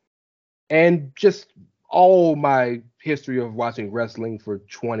 and just all my history of watching wrestling for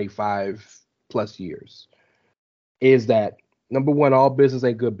 25 plus years, is that number one, all business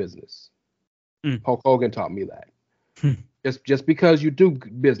ain't good business. Hulk Hogan taught me that. Just because you do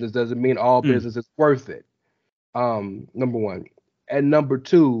business doesn't mean all business is worth it. Number one. And number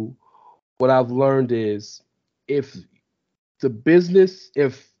two, what I've learned is if the business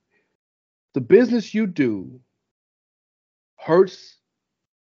you do hurts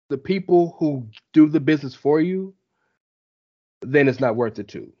the people who do the business for you, then it's not worth it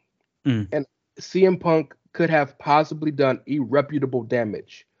too. And CM Punk could have possibly done irreputable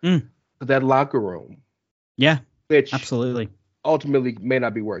damage to that locker room. Yeah, which absolutely ultimately may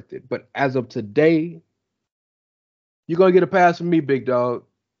not be worth it. But as of today, you're gonna get a pass from me, big dog.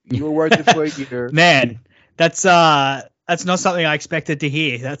 You were worth it for a year. Man, that's not something I expected to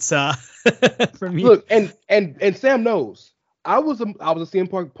hear. That's from you. Look, and Sam knows I was a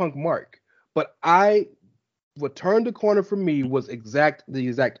CM Punk mark, but what turned the corner for me was the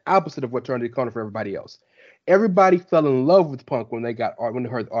exact opposite of what turned the corner for everybody else. Everybody fell in love with Punk when they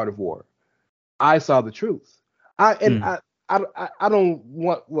heard Art of War. I saw the truth. I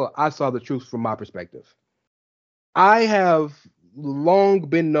saw the truth from my perspective. I have long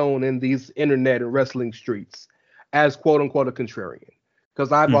been known in these internet and wrestling streets as quote unquote a contrarian,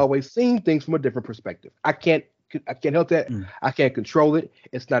 because I've always seen things from a different perspective. I can't help that. I can't control it.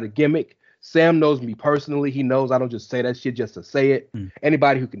 It's not a gimmick. Sam knows me personally. He knows I don't just say that shit just to say it.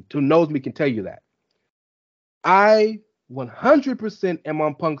 Anybody who knows me can tell you that. I 100% am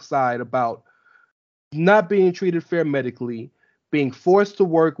on Punk's side about not being treated fair medically, being forced to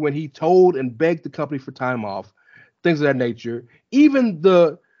work when he told and begged the company for time off, things of that nature. Even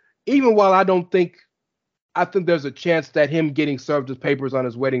while I think there's a chance that him getting served his papers on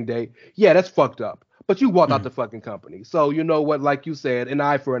his wedding day, yeah, that's fucked up. But you walked out the fucking company. So you know what, like you said, an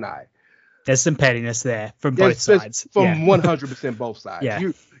eye for an eye. There's some pettiness there from both sides. From 100% both sides.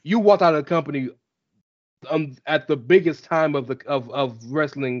 Yeah. You walked out of the company at the biggest time of the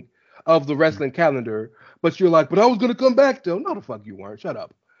wrestling calendar, but you're like, but I was gonna come back though. No, the fuck you weren't. Shut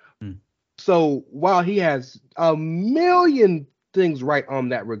up. So while he has a million things right on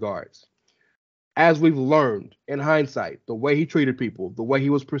that regards, as we've learned in hindsight, the way he treated people, the way he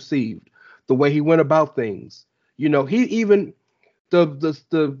was perceived, the way he went about things, he even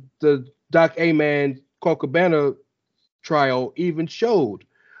the Doc Aman Colt Cabana trial even showed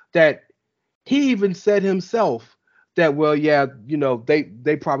that he even said himself that, well, yeah,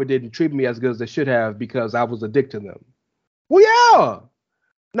 they probably didn't treat me as good as they should have because I was a dick to them. Well, yeah.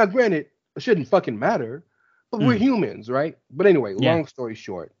 Now, granted, it shouldn't fucking matter, but we're humans, right? But anyway, long story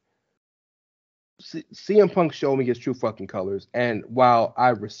short, CM Punk showed me his true fucking colors. And while I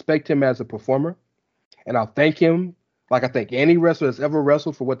respect him as a performer, and I'll thank him like I thank any wrestler that's ever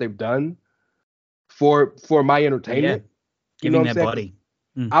wrestled for what they've done for my entertainment. Giving their body.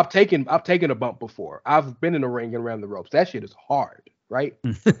 I've taken a bump before. I've been in the ring and ran the ropes. That shit is hard, right?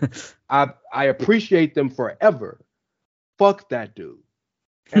 I appreciate them forever. Fuck that dude.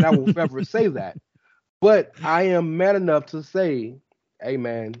 And I will forever say that. But I am man enough to say, hey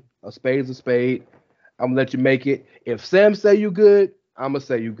man, a spade's a spade. I'm gonna let you make it. If Sam say you good, I'm gonna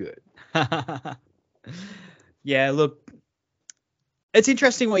say you good. Yeah, look, it's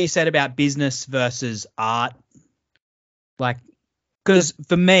interesting what you said about business versus art. Like, because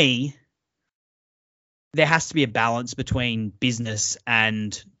for me, there has to be a balance between business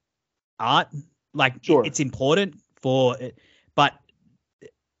and art. Like, sure, it's important but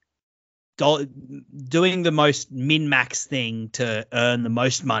doing the most min-max thing to earn the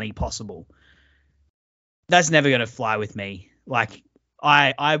most money possible, that's never going to fly with me. Like,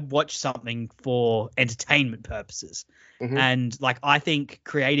 I watch something for entertainment purposes. And like, I think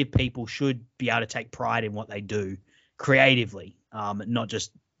creative people should be able to take pride in what they do creatively, not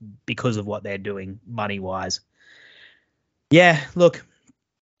just because of what they're doing money wise. Yeah, look,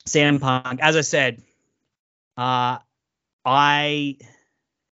 CM Punk, as I said, What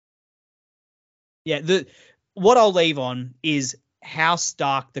I'll leave on is how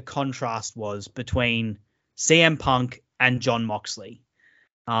stark the contrast was between CM Punk and Jon Moxley.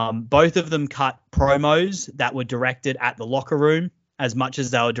 Both of them cut promos that were directed at the locker room as much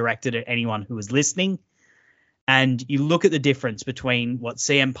as they were directed at anyone who was listening. And you look at the difference between what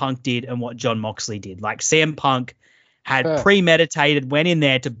CM Punk did and what Jon Moxley did. Like, CM Punk had premeditated, went in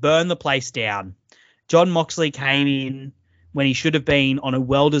there to burn the place down. Jon Moxley came in when he should have been on a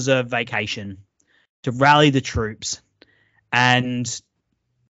well-deserved vacation to rally the troops and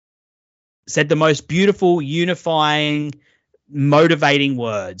said the most beautiful, unifying, motivating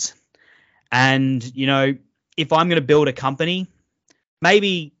words. And, you know, if I'm going to build a company,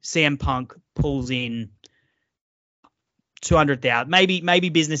 maybe CM Punk pulls in 200,000. Maybe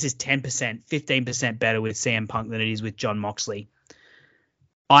business is 10%, 15% better with CM Punk than it is with Jon Moxley.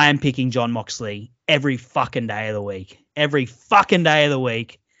 I am picking Jon Moxley every fucking day of the week. Every fucking day of the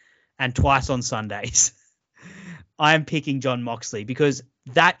week, and twice on Sundays. I am picking Jon Moxley because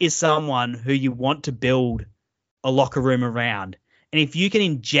that is someone who you want to build a locker room around. And if you can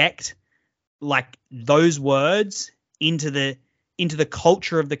inject like those words into the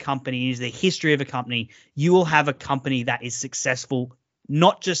culture of the company, into the history of a company, you will have a company that is successful,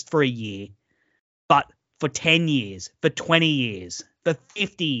 not just for a year, but for 10 years, for 20 years, for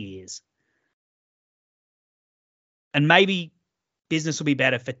 50 years. And maybe business will be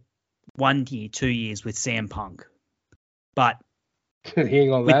better for 1 year, 2 years with CM Punk. But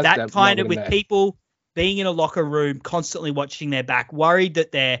with that kind of, with people being in a locker room, constantly watching their back, worried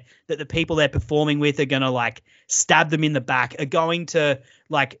that the people they're performing with are going to like stab them in the back, are going to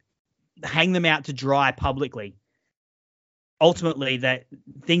like hang them out to dry publicly. Ultimately, that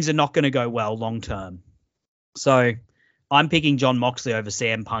things are not going to go well long term. So I'm picking Jon Moxley over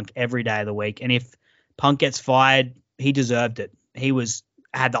CM Punk every day of the week. And if Punk gets fired, he deserved it. He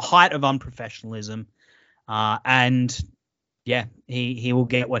had the height of unprofessionalism, and yeah, he will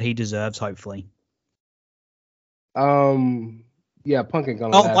get what he deserves, hopefully. Yeah, Punk ain't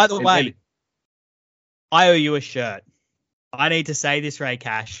gonna. Oh, by the way, I owe you a shirt. I need to say this, Ray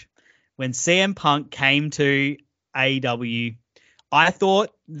Cash. When CM Punk came to AEW, I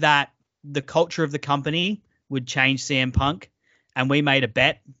thought that the culture of the company would change CM Punk, and we made a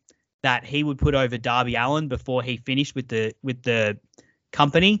bet that he would put over Darby Allin before he finished with the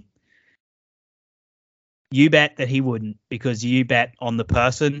company. You bet that he wouldn't, because you bet on the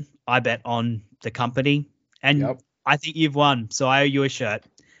person. I bet on the company. And I think you've won, so I owe you a shirt.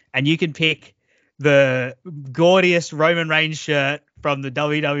 And you can pick the gaudiest Roman Reigns shirt from the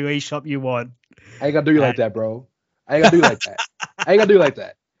WWE shop you want. I ain't gonna do you like that, bro. I ain't gonna do like that. I ain't gonna do like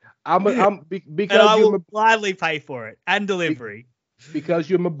that. Because I will gladly pay for it and delivery. Because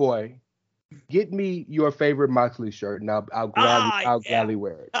you're my boy. Get me your favorite Moxley shirt, and I'll gladly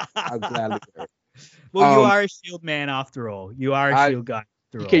wear it. I'll gladly wear it. Well, you are a Shield man after all. You are a Shield guy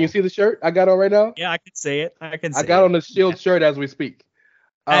after all. Can you see the shirt I got on right now? Yeah, I can see it. I got on the Shield shirt as we speak.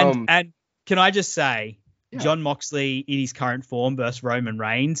 And can I just say, Jon Moxley in his current form versus Roman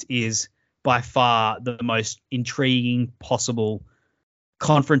Reigns is by far the most intriguing possible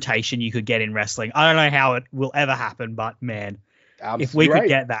confrontation you could get in wrestling. I don't know how it will ever happen, but man, if we could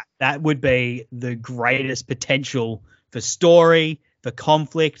get that, that would be the greatest potential for story, for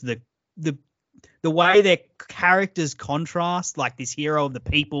conflict, the way their characters contrast, like this hero of the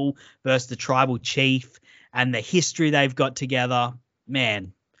people versus the tribal chief, and the history they've got together.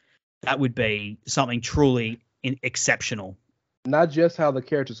 Man, that would be something truly exceptional. Not just how the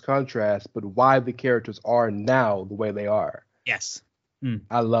characters contrast, but why the characters are now the way they are. Yes.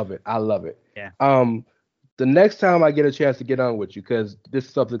 I love it. Yeah. The next time I get a chance to get on with you, because this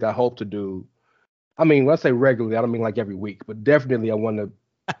is something I hope to do. I mean, when I say regularly, I don't mean like every week, but definitely I want to.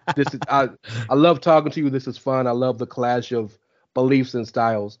 I love talking to you. This is fun. I love the clash of beliefs and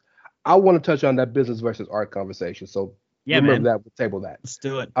styles. I want to touch on that business versus art conversation. So remember that. We'll table that. Let's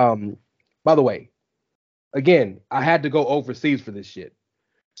do it. By the way, again, I had to go overseas for this shit.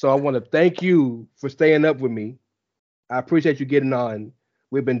 So I want to thank you for staying up with me. I appreciate you getting on.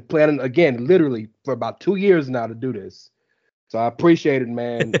 We've been planning, again, literally for about 2 years now to do this. So I appreciate it,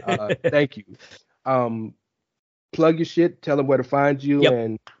 man. Thank you. Plug your shit, tell them where to find you,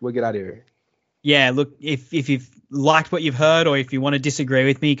 and we'll get out of here. Yeah, look, if you've liked what you've heard, or if you want to disagree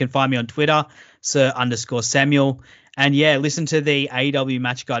with me, you can find me on Twitter, Sir_Samuel. And yeah, listen to the AEW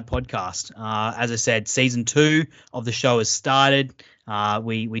Match Guide podcast. As I said, season 2 of the show has started.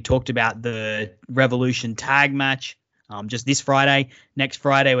 We talked about the Revolution tag match. just this Friday. Next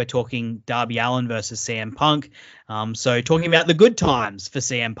Friday, we're talking Darby Allin versus CM Punk. So talking about the good times for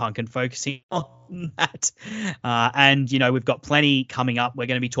CM Punk and focusing on that. And, we've got plenty coming up. We're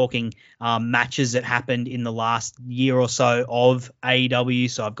going to be talking matches that happened in the last year or so of AEW.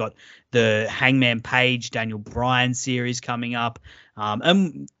 So I've got the Hangman Page, Daniel Bryan series coming up.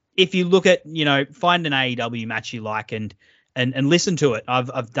 And if you look at, find an AEW match you like and listen to it.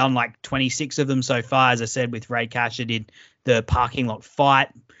 I've done like 26 of them so far. As I said, with Ray Cash, I did the parking lot fight,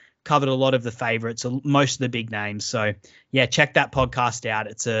 covered a lot of the favorites, most of the big names. So yeah, check that podcast out.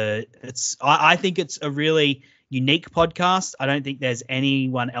 I think it's a really unique podcast. I don't think there's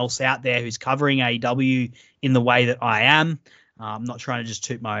anyone else out there who's covering AEW in the way that I am. I'm not trying to just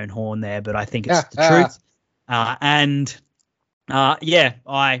toot my own horn there, but I think it's the truth.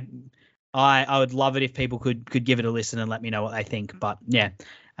 I would love it if people could give it a listen and let me know what they think. But yeah,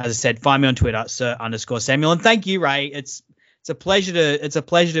 as I said, find me on Twitter, Sir_Samuel. And thank you, Ray. It's a pleasure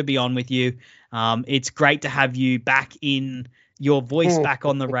to be on with you. It's great to have you back in your voice back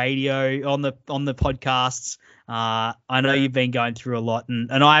on the radio, on the podcasts. I know you've been going through a lot,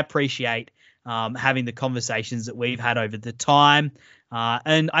 and I appreciate having the conversations that we've had over the time.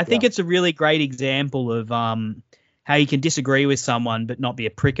 And I think it's a really great example of how you can disagree with someone but not be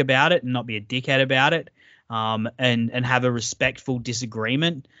a prick about it and not be a dickhead about it, and have a respectful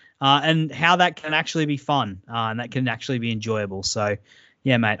disagreement, and how that can actually be fun, and that can actually be enjoyable. So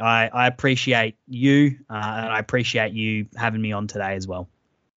yeah, mate, I appreciate you, and I appreciate you having me on today as well.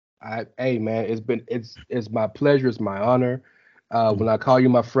 Hey man, it's my pleasure, it's my honor. When I call you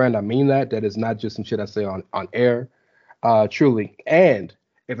my friend, I mean that. That is not just some shit I say on air. Truly. And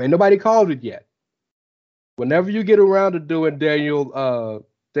if ain't nobody called it yet, whenever you get around to doing Daniel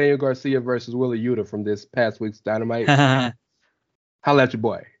Garcia versus Wheeler Yuta from this past week's Dynamite, holla at your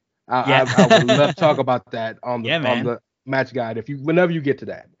boy. I would love to talk about that on the match guide whenever you get to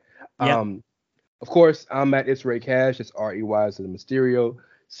that. Of course, I'm at It's Ray Cash. It's REY as in Mysterio.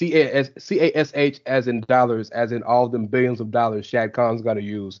 CASH as in dollars, as in all them billions of dollars Shad Khan's gonna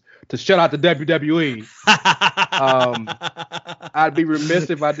use to shut out the WWE. I'd be remiss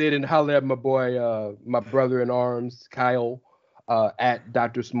if I didn't holler at my boy, my brother in arms, Kyle, at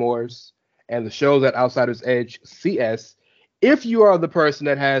Dr. S'mores, and the shows at Outsiders Edge CS. If you are the person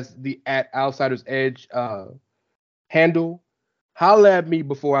that has the at Outsiders Edge handle, holla at me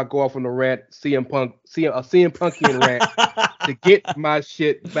before I go off on a rant, CM Punkian rant, to get my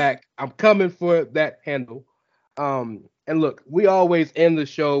shit back. I'm coming for that handle. And look, we always end the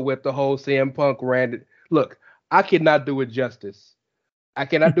show with the whole CM Punk rant. Look, I cannot do it justice. I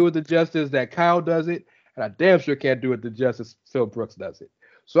cannot do it the justice that Kyle does it, and I damn sure can't do it the justice Phil Brooks does it.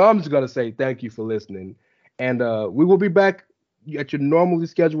 So I'm just going to say thank you for listening. And we will be back at your normally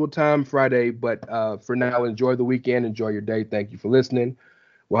scheduled time Friday, but for now, enjoy the weekend, enjoy your day. Thank you for listening.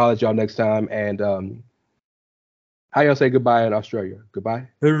 We'll holler at y'all next time. And how y'all say goodbye in Australia? Goodbye?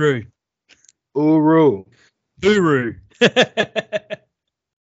 Hooroo. Hooroo. Hooroo.